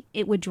overnight,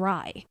 it would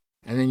dry.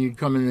 And then you'd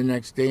come in the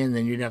next day, and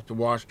then you'd have to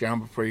wash down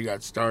before you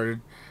got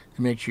started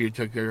to make sure you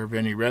took care of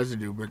any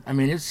residue. But, I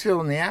mean, it's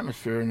still in the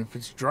atmosphere, and if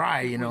it's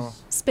dry,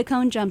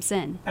 Spicone jumps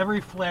in.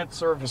 Every flat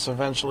surface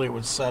eventually it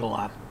would settle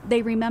on.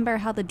 They remember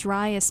how the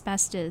dry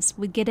asbestos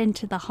would get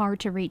into the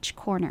hard-to-reach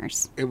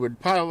corners. It would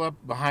pile up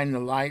behind the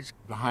lights,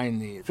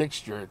 behind the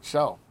fixture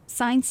itself.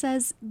 Sines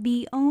says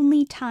the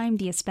only time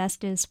the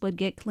asbestos would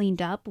get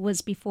cleaned up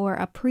was before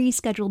a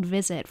pre-scheduled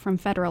visit from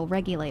federal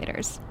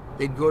regulators.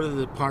 They'd go to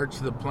the parts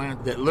of the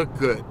plant that look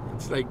good.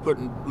 It's like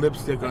putting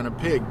lipstick on a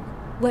pig.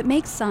 What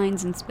makes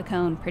Sines and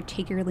Spicone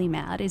particularly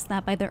mad is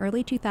that by the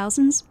early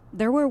 2000s,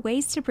 there were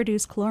ways to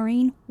produce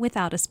chlorine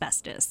without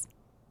asbestos,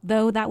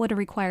 though that would have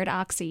required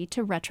Oxy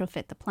to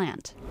retrofit the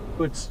plant.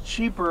 It's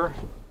cheaper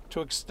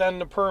to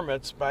extend the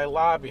permits by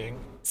lobbying.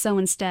 So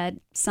instead,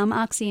 some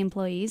Oxy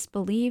employees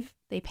believe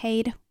they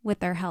paid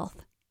with their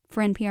health.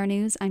 For NPR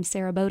News, I'm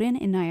Sarah Bowden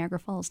in Niagara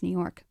Falls, New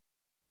York.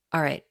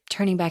 All right,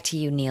 turning back to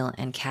you, Neil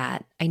and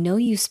Kat. I know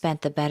you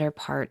spent the better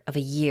part of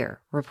a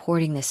year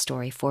reporting this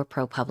story for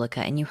ProPublica,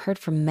 and you heard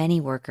from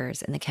many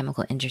workers in the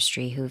chemical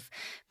industry who've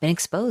been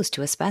exposed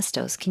to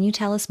asbestos. Can you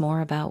tell us more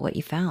about what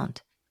you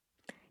found?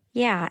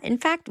 Yeah, in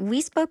fact,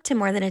 we spoke to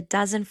more than a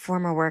dozen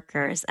former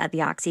workers at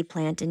the Oxy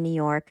plant in New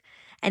York,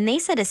 and they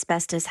said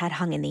asbestos had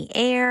hung in the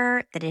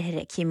air, that it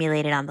had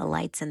accumulated on the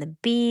lights and the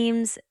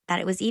beams, that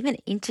it was even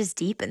inches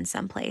deep in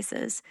some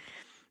places.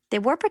 They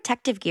wore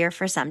protective gear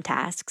for some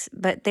tasks,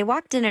 but they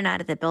walked in and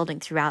out of the building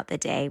throughout the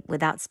day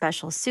without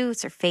special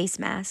suits or face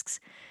masks.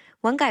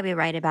 One guy we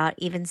write about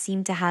even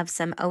seemed to have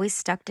some always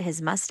stuck to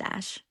his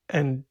mustache.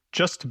 And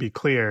just to be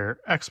clear,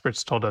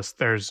 experts told us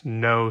there's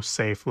no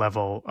safe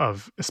level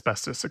of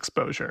asbestos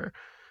exposure,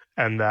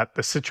 and that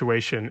the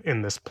situation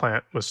in this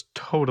plant was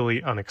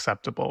totally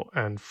unacceptable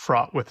and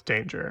fraught with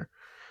danger.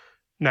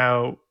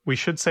 Now, we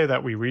should say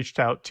that we reached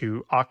out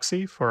to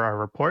Oxy for our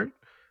report.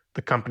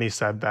 The company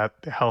said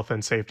that the health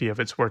and safety of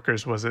its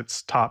workers was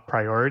its top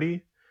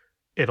priority.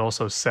 It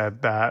also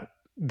said that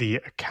the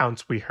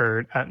accounts we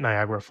heard at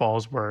Niagara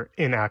Falls were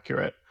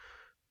inaccurate,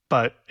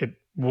 but it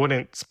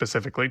wouldn't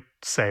specifically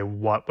say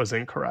what was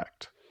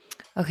incorrect.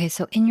 Okay,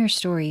 so in your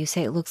story, you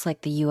say it looks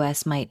like the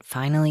U.S. might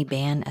finally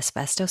ban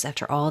asbestos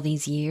after all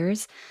these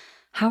years.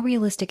 How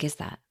realistic is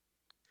that?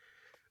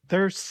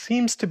 There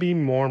seems to be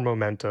more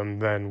momentum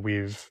than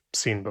we've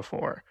seen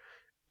before.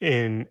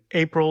 In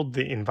April,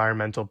 the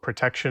Environmental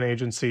Protection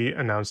Agency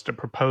announced a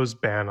proposed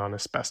ban on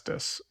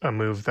asbestos, a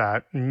move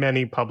that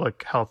many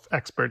public health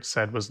experts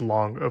said was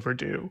long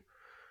overdue.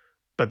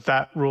 But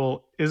that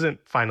rule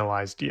isn't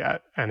finalized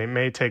yet, and it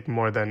may take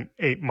more than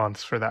 8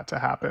 months for that to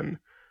happen.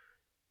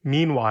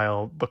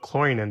 Meanwhile, the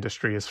chlorine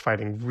industry is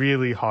fighting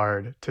really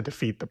hard to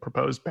defeat the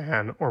proposed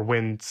ban or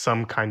win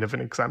some kind of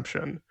an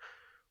exemption.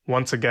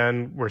 Once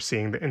again, we're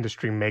seeing the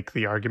industry make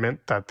the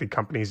argument that the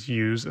companies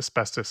use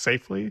asbestos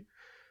safely.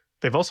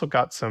 They've also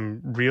got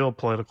some real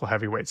political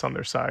heavyweights on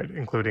their side,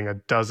 including a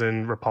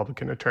dozen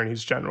Republican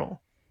attorneys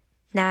general.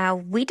 Now,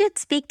 we did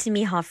speak to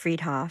Michal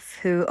Friedhoff,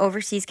 who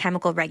oversees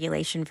chemical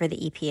regulation for the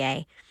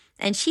EPA,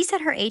 and she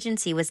said her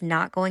agency was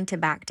not going to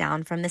back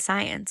down from the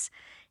science,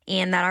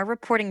 and that our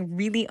reporting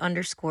really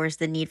underscores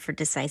the need for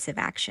decisive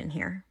action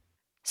here.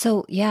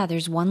 So, yeah,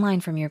 there's one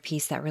line from your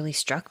piece that really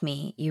struck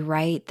me. You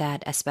write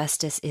that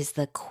asbestos is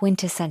the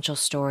quintessential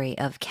story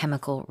of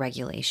chemical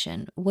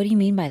regulation. What do you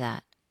mean by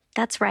that?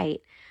 That's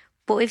right.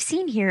 What we've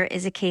seen here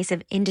is a case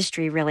of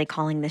industry really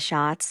calling the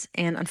shots,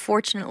 and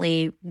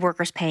unfortunately,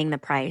 workers paying the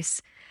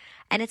price.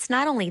 And it's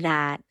not only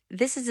that,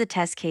 this is a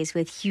test case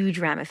with huge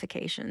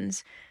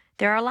ramifications.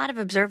 There are a lot of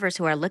observers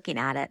who are looking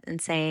at it and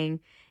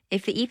saying,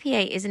 if the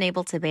EPA isn't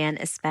able to ban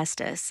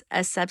asbestos,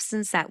 a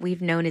substance that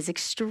we've known is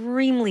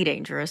extremely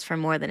dangerous for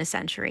more than a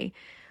century,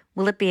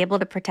 will it be able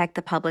to protect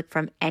the public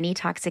from any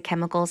toxic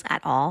chemicals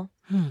at all?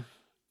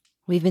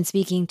 We've been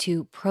speaking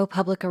to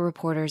ProPublica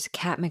reporters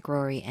Kat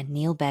McRory and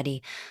Neil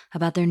Betty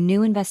about their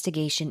new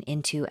investigation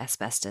into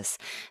asbestos.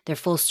 Their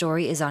full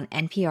story is on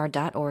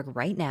npr.org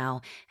right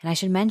now, and I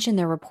should mention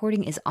their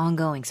reporting is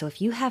ongoing, so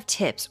if you have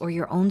tips or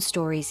your own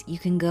stories, you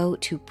can go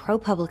to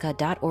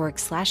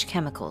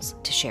propublica.org/chemicals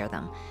to share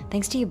them.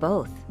 Thanks to you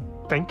both.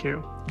 Thank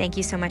you. Thank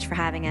you so much for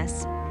having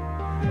us.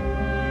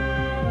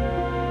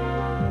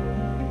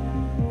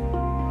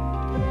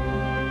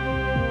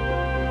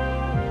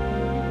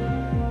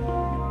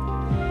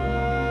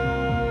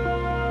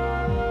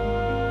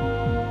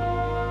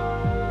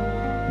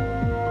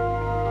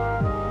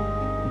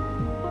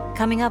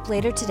 Coming up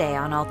later today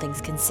on All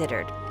Things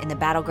Considered, in the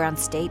battleground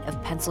state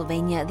of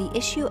Pennsylvania, the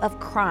issue of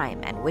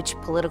crime and which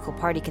political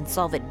party can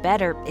solve it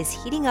better is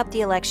heating up the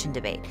election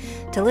debate.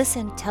 To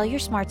listen, tell your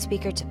smart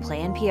speaker to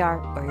play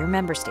NPR or your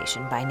member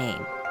station by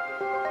name.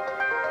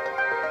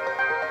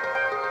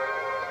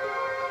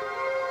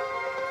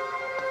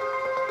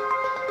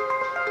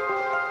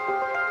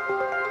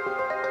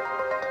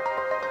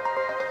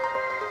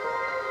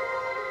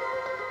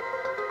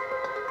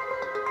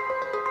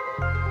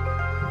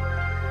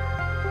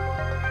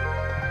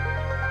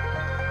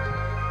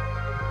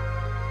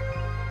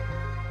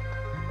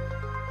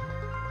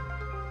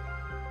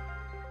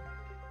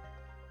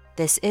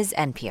 This is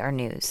NPR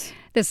News.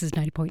 This is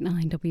 90.9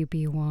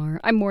 WBUR.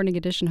 I'm Morning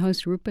Edition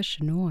host Rupa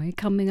Shenoy.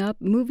 Coming up,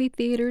 movie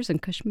theaters in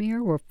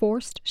Kashmir were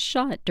forced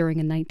shut during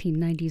a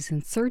 1990s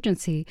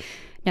insurgency.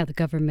 Now the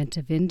government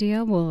of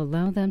India will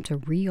allow them to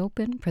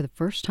reopen for the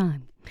first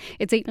time.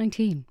 It's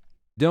 8:19.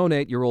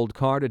 Donate your old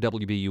car to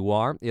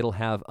WBUR. It'll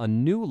have a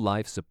new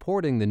life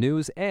supporting the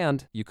news,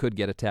 and you could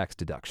get a tax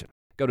deduction.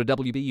 Go to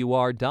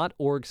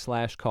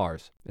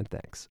WBUR.org/cars, and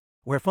thanks.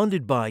 We're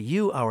funded by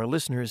you, our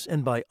listeners,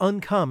 and by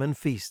Uncommon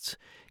Feasts,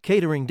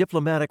 catering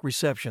diplomatic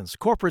receptions,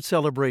 corporate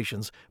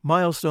celebrations,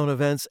 milestone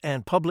events,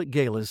 and public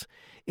galas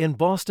in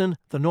Boston,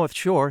 the North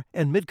Shore,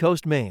 and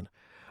Mid-Coast Maine.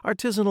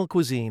 Artisanal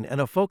cuisine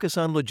and a focus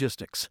on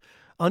logistics.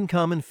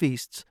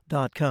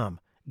 UncommonFeasts.com.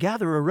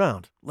 Gather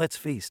around. Let's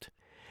feast.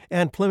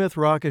 And Plymouth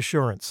Rock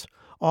Assurance,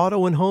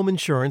 auto and home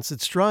insurance that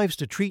strives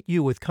to treat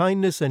you with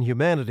kindness and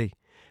humanity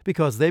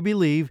because they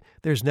believe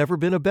there's never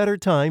been a better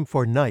time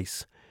for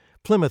nice.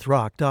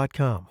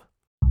 PlymouthRock.com.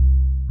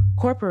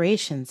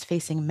 Corporations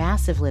facing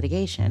massive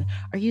litigation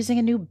are using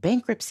a new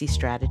bankruptcy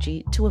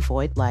strategy to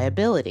avoid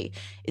liability.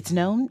 It's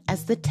known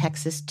as the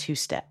Texas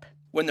two-step.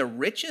 When the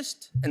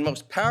richest and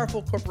most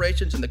powerful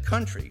corporations in the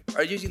country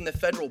are using the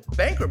federal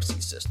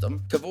bankruptcy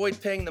system to avoid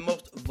paying the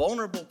most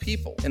vulnerable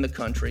people in the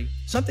country,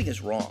 something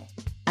is wrong.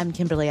 I'm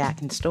Kimberly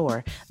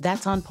Atkins-Storr.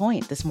 That's On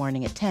Point this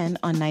morning at 10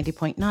 on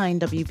 90.9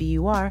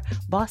 WBUR,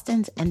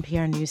 Boston's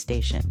NPR news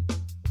station.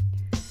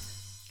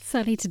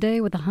 Sunny today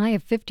with a high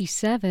of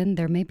 57.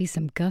 There may be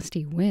some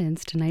gusty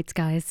winds. Tonight,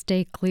 skies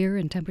stay clear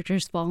and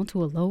temperatures fall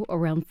to a low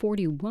around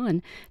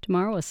 41.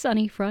 Tomorrow, a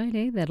sunny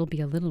Friday. That'll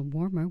be a little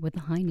warmer with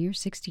a high near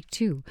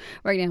 62.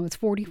 Right now, it's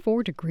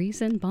 44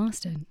 degrees in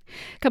Boston.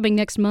 Coming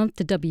next month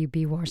to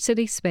WBUR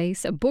City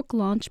Space, a book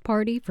launch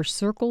party for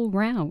Circle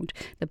Round.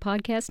 The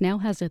podcast now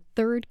has a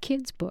third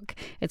kids' book.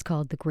 It's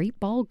called The Great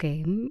Ball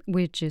Game,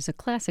 which is a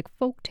classic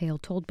folk tale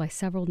told by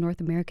several North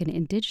American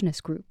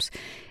indigenous groups.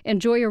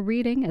 Enjoy a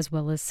reading as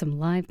well as some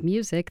live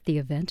music. The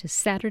event is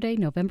Saturday,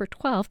 November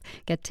 12th.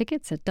 Get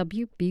tickets at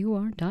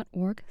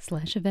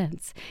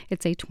wbur.org/events.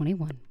 It's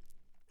 8:21.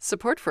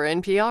 Support for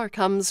NPR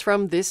comes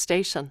from this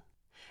station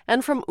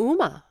and from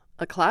Ooma,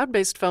 a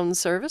cloud-based phone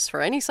service for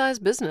any size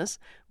business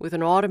with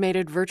an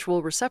automated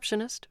virtual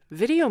receptionist,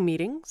 video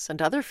meetings,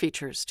 and other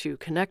features to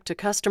connect to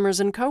customers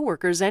and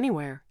coworkers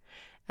anywhere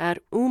at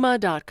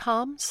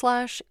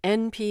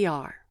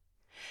ooma.com/NPR.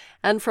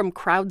 And from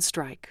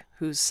CrowdStrike,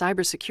 whose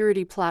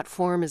cybersecurity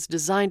platform is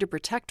designed to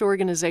protect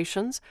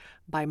organizations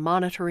by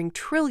monitoring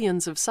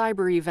trillions of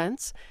cyber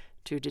events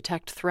to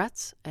detect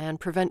threats and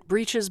prevent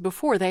breaches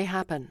before they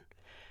happen.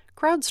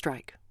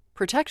 CrowdStrike,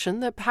 protection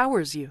that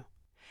powers you.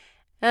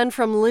 And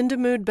from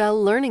Lindamood Bell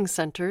Learning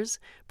Centers,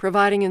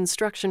 providing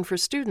instruction for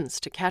students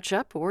to catch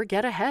up or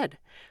get ahead.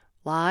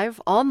 Live,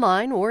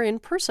 online, or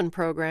in-person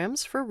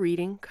programs for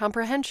reading,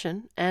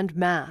 comprehension, and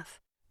math.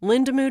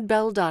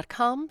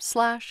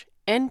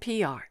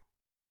 lindamoodbell.com/NPR.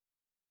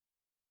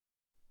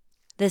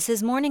 This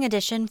is Morning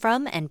Edition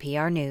from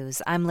NPR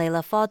News. I'm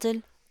Leila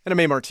Fadel. And I'm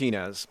A.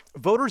 Martinez.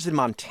 Voters in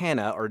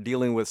Montana are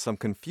dealing with some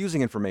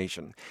confusing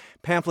information.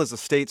 Pamphlets the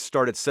state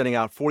started sending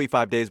out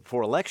 45 days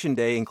before Election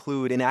Day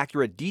include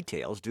inaccurate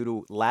details due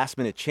to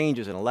last-minute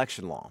changes in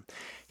election law.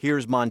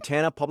 Here's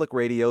Montana Public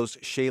Radio's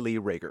Shaylee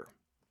Rager.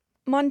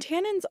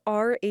 Montanans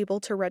are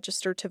able to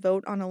register to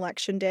vote on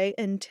Election Day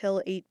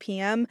until 8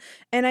 p.m.,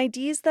 and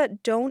IDs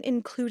that don't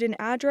include an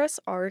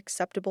address are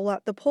acceptable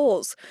at the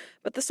polls.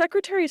 But the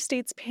Secretary of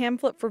State's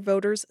pamphlet for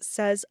voters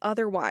says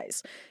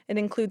otherwise. It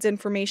includes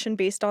information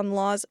based on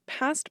laws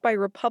passed by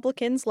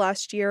Republicans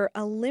last year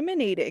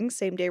eliminating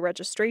same-day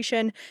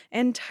registration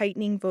and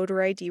tightening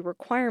voter ID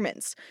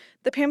requirements.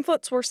 The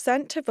pamphlets were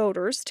sent to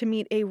voters to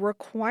meet a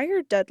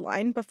required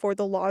deadline before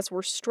the laws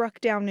were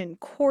struck down in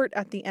court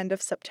at the end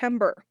of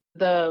September.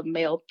 The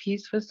mail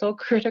piece was so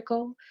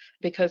critical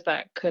because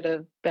that could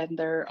have been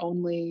their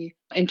only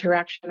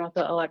interaction with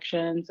the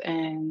elections,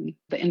 and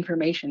the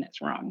information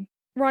is wrong.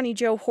 Ronnie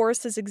Jo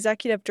Horse is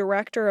executive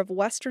director of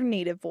Western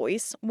Native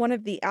Voice, one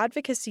of the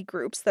advocacy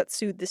groups that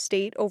sued the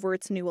state over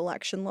its new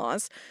election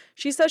laws.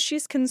 She says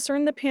she's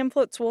concerned the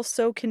pamphlets will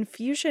sow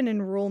confusion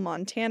in rural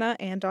Montana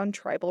and on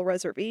tribal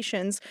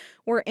reservations,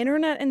 where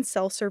internet and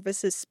cell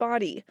service is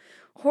spotty.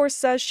 Horse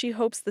says she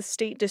hopes the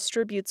state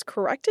distributes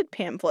corrected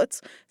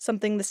pamphlets,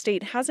 something the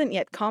state hasn't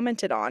yet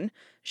commented on.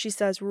 She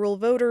says rural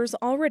voters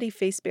already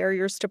face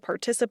barriers to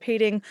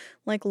participating,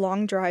 like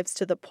long drives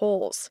to the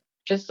polls.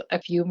 Just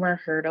a few more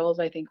hurdles,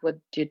 I think,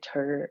 would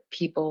deter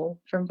people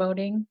from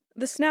voting.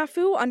 The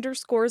snafu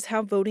underscores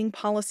how voting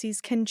policies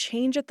can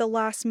change at the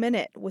last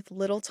minute with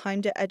little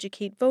time to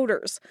educate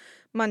voters.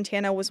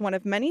 Montana was one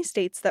of many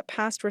states that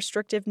passed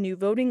restrictive new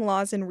voting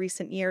laws in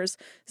recent years,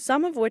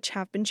 some of which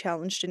have been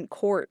challenged in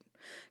court.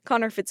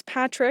 Connor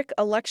Fitzpatrick,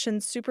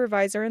 elections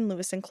supervisor in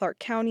Lewis and Clark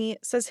County,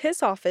 says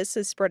his office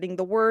is spreading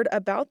the word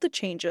about the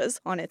changes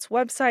on its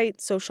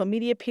website, social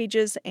media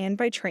pages, and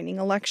by training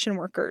election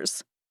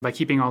workers. By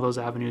keeping all those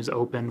avenues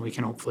open, we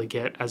can hopefully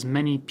get as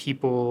many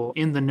people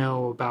in the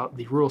know about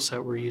the rule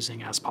set we're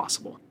using as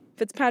possible.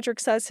 Fitzpatrick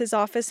says his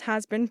office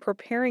has been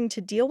preparing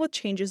to deal with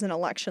changes in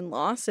election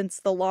law since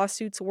the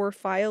lawsuits were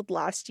filed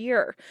last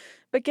year.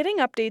 But getting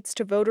updates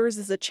to voters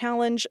is a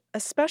challenge,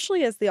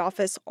 especially as the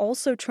office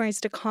also tries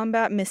to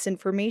combat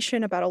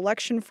misinformation about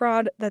election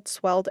fraud that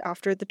swelled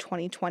after the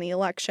 2020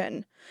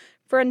 election.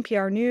 For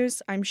NPR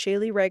News, I'm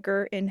Shaylee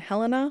Rager in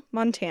Helena,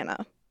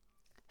 Montana.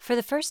 For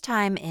the first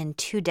time in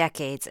 2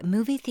 decades,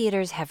 movie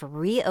theaters have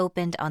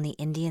reopened on the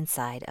Indian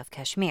side of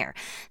Kashmir.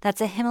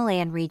 That's a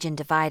Himalayan region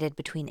divided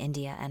between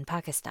India and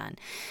Pakistan.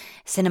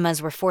 Cinemas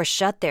were forced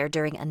shut there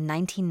during a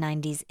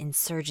 1990s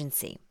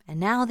insurgency. And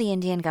now the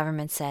Indian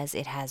government says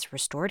it has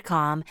restored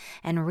calm,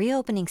 and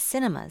reopening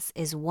cinemas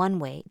is one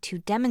way to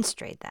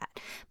demonstrate that.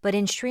 But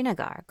in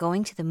Srinagar,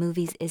 going to the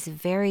movies is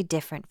very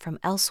different from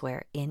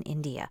elsewhere in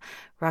India.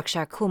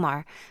 Rakshar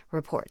Kumar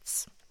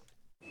reports.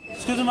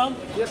 Excuse me, ma'am.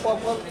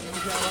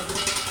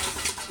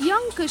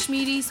 Young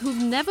Kashmiris who've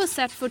never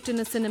set foot in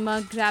a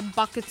cinema grab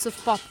buckets of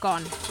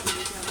popcorn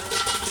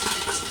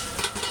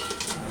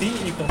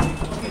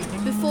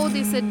before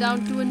they sit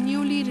down to a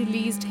newly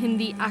released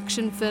Hindi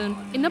action film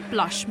in a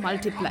plush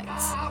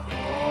multiplex.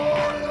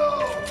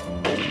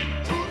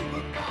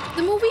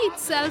 The movie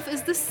itself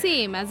is the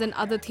same as in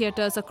other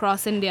theatres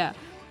across India,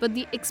 but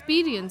the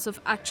experience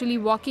of actually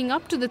walking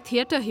up to the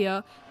theatre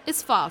here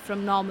is far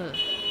from normal.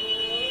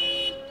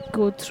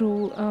 Go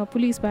through a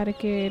police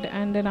barricade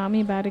and an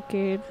army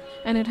barricade,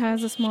 and it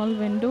has a small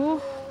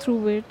window through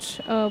which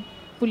a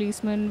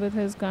policeman with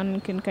his gun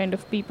can kind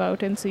of peep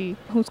out and see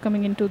who's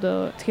coming into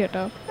the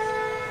theatre.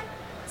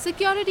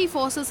 Security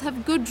forces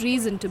have good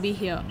reason to be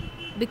here,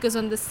 because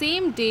on the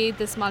same day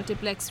this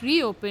multiplex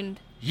reopened,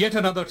 Yet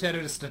another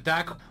terrorist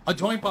attack. A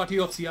joint party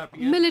of CRPF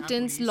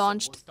militants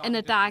launched an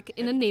attack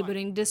in a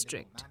neighboring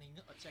district.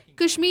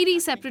 Kashmiri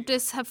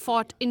separatists have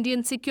fought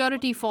Indian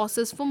security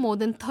forces for more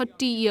than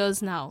 30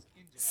 years now.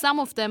 Some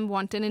of them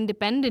want an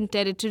independent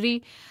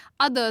territory,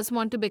 others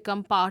want to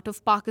become part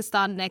of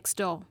Pakistan next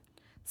door.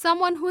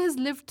 Someone who has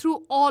lived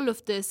through all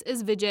of this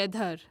is Vijay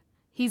Dhar.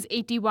 He's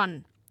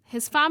 81.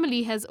 His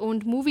family has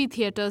owned movie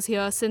theatres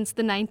here since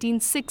the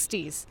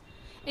 1960s,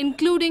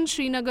 including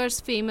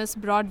Srinagar's famous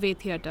Broadway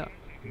theatre.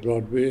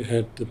 Broadway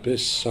had the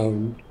best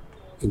sound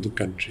in the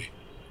country.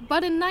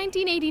 But in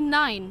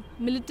 1989,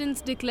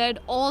 militants declared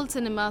all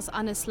cinemas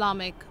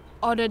un-Islamic,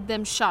 ordered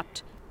them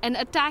shut, and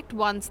attacked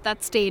ones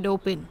that stayed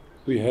open.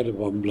 We had a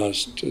bomb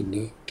blast in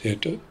the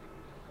theatre,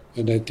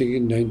 and I think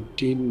in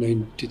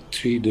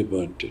 1993 they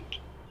burnt it.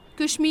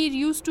 Kashmir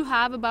used to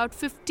have about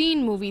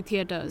 15 movie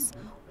theatres.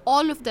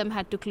 All of them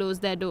had to close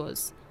their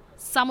doors.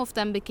 Some of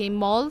them became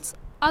malls,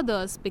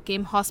 others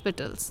became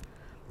hospitals.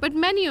 But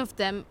many of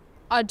them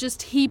are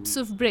just heaps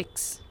of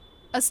bricks.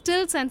 A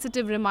still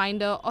sensitive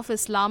reminder of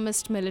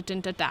Islamist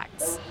militant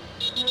attacks.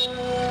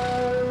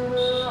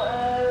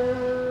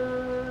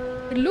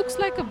 It looks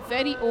like a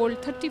very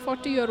old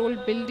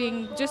 30-40-year-old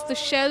building, just the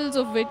shells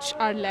of which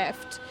are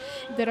left.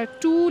 There are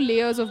 2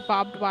 layers of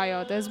barbed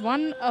wire. There's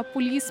a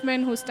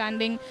policeman who's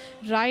standing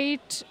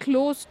right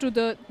close to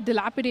the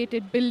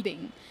dilapidated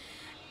building.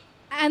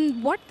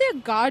 And what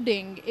they're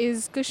guarding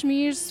is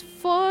Kashmir's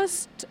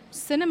first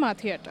cinema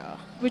theatre,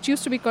 which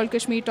used to be called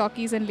Kashmir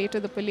Talkies and later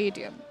the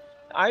Palladium.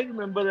 I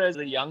remember as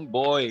a young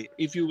boy,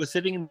 if you were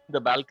sitting in the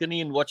balcony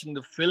and watching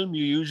the film,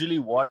 you usually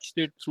watched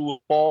it through a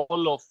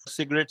pall of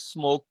cigarette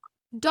smoke.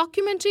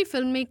 Documentary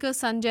filmmaker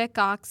Sanjay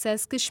Kak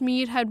says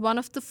Kashmir had one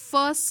of the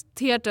first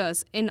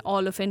theatres in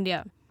all of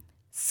India.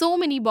 So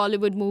many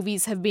Bollywood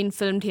movies have been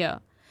filmed here.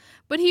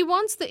 But he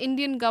wants the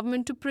Indian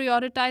government to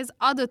prioritize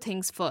other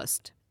things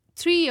first.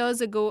 3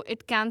 years ago,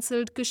 it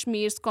cancelled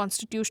Kashmir's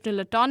constitutional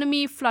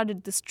autonomy,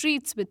 flooded the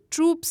streets with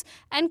troops,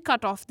 and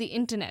cut off the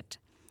internet.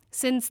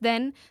 Since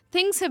then,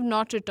 things have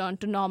not returned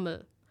to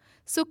normal.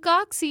 So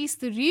Kak sees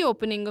the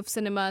reopening of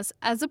cinemas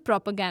as a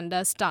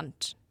propaganda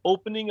stunt.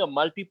 Opening a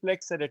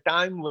multiplex at a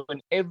time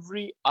when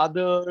every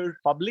other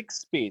public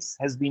space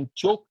has been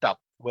choked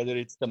up, whether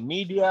it's the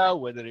media,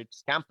 whether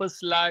it's campus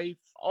life,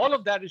 all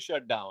of that is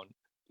shut down.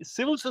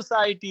 Civil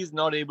society is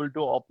not able to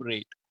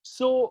operate.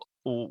 So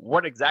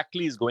what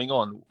exactly is going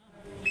on?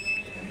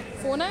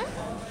 Phone hai?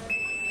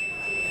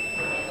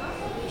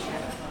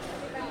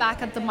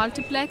 Back at the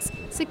multiplex,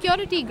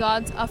 security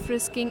guards are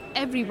frisking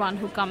everyone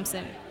who comes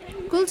in.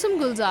 Kulsum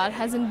Gulzar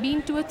hasn't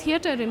been to a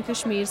theatre in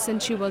Kashmir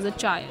since she was a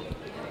child.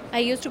 I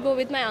used to go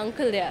with my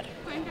uncle there.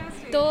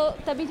 तो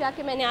तभी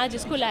जाके मैंने आज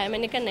इसको लाया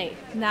मैंने कहा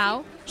नहीं.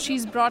 Now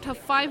she's brought her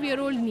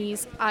 5-year-old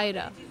niece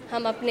Ira.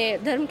 हम अपने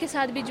धर्म के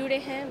साथ भी जुड़े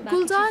हैं.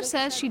 Gulzar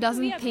says she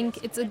doesn't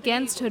think it's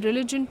against her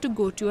religion to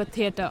go to a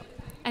theatre,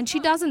 and she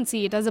doesn't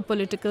see it as a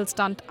political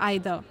stunt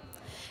either.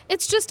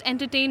 It's just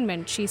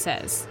entertainment, she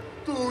says.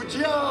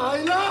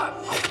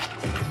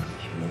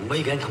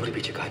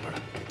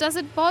 Does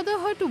it bother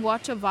her to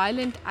watch a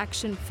violent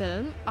action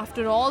film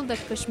after all that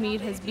Kashmir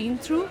has been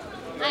through?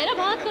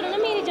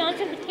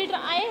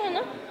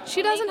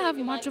 She doesn't have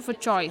much of a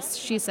choice,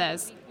 she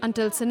says,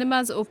 until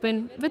cinemas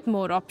open with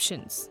more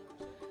options.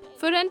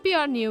 For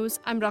NPR News,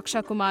 I'm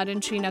Raksha Kumar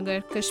in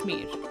Srinagar,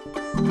 Kashmir.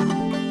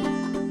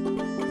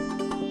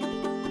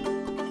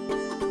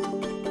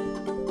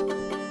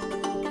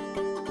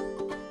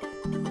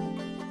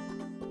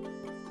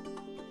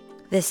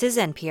 This is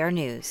NPR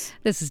News.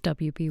 This is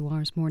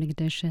WBUR's Morning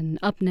Edition.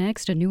 Up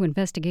next, a new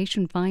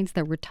investigation finds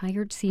that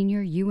retired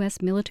senior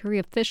U.S. military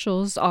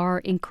officials are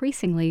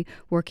increasingly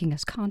working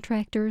as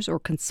contractors or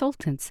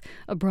consultants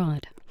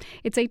abroad.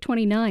 It's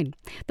 8:29.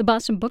 The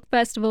Boston Book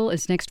Festival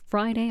is next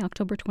Friday,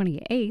 October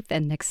 28th,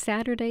 and next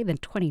Saturday, the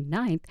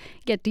 29th.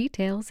 Get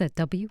details at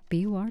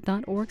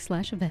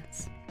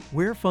wbur.org/events.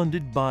 We're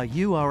funded by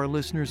you, our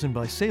listeners, and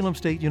by Salem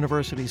State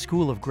University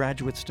School of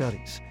Graduate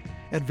Studies.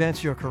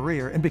 Advance your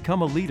career and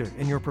become a leader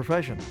in your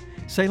profession.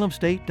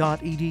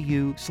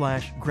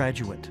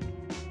 salemstate.edu/graduate.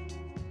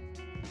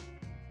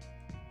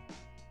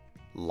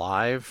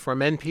 Live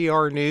from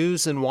NPR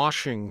News in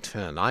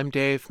Washington, I'm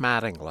Dave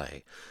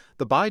Mattingly.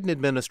 The Biden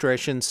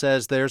administration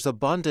says there's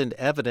abundant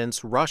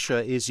evidence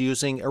Russia is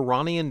using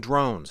Iranian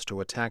drones to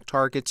attack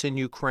targets in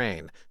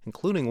Ukraine,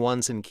 including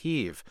ones in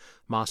Kyiv.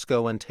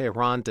 Moscow and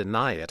Tehran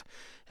deny it.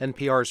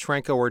 NPR's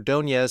Franco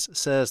Ordonez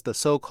says the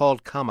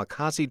so-called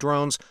kamikaze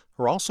drones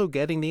are also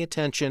getting the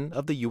attention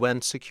of the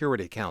UN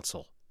Security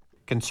Council.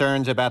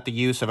 Concerns about the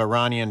use of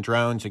Iranian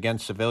drones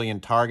against civilian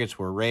targets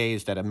were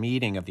raised at a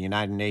meeting of the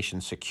United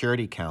Nations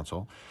Security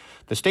Council.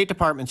 The State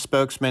Department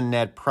spokesman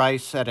Ned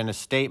Price said in a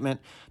statement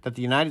that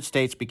the United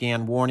States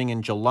began warning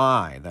in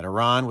July that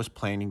Iran was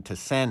planning to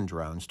send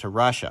drones to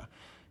Russia.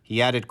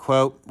 He added,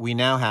 quote, "We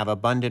now have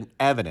abundant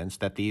evidence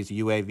that these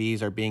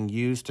UAVs are being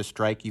used to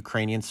strike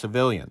Ukrainian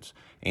civilians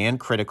and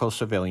critical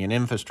civilian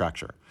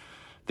infrastructure.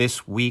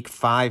 This week,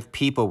 5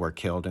 people were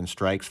killed in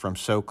strikes from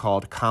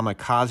so-called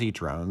kamikaze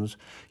drones.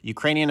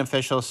 Ukrainian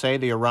officials say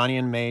the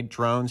Iranian-made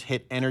drones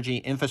hit energy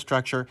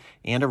infrastructure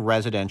and a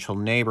residential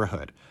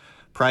neighborhood.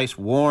 Price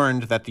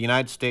warned that the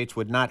United States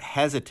would not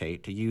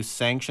hesitate to use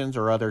sanctions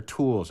or other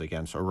tools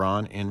against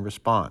Iran in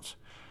response."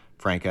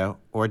 Franco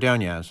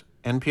Ordonez,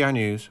 NPR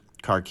News,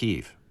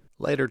 Kharkiv.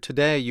 Later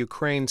today,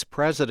 Ukraine's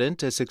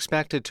president is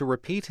expected to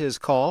repeat his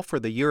call for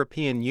the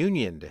European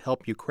Union to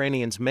help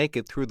Ukrainians make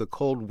it through the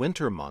cold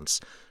winter months.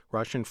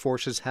 Russian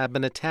forces have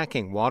been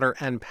attacking water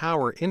and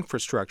power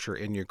infrastructure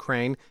in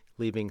Ukraine,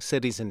 leaving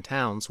cities and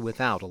towns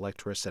without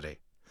electricity.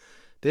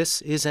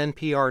 This is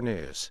NPR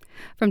News.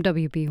 From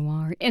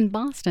WBUR in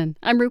Boston,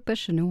 I'm Rupa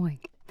Shenoy.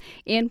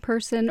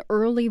 In-person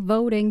early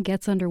voting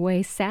gets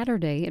underway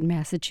Saturday in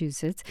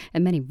Massachusetts,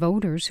 and many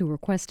voters who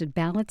requested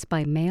ballots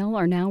by mail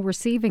are now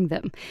receiving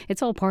them.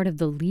 It's all part of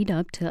the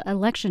lead-up to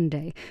Election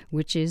Day,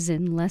 which is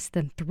in less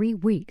than 3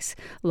 weeks.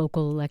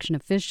 Local election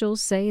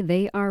officials say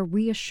they are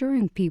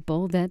reassuring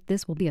people that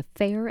this will be a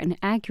fair and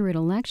accurate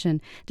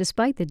election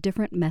despite the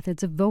different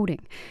methods of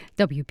voting.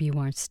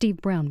 WBUR's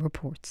Steve Brown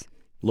reports.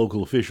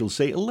 Local officials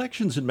say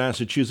elections in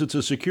Massachusetts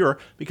are secure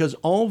because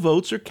all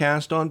votes are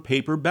cast on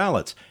paper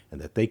ballots and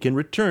that they can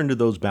return to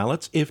those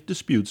ballots if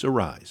disputes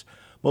arise.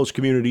 Most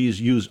communities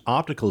use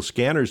optical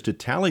scanners to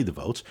tally the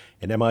votes,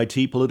 and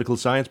MIT political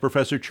science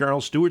professor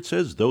Charles Stewart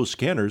says those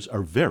scanners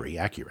are very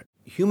accurate.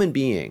 Human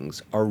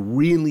beings are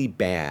really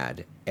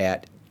bad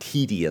at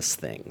tedious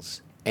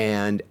things,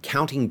 and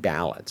counting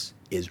ballots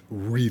is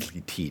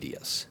really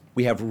tedious.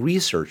 We have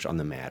research on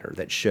the matter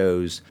that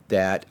shows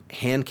that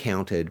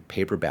hand-counted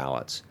paper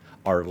ballots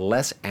are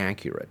less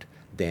accurate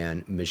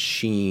than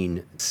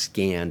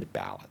machine-scanned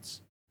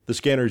ballots. The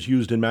scanners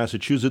used in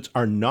Massachusetts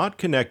are not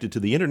connected to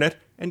the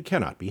internet and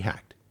cannot be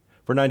hacked.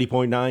 For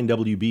 90.9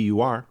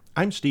 WBUR,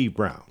 I'm Steve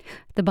Brown.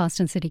 The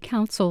Boston City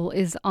Council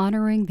is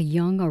honoring the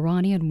young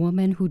Iranian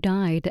woman who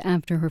died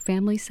after her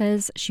family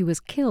says she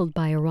was killed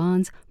by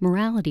Iran's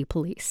morality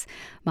police.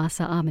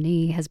 Mahsa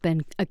Amini has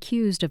been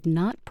accused of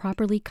not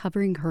properly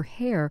covering her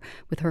hair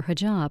with her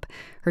hijab.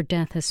 Her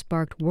death has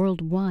sparked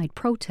worldwide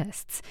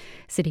protests.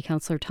 City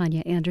Councilor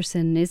Tanya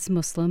Anderson is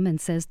Muslim and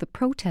says the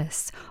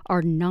protests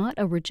are not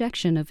a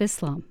rejection of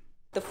Islam.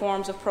 The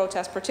forms of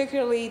protest,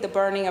 particularly the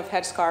burning of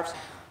headscarves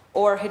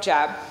or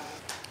hijab,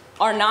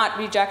 are not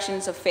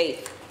rejections of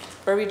faith,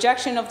 but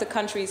rejection of the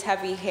country's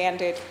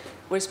heavy-handed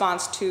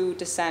response to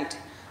dissent,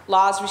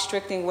 laws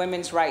restricting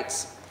women's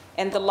rights,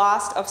 and the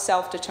loss of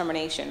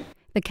self-determination.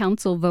 The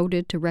council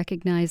voted to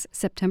recognize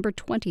September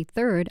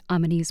 23rd,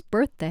 Amini's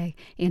birthday,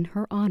 in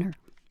her honor.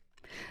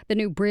 The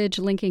new bridge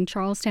linking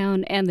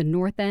Charlestown and the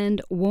North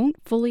End won't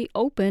fully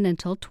open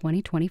until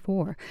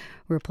 2024.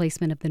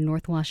 Replacement of the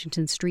North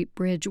Washington Street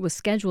Bridge was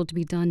scheduled to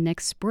be done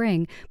next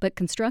spring, but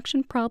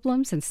construction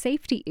problems and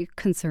safety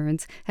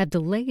concerns have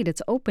delayed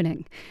its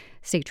opening.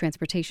 State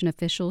transportation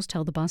officials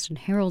tell the Boston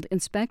Herald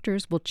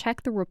inspectors will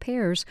check the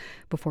repairs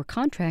before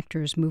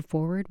contractors move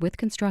forward with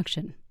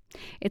construction.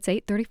 It's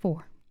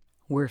 8:34.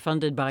 We're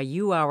funded by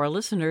you, our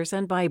listeners,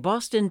 and by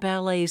Boston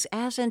Ballet's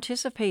As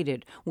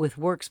Anticipated, with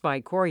works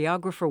by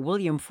choreographer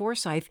William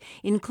Forsythe,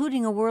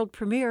 including a world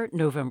premiere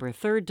November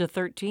 3rd to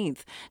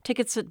 13th.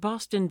 Tickets at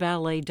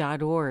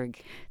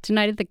bostonballet.org.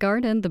 Tonight at the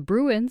Garden, the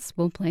Bruins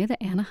will play the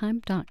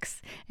Anaheim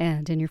Ducks.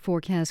 And in your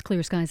forecast,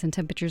 clear skies and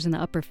temperatures in the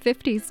upper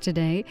 50s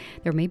today.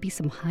 There may be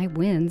some high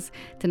winds.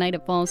 Tonight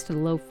it falls to the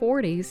low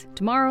 40s.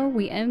 Tomorrow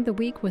we end the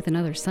week with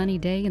another sunny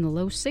day in the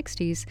low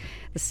 60s.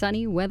 The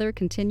sunny weather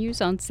continues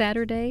on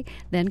Saturday.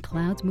 Then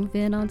clouds move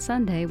in on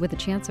Sunday with a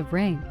chance of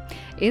rain.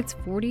 It's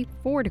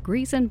 44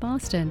 degrees in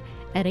Boston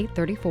at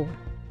 8:34.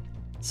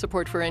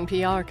 Support for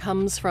NPR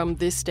comes from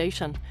this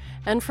station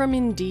and from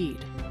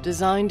Indeed,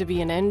 designed to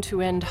be an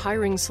end-to-end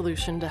hiring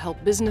solution to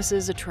help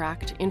businesses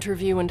attract,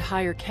 interview, and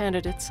hire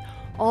candidates,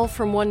 all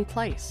from one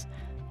place.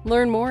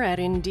 Learn more at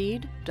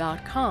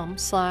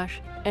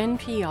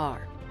Indeed.com/NPR.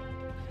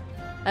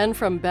 And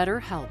from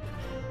BetterHelp,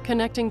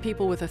 connecting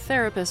people with a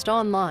therapist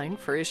online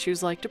for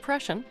issues like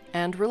depression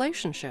and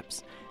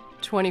relationships.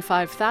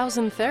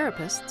 25,000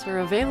 therapists are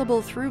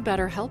available through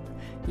BetterHelp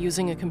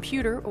using a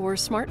computer or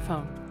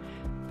smartphone.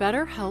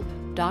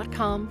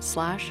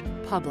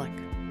 BetterHelp.com/public.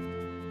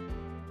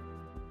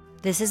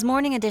 This is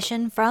Morning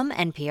Edition from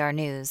NPR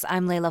News.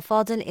 I'm Leila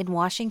Fadel in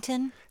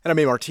Washington. And I'm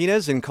A.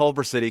 Martinez in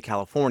Culver City,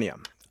 California.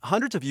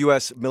 Hundreds of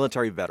U.S.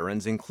 military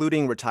veterans,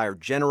 including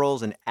retired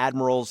generals and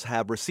admirals,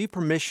 have received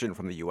permission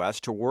from the U.S.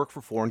 to work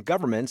for foreign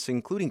governments,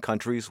 including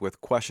countries with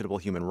questionable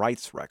human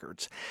rights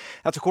records.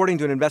 That's according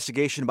to an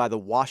investigation by the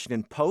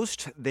Washington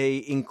Post.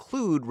 They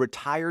include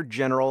retired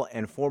general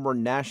and former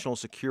National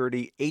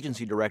Security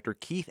Agency Director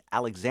Keith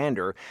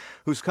Alexander,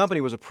 whose company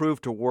was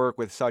approved to work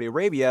with Saudi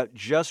Arabia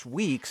just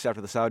weeks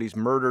after the Saudis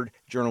murdered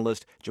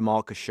journalist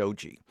Jamal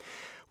Khashoggi.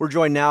 We're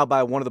joined now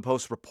by one of the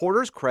Post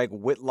reporters, Craig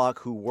Whitlock,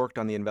 who worked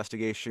on the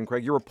investigation.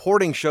 Craig, your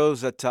reporting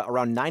shows that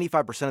around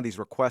 95% of these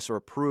requests are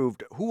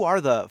approved. Who are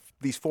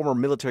these former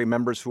military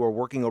members who are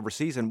working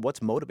overseas, and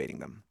what's motivating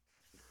them?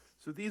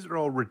 So these are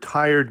all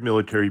retired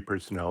military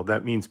personnel.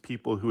 That means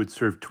people who had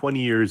served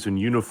 20 years in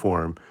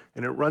uniform,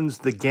 and it runs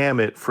the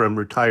gamut from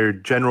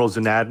retired generals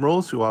and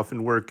admirals who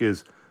often work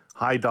as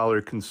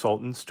high-dollar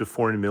consultants to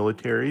foreign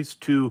militaries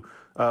to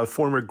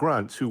former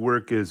grunts who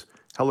work as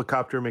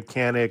helicopter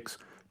mechanics,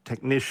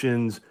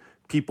 technicians,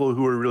 people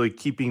who are really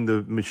keeping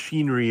the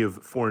machinery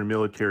of foreign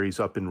militaries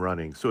up and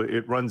running. So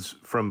it runs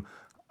from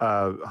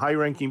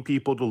high-ranking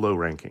people to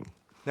low-ranking.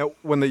 Now,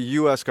 when the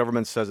U.S.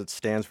 government says it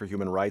stands for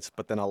human rights,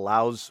 but then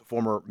allows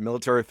former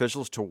military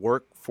officials to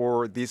work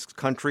for these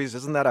countries,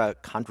 isn't that a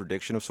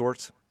contradiction of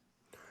sorts?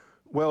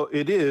 Well,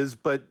 it is,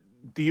 but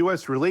the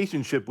U.S.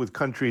 relationship with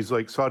countries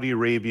like Saudi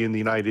Arabia and the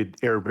United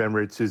Arab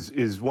Emirates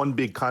is one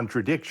big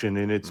contradiction,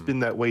 and it's been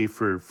that way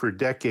for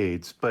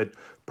decades. But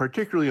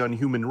particularly on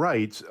human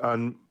rights,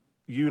 the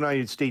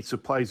United States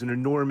supplies an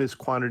enormous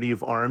quantity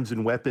of arms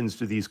and weapons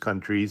to these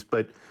countries,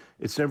 but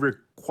it's never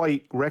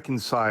quite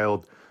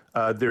reconciled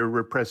their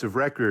repressive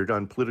record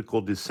on political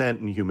dissent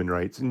and human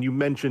rights. And you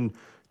mentioned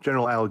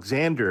General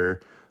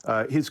Alexander.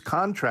 His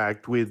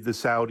contract with the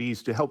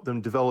Saudis to help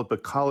them develop a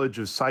college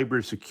of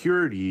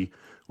cybersecurity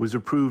was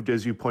approved,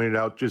 as you pointed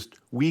out, just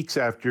weeks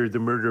after the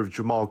murder of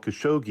Jamal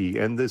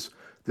Khashoggi. And this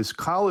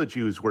college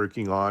he was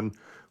working on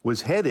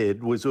was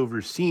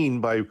overseen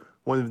by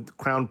one of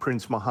Crown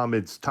Prince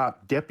Mohammed's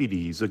top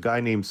deputies, a guy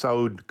named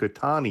Saud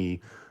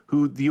Qahtani,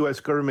 who the U.S.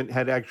 government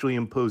had actually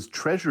imposed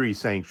treasury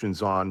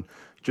sanctions on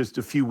just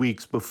a few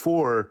weeks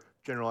before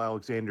General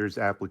Alexander's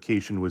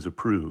application was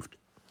approved.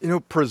 You know,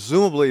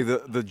 presumably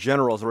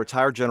the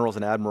retired generals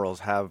and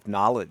admirals have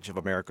knowledge of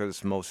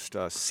America's most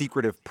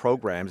secretive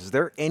programs. Is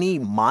there any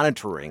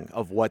monitoring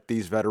of what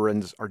these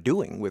veterans are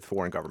doing with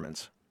foreign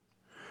governments?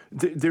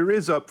 There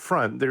is up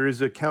front. There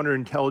is a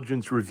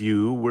counterintelligence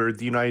review where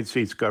the United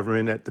States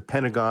government at the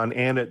Pentagon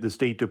and at the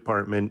State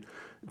Department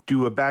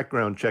do a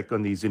background check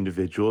on these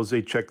individuals.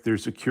 They check their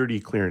security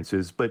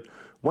clearances. But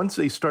once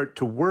they start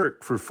to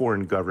work for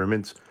foreign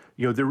governments,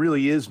 you know, there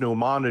really is no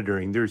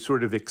monitoring. They're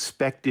sort of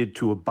expected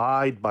to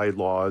abide by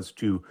laws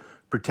to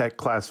protect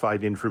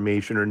classified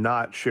information or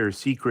not share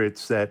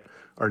secrets that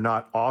are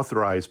not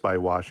authorized by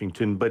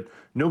Washington. But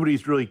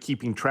nobody's really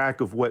keeping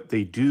track of what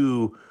they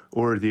do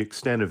or the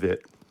extent of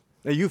it.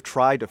 Now, you've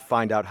tried to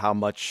find out how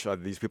much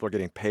these people are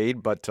getting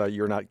paid, but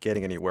you're not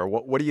getting anywhere.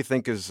 What do you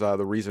think is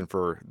the reason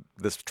for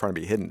this trying to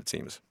be hidden, it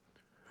seems?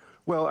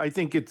 Well, I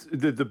think it's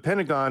the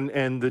Pentagon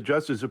and the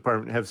Justice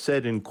Department have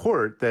said in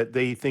court that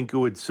they think it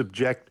would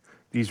subject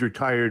these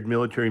retired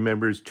military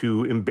members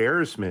to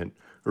embarrassment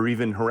or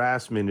even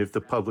harassment if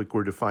the public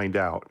were to find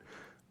out.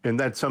 And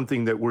that's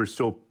something that we're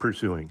still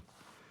pursuing.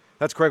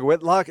 That's Craig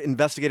Whitlock,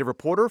 investigative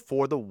reporter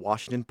for the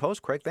Washington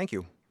Post. Craig, thank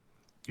you.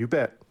 You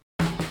bet.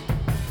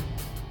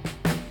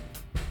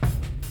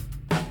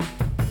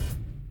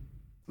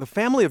 The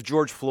family of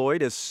George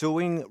Floyd is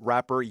suing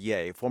rapper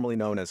Ye, formerly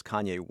known as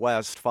Kanye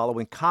West,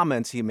 following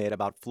comments he made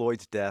about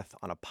Floyd's death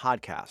on a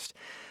podcast.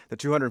 The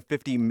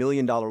 $250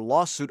 million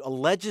lawsuit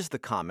alleges the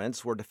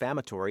comments were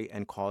defamatory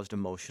and caused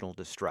emotional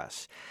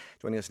distress.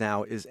 Joining us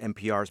now is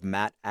NPR's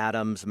Matt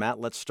Adams. Matt,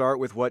 let's start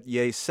with what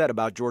Ye said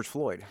about George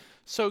Floyd.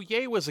 So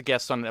Ye was a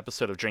guest on an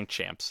episode of Drink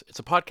Champs. It's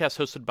a podcast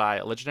hosted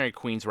by legendary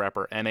Queens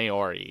rapper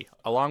N.A.R.E.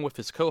 Along with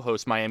his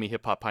co-host, Miami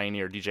hip-hop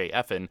pioneer DJ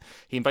Effin,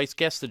 he invites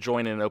guests to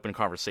join in an open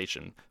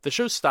conversation. The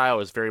show's style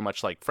is very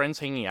much like friends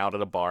hanging out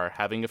at a bar,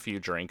 having a few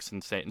drinks,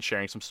 and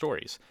sharing some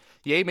stories.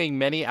 Ye made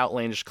many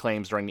outlandish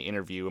claims during the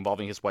interview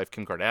involving his wife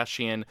Kim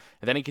Kardashian, and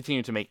then he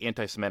continued to make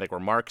anti-Semitic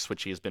remarks,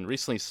 which he has been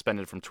recently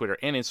suspended from Twitter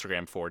and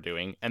Instagram for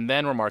doing, and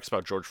then remarks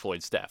about George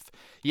Floyd's death.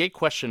 Ye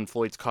questioned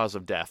Floyd's cause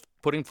of death,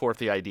 putting forth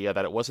the idea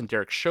that it wasn't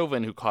Derek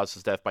Chauvin who caused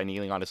his death by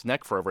kneeling on his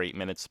neck for over 8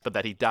 minutes, but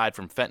that he died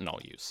from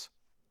fentanyl use.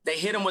 They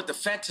hit him with the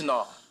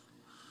fentanyl.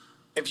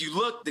 If you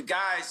look, the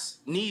guy's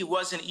knee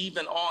wasn't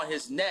even on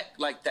his neck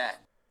like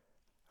that.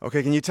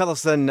 Okay, can you tell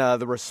us then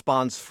the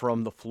response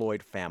from the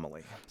Floyd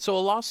family? So a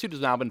lawsuit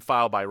has now been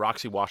filed by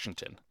Roxy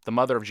Washington, the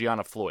mother of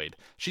Gianna Floyd.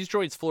 She's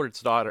George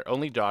Floyd's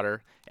only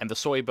daughter and the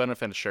sole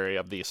beneficiary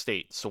of the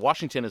estate, so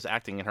Washington is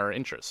acting in her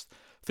interest.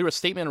 Through a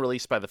statement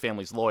released by the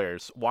family's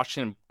lawyers,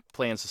 Washington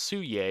plans to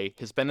sue Ye,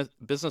 his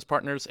business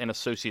partners, and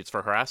associates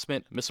for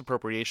harassment,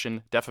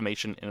 misappropriation,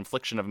 defamation, and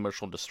infliction of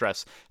emotional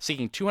distress,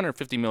 seeking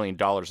 $250 million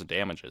in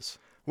damages.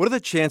 What are the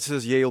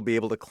chances Ye will be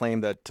able to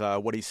claim that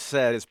what he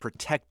said is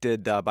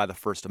protected by the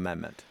First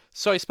Amendment?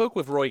 So I spoke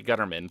with Roy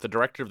Gutterman, the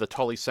director of the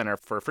Tully Center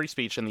for Free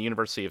Speech in the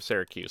University of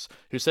Syracuse,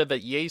 who said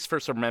that Ye's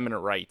First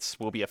Amendment rights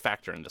will be a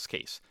factor in this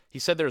case. He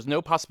said there is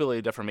no possibility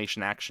of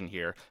defamation action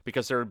here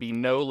because there would be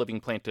no living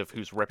plaintiff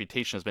whose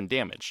reputation has been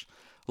damaged.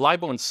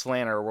 Libel and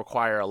slander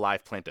require a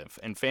live plaintiff,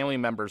 and family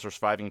members or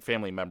surviving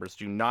family members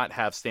do not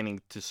have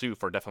standing to sue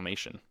for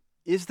defamation.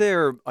 Is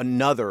there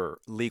another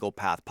legal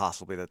path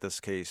possibly that this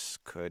case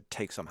could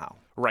take somehow?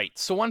 Right.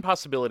 So one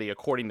possibility,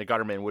 according to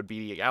Gutterman, would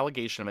be the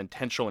allegation of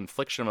intentional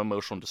infliction of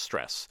emotional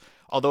distress,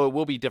 although it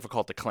will be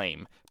difficult to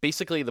claim.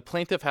 Basically, the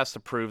plaintiff has to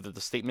prove that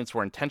the statements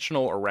were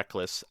intentional or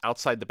reckless,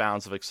 outside the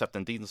bounds of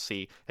acceptance,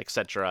 decency,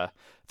 etc.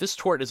 This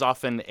tort is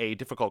often a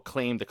difficult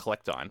claim to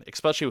collect on,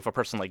 especially with a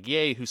person like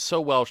Ye, who's so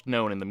well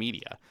known in the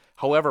media.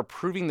 However,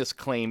 proving this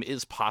claim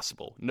is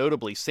possible.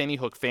 Notably, Sandy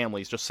Hook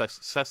families just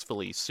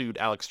successfully sued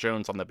Alex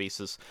Jones on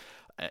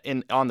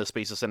this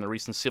basis in the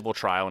recent civil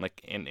trial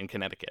in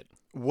Connecticut.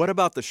 What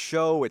about the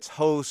show, its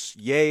hosts?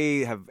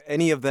 Ye, have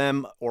any of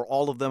them or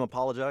all of them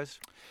apologized?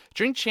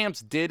 Drink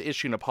Champs did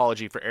issue an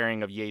apology for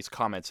airing of Ye's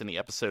comments, and the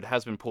episode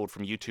has been pulled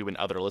from YouTube and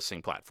other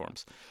listening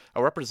platforms.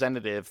 A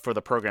representative for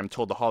the program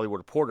told The Hollywood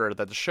Reporter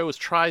that the show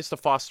tries to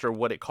foster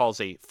what it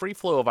calls a free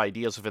flow of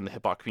ideas within the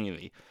hip-hop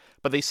community,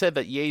 but they said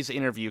that Ye's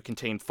interview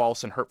contained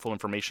false and hurtful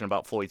information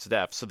about Floyd's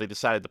death, so they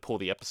decided to pull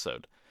the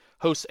episode.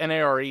 Host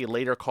N.A.R.E.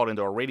 later called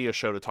into a radio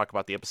show to talk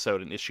about the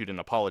episode and issued an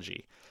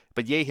apology.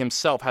 But Ye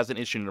himself hasn't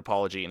issued an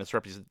apology, and his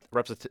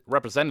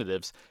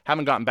representatives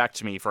haven't gotten back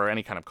to me for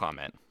any kind of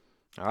comment.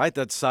 All right,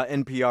 that's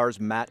NPR's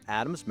Matt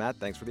Adams. Matt,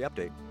 thanks for the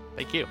update.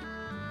 Thank you.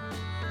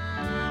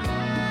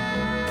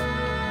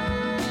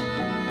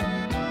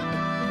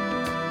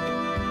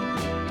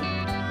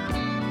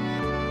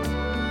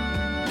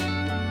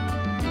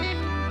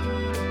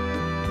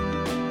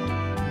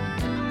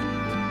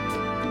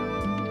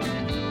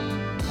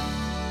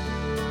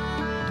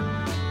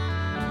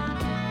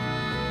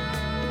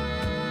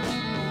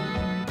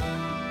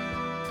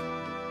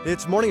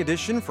 It's Morning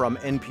Edition from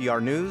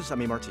NPR News.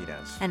 I'm E.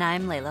 Martinez. And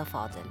I'm Layla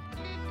Falden.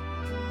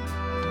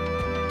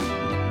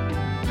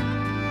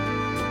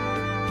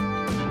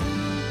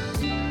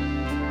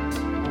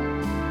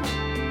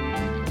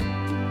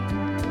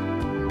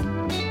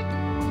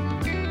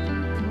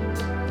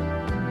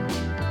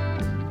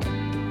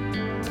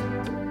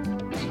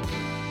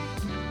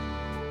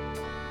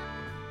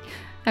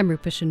 I'm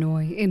Rupa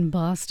Shenoy in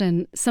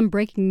Boston. Some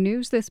breaking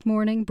news this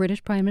morning.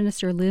 British Prime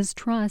Minister Liz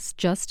Truss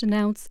just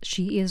announced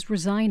she is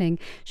resigning.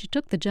 She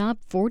took the job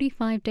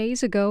 45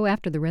 days ago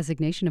after the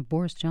resignation of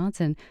Boris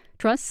Johnson.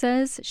 Truss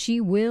says she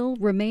will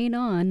remain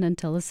on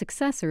until a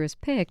successor is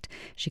picked.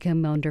 She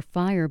came under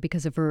fire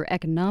because of her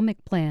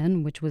economic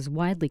plan, which was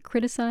widely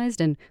criticized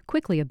and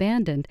quickly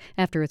abandoned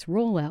after its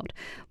rollout.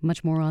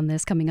 Much more on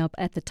this coming up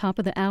at the top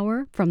of the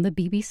hour from the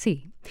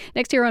BBC.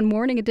 Next here on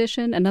Morning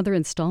Edition, another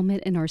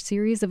installment in our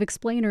series of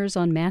explainers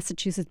on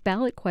Massachusetts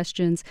ballot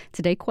questions.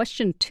 Today,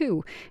 question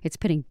 2. It's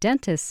pitting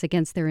dentists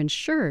against their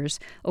insurers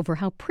over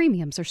how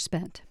premiums are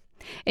spent.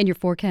 In your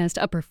forecast,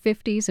 upper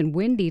 50s and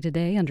windy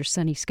today under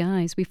sunny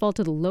skies. We fall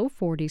to the low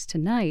 40s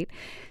tonight.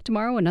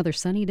 Tomorrow, another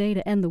sunny day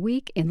to end the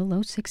week in the low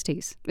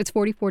 60s. It's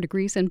 44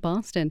 degrees in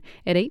Boston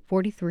at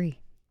 8:43.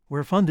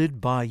 We're funded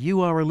by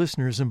you, our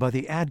listeners, and by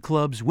the Ad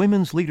Club's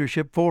Women's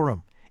Leadership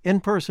Forum. In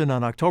person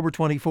on October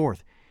 24th.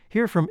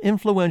 Hear from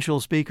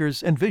influential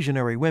speakers and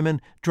visionary women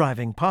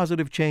driving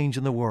positive change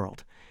in the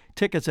world.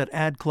 Tickets at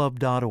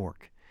adclub.org.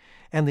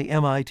 and the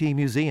MIT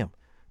Museum,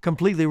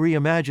 completely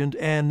reimagined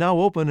and now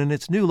open in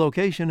its new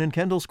location in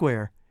Kendall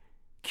Square.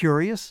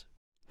 Curious?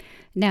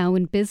 Now,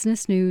 in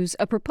business news,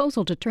 a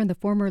proposal to turn the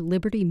former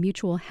Liberty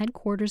Mutual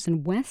headquarters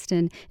in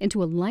Weston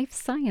into a life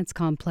science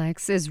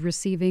complex is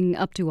receiving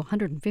up to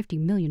 $150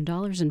 million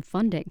in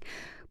funding.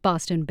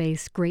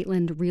 Boston-based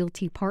Greatland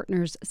Realty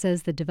Partners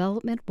says the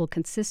development will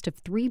consist of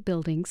 3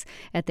 buildings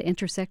at the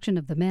intersection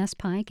of the Mass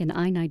Pike and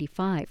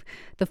I-95.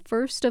 The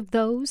first of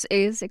those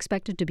is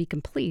expected to be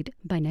complete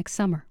by next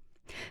summer.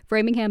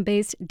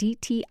 Framingham-based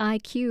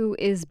DTIQ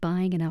is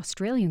buying an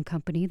Australian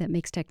company that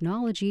makes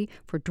technology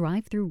for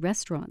drive-through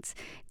restaurants.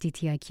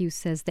 DTIQ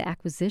says the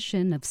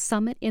acquisition of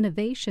Summit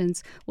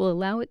Innovations will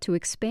allow it to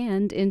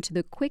expand into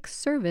the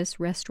quick-service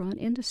restaurant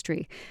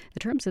industry. The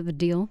terms of the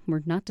deal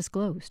were not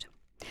disclosed.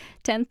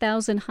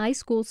 10,000 high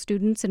school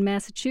students in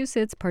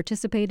Massachusetts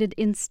participated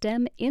in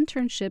STEM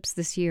internships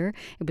this year.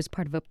 It was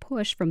part of a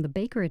push from the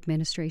Baker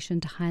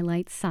administration to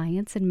highlight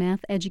science and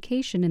math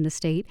education in the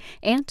state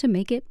and to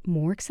make it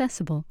more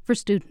accessible for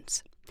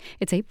students.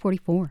 It's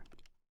 8:44.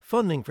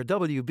 Funding for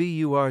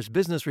WBUR's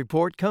business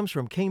report comes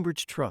from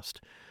Cambridge Trust,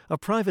 a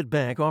private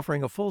bank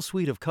offering a full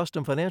suite of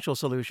custom financial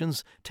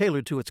solutions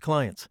tailored to its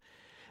clients.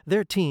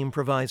 Their team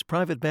provides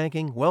private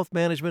banking, wealth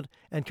management,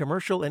 and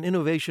commercial and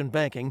innovation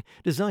banking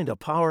designed to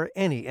power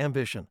any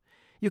ambition.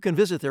 You can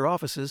visit their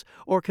offices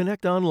or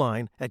connect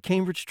online at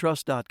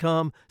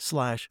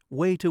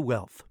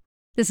cambridgetrust.com/way-to-wealth.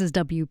 This is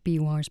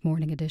WBUR's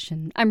Morning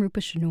Edition. I'm Rupa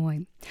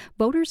Shenoy.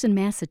 Voters in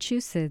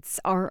Massachusetts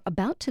are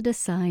about to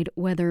decide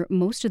whether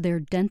most of their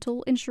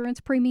dental insurance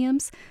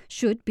premiums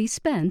should be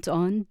spent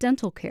on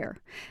dental care.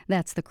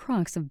 That's the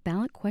crux of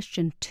ballot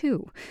question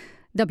 2.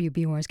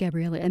 WBUR's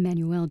Gabriella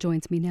Emanuel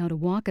joins me now to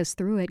walk us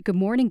through it. Good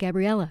morning,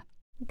 Gabriella.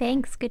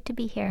 Thanks. Good to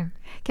be here.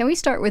 Can we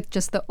start with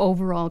just the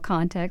overall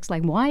context?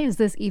 Like, why is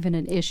this even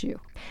an issue?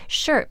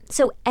 Sure.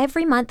 So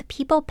every month,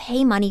 people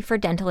pay money for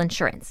dental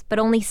insurance, but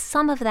only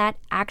some of that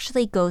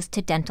actually goes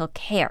to dental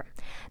care.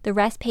 The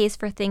rest pays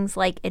for things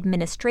like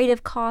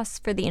administrative costs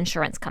for the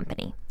insurance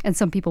company. And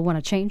some people want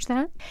to change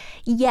that?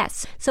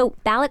 Yes. So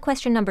ballot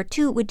question number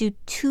 2 would do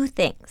 2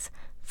 things.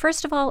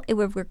 First of all, it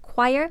would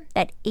require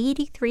that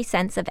 83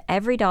 cents of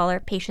every dollar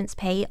patients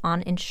pay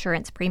on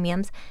insurance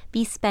premiums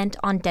be spent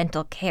on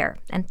dental care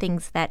and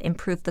things that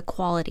improve the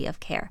quality of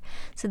care.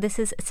 So this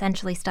is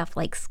essentially stuff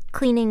like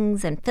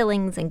cleanings and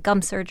fillings and gum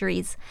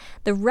surgeries.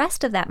 The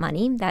rest of that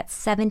money, that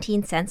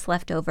 17 cents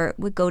left over,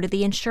 would go to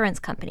the insurance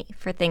company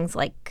for things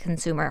like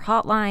consumer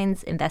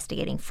hotlines,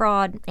 investigating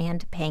fraud,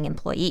 and paying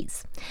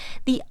employees.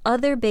 The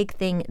other big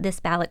thing this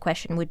ballot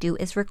question would do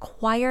is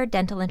require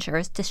dental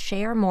insurers to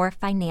share more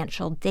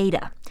financial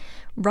data.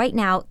 Right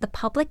now, the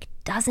public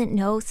doesn't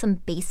know some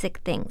basic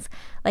things,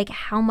 like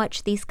how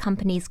much these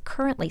companies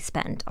currently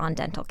spend on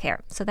dental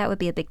care. So that would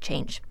be a big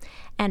change.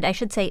 And I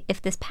should say,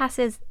 if this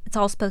passes, it's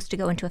all supposed to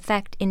go into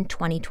effect in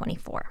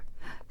 2024.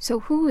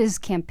 So who is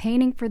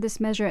campaigning for this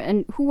measure,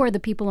 and who are the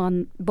people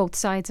on both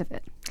sides of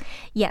it?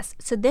 Yes,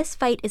 so this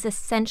fight is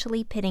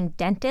essentially pitting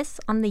dentists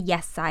on the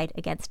yes side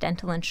against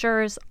dental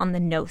insurers on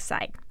the no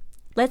side.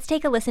 Let's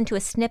take a listen to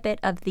a snippet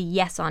of the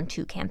Yes on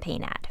 2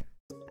 campaign ad.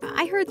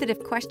 I heard that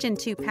if question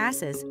 2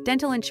 passes,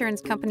 dental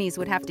insurance companies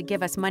would have to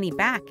give us money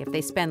back if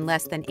they spend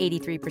less than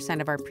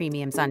 83% of our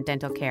premiums on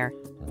dental care.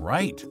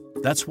 Right.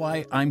 That's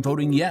why I'm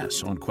voting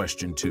yes on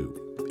question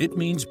 2. It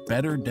means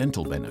better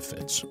dental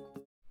benefits.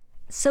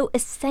 So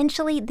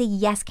essentially, the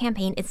Yes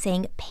campaign is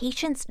saying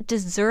patients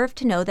deserve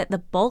to know that the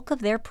bulk of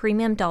their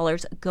premium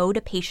dollars go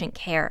to patient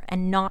care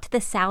and not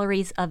the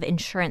salaries of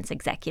insurance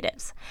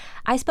executives.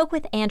 I spoke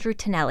with Andrew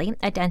Tonelli,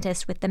 a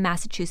dentist with the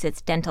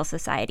Massachusetts Dental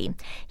Society.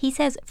 He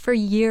says for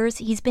years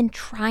he's been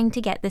trying to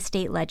get the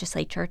state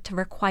legislature to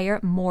require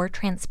more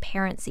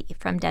transparency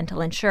from dental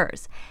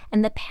insurers,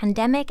 and the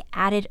pandemic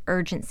added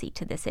urgency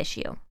to this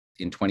issue.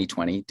 In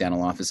 2020,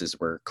 dental offices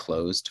were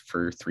closed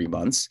for 3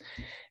 months.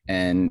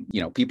 And,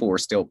 people were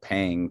still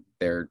paying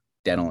their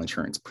dental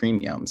insurance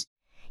premiums.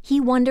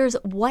 He wonders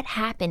what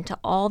happened to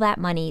all that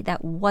money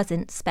that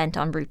wasn't spent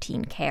on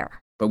routine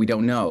care. But we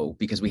don't know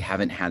because we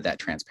haven't had that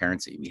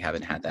transparency. We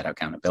haven't had that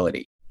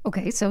accountability.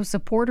 Okay, so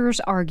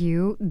supporters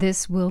argue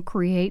this will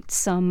create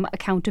some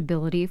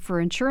accountability for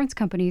insurance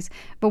companies.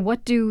 But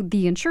what do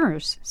the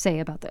insurers say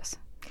about this?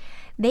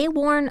 They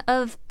warn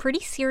of pretty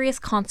serious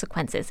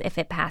consequences if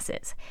it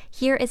passes.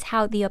 Here is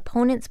how the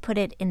opponents put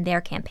it in their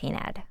campaign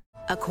ad.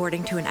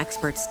 According to an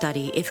expert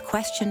study, if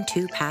question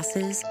 2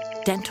 passes,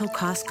 dental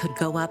costs could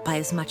go up by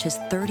as much as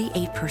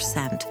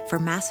 38% for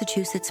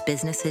Massachusetts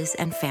businesses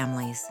and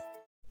families.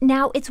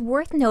 Now, it's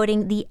worth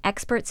noting the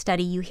expert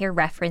study you hear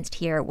referenced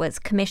here was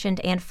commissioned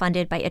and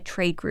funded by a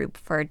trade group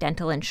for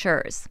dental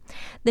insurers.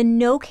 The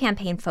No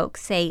campaign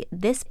folks say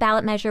this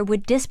ballot measure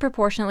would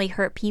disproportionately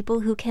hurt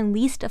people who can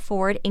least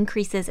afford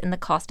increases in the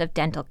cost of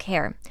dental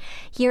care.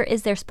 Here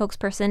is their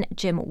spokesperson,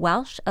 Jim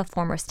Welsh, a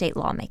former state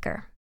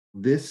lawmaker.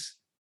 This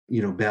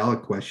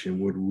ballot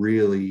question would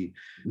really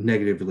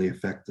negatively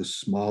affect the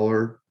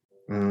smaller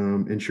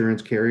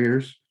insurance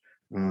carriers,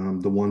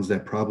 the ones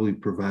that probably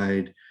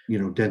provide,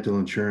 dental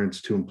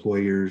insurance to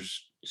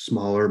employers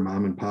smaller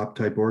mom and pop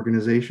type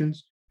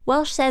organizations.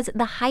 Welsh says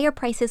the higher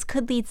prices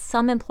could lead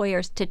some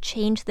employers to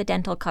change the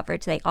dental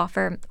coverage they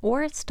offer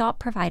or stop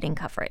providing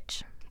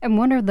coverage. And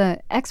what are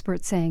the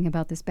experts saying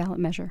about this ballot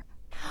measure?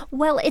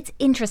 Well, it's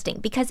interesting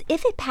because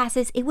if it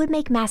passes, it would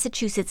make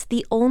Massachusetts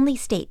the only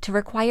state to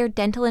require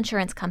dental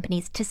insurance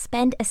companies to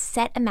spend a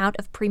set amount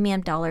of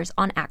premium dollars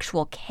on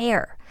actual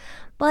care.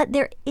 But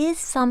there is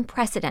some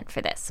precedent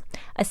for this.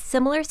 A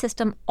similar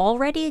system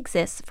already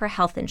exists for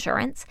health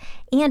insurance,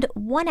 and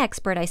one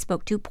expert I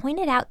spoke to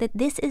pointed out that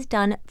this is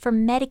done for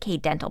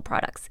Medicaid dental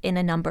products in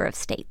a number of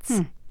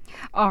states.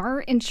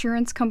 Are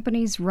insurance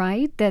companies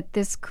right that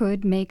this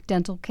could make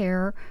dental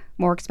care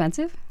more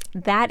expensive?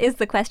 That is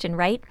the question,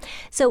 right?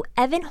 So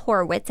Evan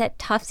Horowitz at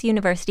Tufts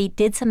University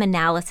did some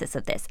analysis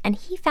of this, and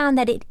he found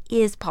that it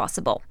is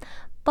possible.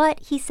 But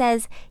he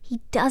says he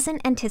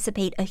doesn't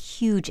anticipate a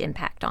huge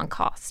impact on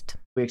cost.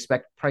 We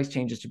expect price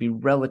changes to be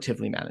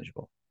relatively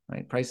manageable,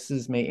 right?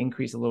 Prices may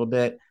increase a little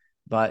bit,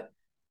 but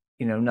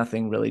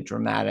nothing really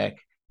dramatic.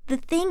 The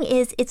thing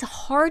is, it's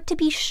hard to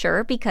be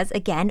sure because,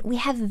 again, we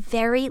have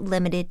very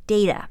limited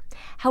data.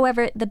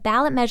 However, the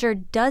ballot measure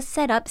does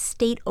set up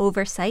state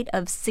oversight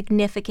of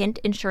significant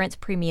insurance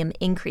premium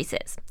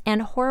increases.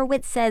 And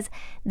Horowitz says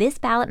this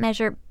ballot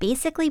measure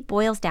basically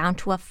boils down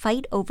to a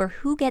fight over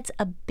who gets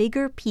a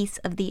bigger piece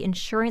of the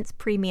insurance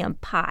premium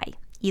pie,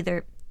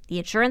 either the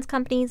insurance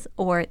companies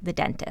or the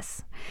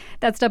dentists.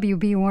 That's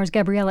WBUR's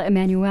Gabriella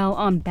Emanuel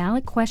on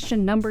ballot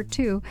question number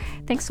 2.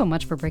 Thanks so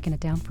much for breaking it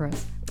down for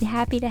us.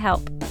 Happy to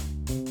help.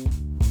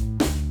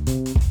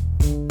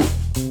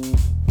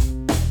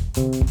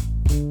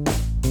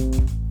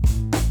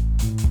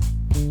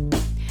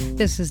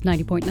 This is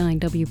 90.9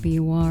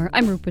 WBUR.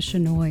 I'm Rupa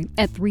Shenoy.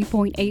 At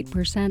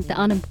 3.8%, the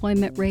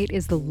unemployment rate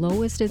is the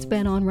lowest it's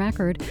been on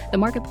record. The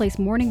Marketplace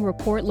Morning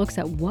Report looks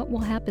at what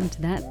will happen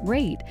to that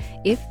rate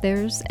if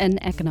there's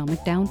an economic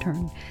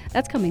downturn.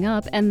 That's coming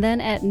up. And then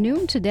at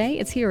noon today,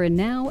 it's Here and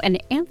Now.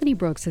 And Anthony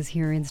Brooks is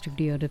here in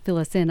studio to fill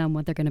us in on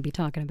what they're going to be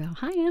talking about.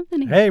 Hi,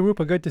 Anthony. Hey,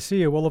 Rupa. Good to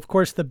see you. Well, of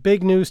course, the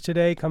big news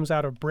today comes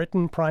out of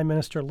Britain. Prime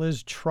Minister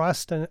Liz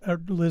Truss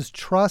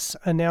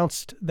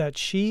announced that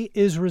she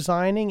is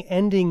resigning,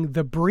 ending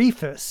the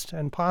briefest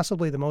and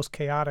possibly the most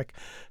chaotic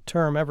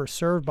term ever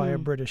served by a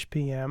British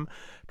PM.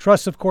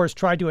 Truss, of course,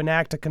 tried to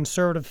enact a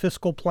conservative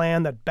fiscal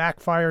plan that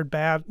backfired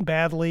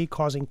badly,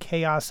 causing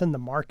chaos in the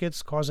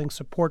markets, causing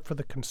support for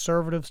the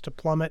Conservatives to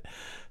plummet.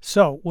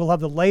 So we'll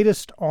have the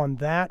latest on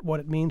that, what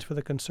it means for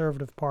the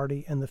Conservative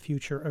Party and the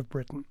future of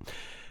Britain.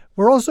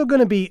 We're also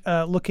going to be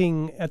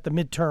looking at the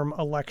midterm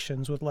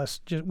elections,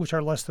 which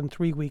are less than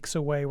 3 weeks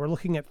away. We're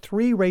looking at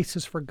 3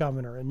 races for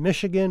governor in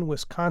Michigan,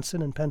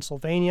 Wisconsin, and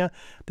Pennsylvania.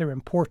 They're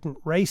important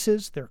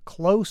races. They're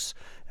close.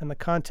 And the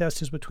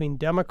contest is between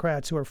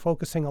Democrats who are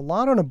focusing a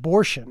lot on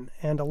abortion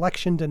and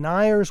election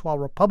deniers, while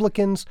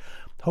Republicans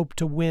hope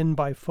to win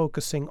by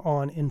focusing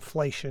on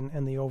inflation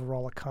and the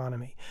overall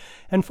economy.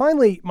 And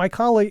finally, my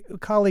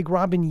colleague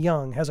Robin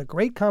Young has a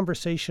great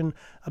conversation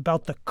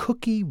about the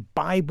Cookie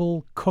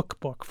Bible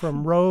Cookbook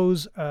from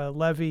Rose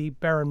Levy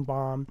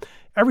Berenbaum.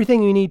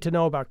 Everything you need to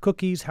know about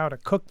cookies, how to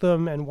cook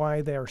them, and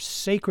why they are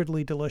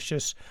sacredly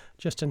delicious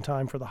just in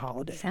time for the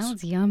holidays.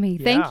 Sounds yummy.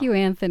 Yeah. Thank you,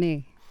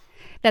 Anthony.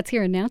 That's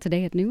Here and Now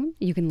today at noon.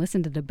 You can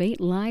listen to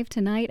debate live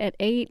tonight at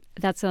 8.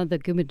 That's the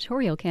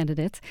gubernatorial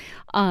candidates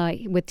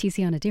with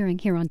Tiziana Deering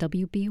here on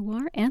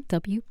WBUR and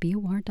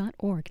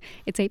WBUR.org.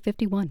 It's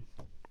 8:51.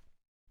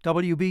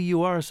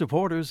 WBUR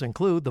supporters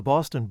include the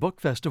Boston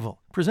Book Festival,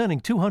 presenting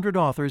 200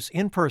 authors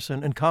in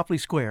person in Copley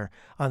Square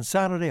on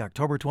Saturday,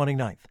 October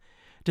 29th.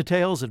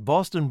 Details at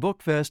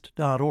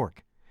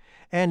bostonbookfest.org.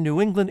 And New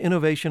England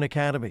Innovation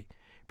Academy,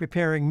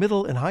 preparing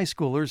middle and high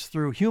schoolers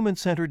through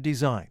human-centered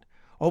design.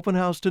 Open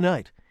house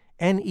tonight,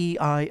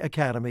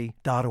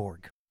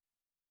 neiacademy.org.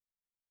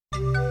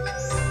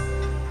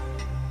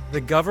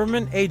 The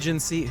government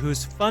agency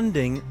whose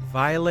funding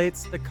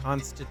violates the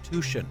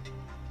Constitution.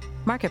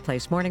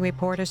 Marketplace Morning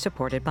Report is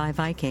supported by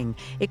Viking.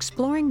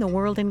 Exploring the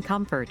world in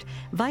comfort,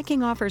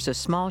 Viking offers a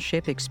small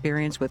ship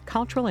experience with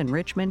cultural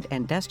enrichment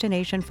and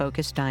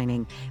destination-focused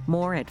dining.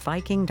 More at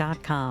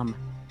Viking.com.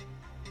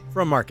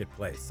 From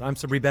Marketplace, I'm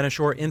Sabri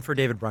Benishore in for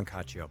David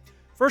Brancaccio.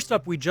 First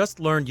up, we just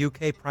learned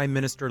UK Prime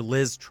Minister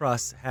Liz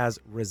Truss has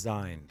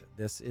resigned.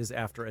 This is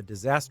after a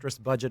disastrous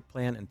budget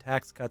plan and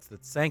tax cuts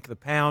that sank the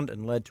pound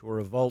and led to a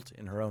revolt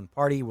in her own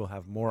party. We'll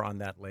have more on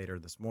that later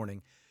this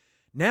morning.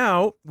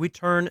 Now we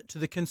turn to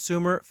the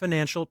Consumer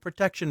Financial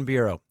Protection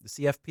Bureau, the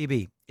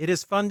CFPB. It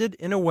is funded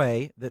in a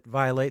way that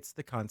violates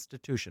the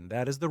Constitution.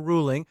 That is the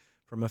ruling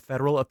from a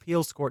federal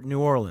appeals court in New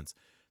Orleans.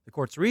 The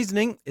court's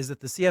reasoning is that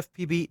the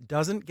CFPB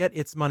doesn't get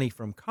its money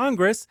from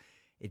Congress.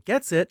 It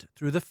gets it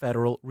through the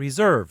Federal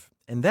Reserve.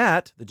 And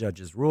that, the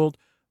judges ruled,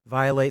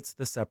 violates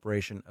the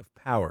separation of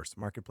powers.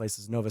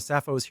 Marketplace's Nova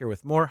Safo is here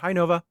with more. Hi,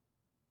 Nova.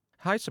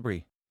 Hi,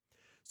 Sabri.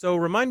 So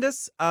remind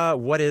us,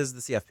 what is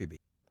the CFPB?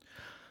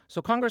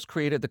 So Congress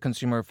created the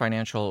Consumer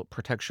Financial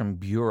Protection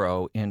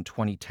Bureau in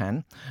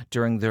 2010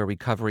 during the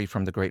recovery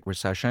from the Great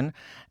Recession,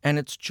 and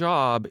its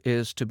job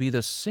is to be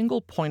the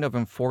single point of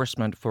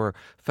enforcement for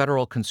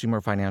federal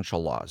consumer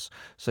financial laws,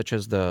 such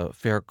as the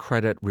Fair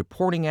Credit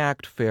Reporting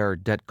Act, Fair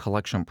Debt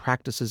Collection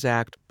Practices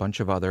Act, a bunch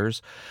of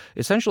others.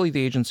 Essentially,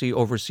 the agency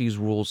oversees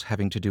rules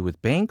having to do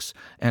with banks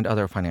and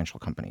other financial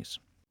companies.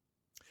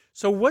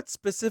 So what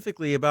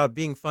specifically about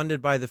being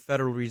funded by the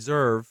Federal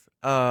Reserve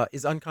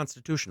is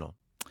unconstitutional?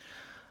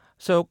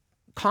 So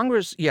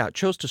Congress,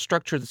 chose to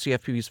structure the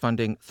CFPB's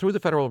funding through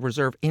the Federal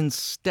Reserve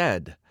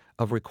instead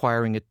of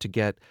requiring it to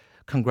get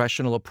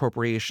congressional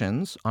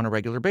appropriations on a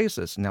regular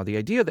basis. Now, the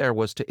idea there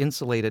was to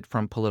insulate it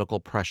from political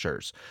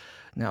pressures.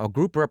 Now, a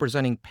group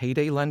representing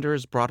payday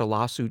lenders brought a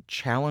lawsuit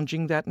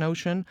challenging that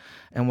notion.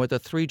 And what the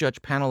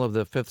three-judge panel of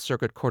the Fifth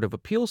Circuit Court of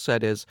Appeals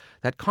said is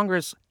that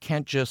Congress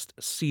can't just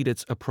cede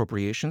its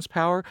appropriations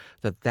power,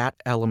 that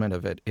element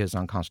of it is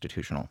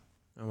unconstitutional.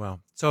 Oh,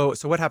 well. So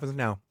what happens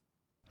now?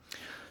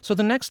 So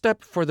the next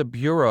step for the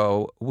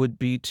Bureau would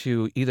be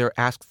to either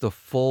ask the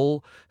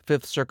full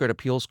Fifth Circuit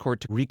Appeals Court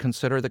to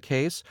reconsider the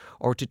case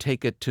or to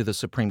take it to the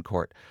Supreme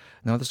Court.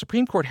 Now, the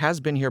Supreme Court has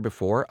been here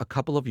before. A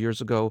couple of years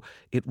ago,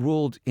 it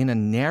ruled in a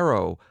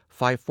narrow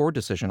 5-4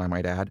 decision, I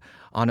might add,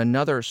 on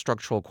another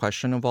structural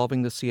question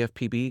involving the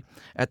CFPB.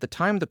 At the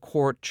time, the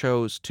court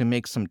chose to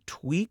make some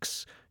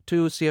tweaks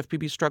to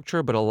CFPB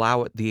structure, but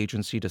allow the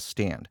agency to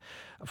stand.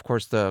 Of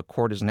course, the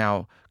court is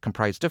now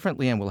comprised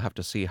differently, and we'll have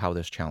to see how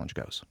this challenge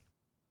goes.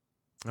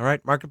 All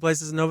right,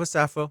 Marketplace's Nova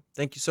Safo,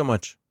 thank you so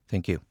much.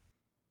 Thank you.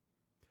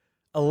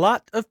 A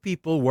lot of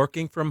people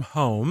working from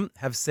home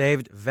have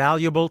saved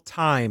valuable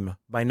time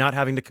by not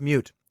having to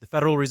commute. The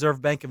Federal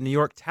Reserve Bank of New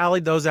York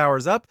tallied those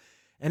hours up,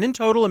 and in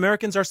total,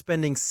 Americans are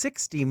spending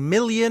 60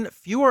 million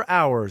fewer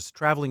hours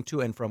traveling to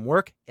and from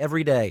work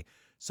every day.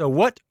 So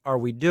what are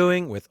we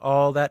doing with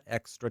all that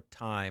extra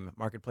time?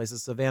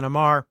 Marketplace's Savannah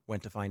Marr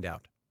went to find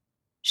out.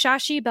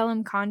 Shashi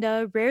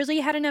Bellamkonda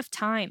rarely had enough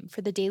time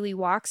for the daily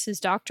walks his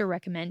doctor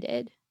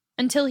recommended,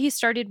 until he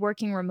started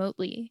working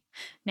remotely.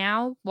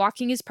 Now,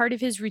 walking is part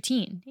of his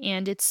routine,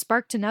 and it's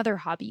sparked another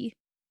hobby.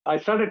 I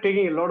started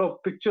taking a lot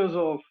of pictures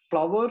of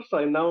flowers.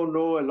 I now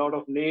know a lot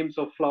of names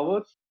of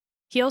flowers.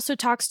 He also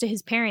talks to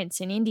his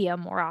parents in India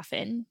more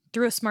often,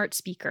 through a smart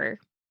speaker.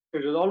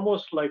 It is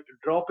almost like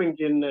dropping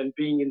in and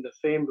being in the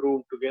same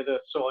room together.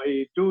 So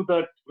I do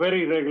that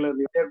very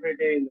regularly, every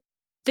day.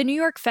 The New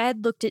York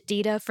Fed looked at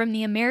data from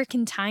the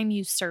American Time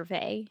Use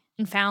Survey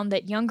and found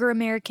that younger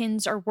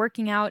Americans are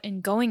working out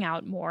and going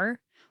out more.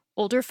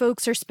 Older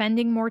folks are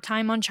spending more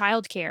time on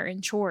childcare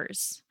and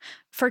chores.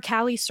 For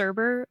Callie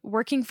Serber,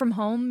 working from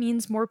home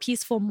means more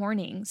peaceful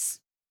mornings.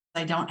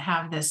 I don't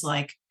have this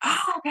I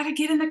gotta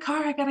get in the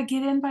car, I gotta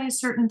get in by a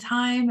certain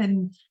time,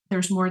 and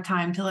there's more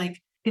time to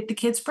get the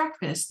kids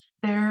breakfast,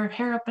 their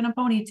hair up in a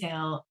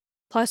ponytail.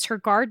 Plus, her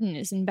garden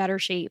is in better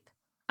shape.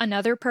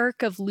 Another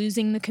perk of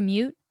losing the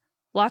commute?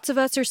 Lots of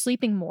us are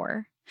sleeping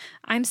more.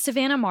 I'm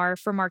Savannah Marr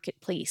for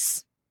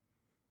Marketplace.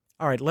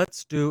 All right,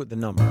 let's do the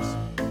numbers.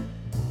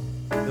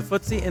 The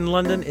FTSE in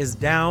London is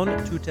down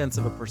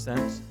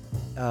 0.2%.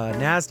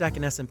 NASDAQ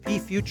and S&P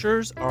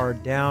futures are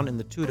down in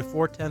the 2 to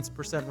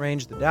 0.4%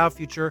 range. The Dow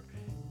future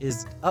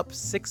is up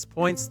 6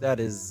 points. That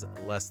is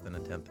less than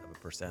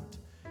 0.1%.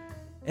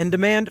 And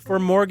demand for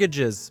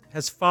mortgages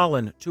has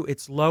fallen to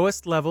its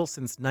lowest level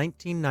since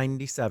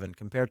 1997.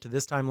 Compared to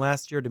this time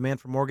last year,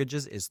 demand for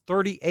mortgages is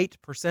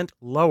 38%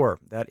 lower.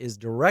 That is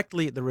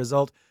directly the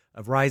result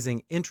of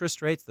rising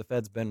interest rates. The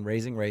Fed's been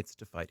raising rates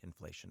to fight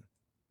inflation.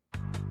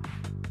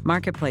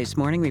 Marketplace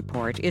Morning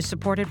Report is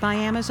supported by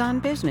Amazon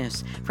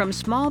Business. From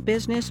small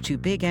business to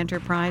big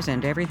enterprise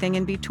and everything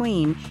in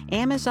between,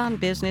 Amazon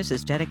Business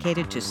is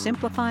dedicated to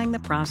simplifying the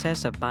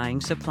process of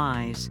buying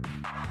supplies.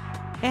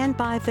 And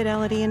by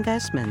Fidelity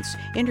Investments,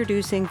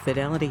 introducing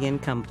Fidelity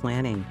Income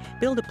Planning.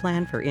 Build a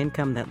plan for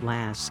income that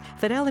lasts.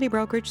 Fidelity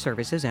Brokerage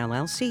Services,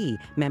 LLC.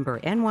 Member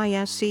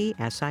NYSE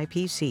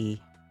SIPC.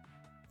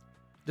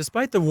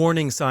 Despite the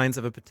warning signs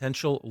of a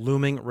potential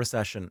looming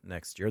recession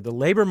next year, the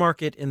labor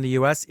market in the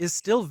U.S. is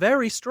still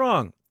very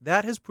strong.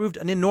 That has proved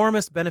an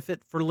enormous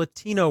benefit for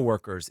Latino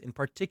workers in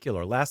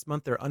particular. Last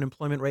month, their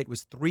unemployment rate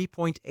was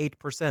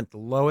 3.8%, the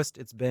lowest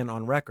it's been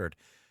on record.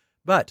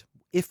 But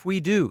if we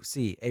do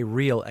see a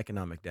real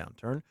economic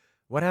downturn,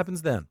 what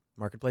happens then?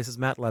 Marketplace's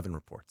Matt Levin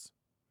reports.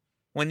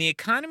 When the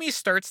economy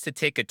starts to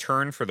take a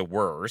turn for the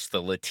worse,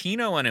 the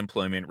Latino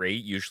unemployment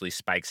rate usually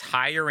spikes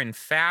higher and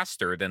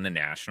faster than the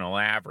national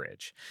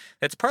average.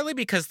 That's partly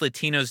because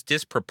Latinos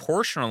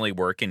disproportionately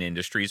work in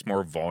industries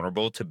more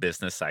vulnerable to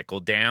business cycle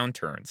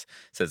downturns,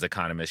 says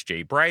economist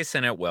Jay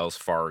Bryson at Wells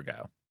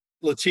Fargo.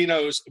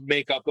 Latinos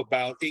make up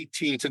about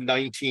 18 to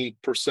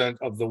 19%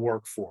 of the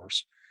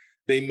workforce.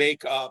 They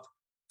make up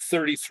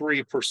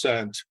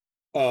 33%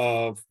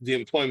 of the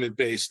employment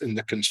base in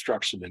the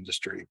construction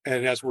industry.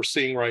 And as we're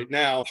seeing right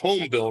now,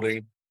 home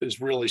building is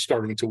really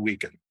starting to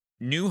weaken.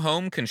 New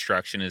home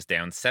construction is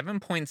down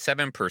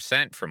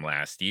 7.7% from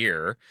last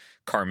year.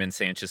 Carmen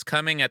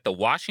Sanchez-Cumming at the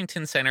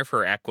Washington Center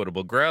for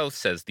Equitable Growth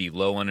says the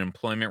low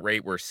unemployment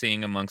rate we're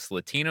seeing amongst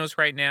Latinos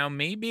right now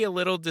may be a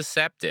little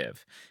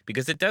deceptive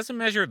because it doesn't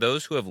measure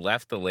those who have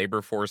left the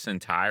labor force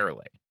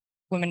entirely.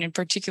 Women in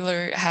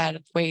particular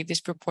had way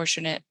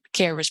disproportionate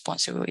care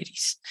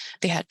responsibilities.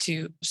 They had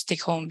to stay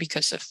home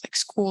because of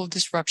school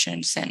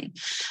disruptions and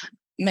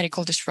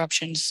medical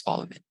disruptions,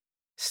 all of it.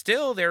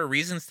 Still, there are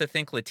reasons to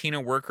think Latino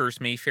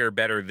workers may fare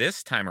better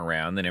this time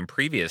around than in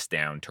previous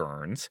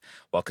downturns.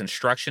 While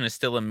construction is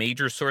still a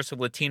major source of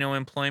Latino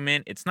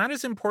employment, it's not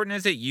as important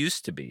as it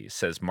used to be,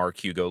 says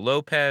Mark Hugo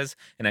Lopez,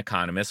 an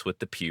economist with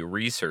the Pew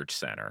Research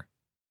Center.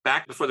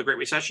 Back before the Great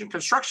Recession,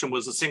 construction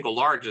was the single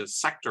largest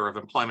sector of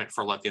employment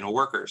for Latino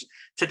workers.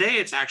 Today,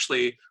 it's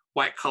actually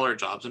white-collar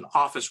jobs and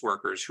office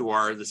workers who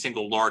are the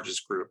single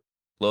largest group.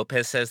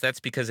 Lopez says that's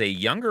because a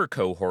younger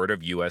cohort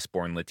of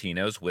U.S.-born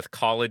Latinos with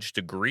college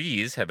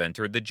degrees have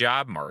entered the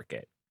job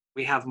market.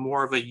 We have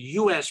more of a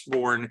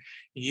U.S.-born,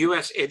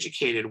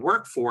 U.S.-educated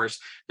workforce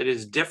that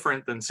is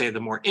different than, say,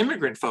 the more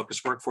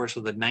immigrant-focused workforce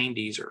of the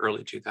 90s or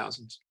early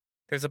 2000s.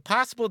 There's a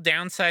possible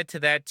downside to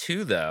that,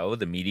 too, though.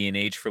 The median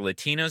age for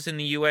Latinos in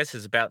the U.S.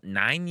 is about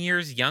 9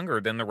 years younger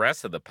than the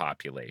rest of the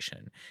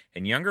population,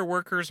 and younger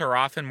workers are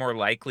often more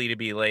likely to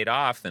be laid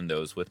off than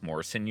those with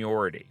more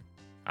seniority.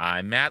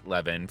 I'm Matt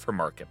Levin for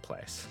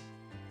Marketplace.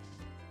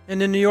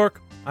 And in New York,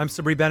 I'm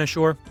Sabri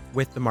Ben-Achour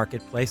with the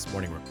Marketplace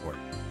Morning Report.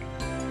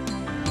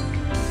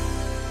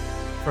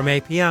 From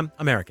APM,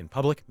 American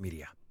Public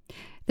Media.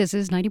 This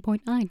is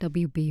 90.9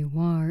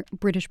 WBUR.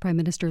 British Prime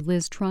Minister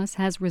Liz Truss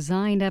has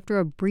resigned after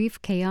a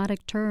brief,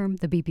 chaotic term.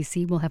 The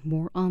BBC will have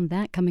more on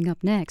that coming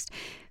up next.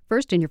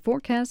 First, in your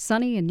forecast,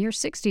 sunny and near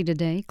 60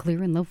 today,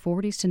 clear and low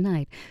 40s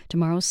tonight.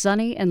 Tomorrow,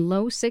 sunny and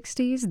low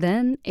 60s.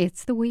 Then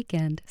it's the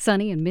weekend.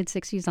 Sunny and mid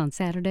 60s on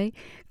Saturday,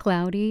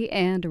 cloudy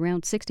and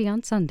around 60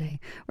 on Sunday.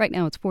 Right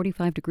now, it's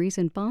 45 degrees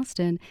in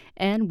Boston,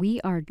 and we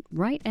are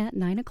right at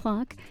 9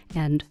 o'clock.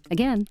 And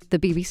again, the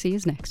BBC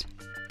is next.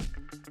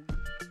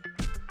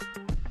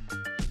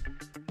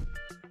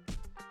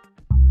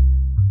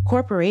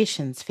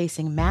 Corporations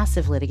facing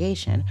massive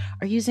litigation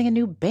are using a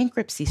new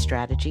bankruptcy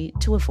strategy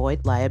to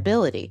avoid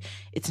liability.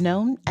 It's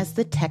known as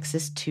the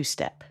Texas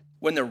two-step.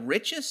 When the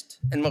richest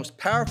and most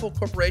powerful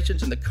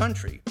corporations in the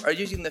country are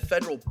using the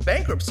federal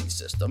bankruptcy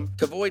system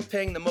to avoid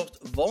paying the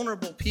most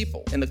vulnerable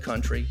people in the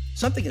country,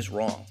 something is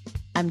wrong.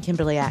 I'm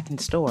Kimberly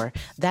Atkins-Storr.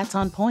 That's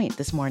On Point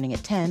this morning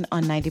at 10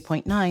 on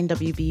 90.9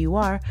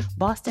 WBUR,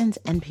 Boston's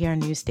NPR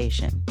news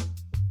station.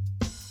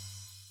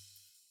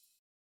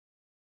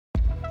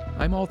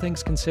 I'm All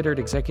Things Considered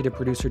executive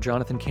producer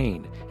Jonathan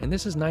Kane, and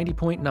this is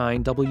 90.9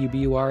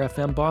 WBUR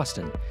FM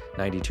Boston,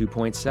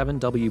 92.7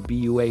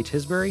 WBUH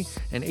Tisbury,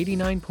 and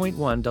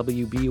 89.1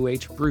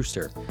 WBUH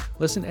Brewster.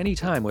 Listen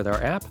anytime with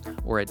our app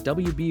or at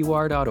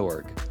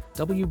WBUR.org.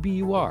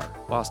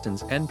 WBUR,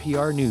 Boston's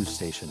NPR news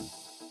station.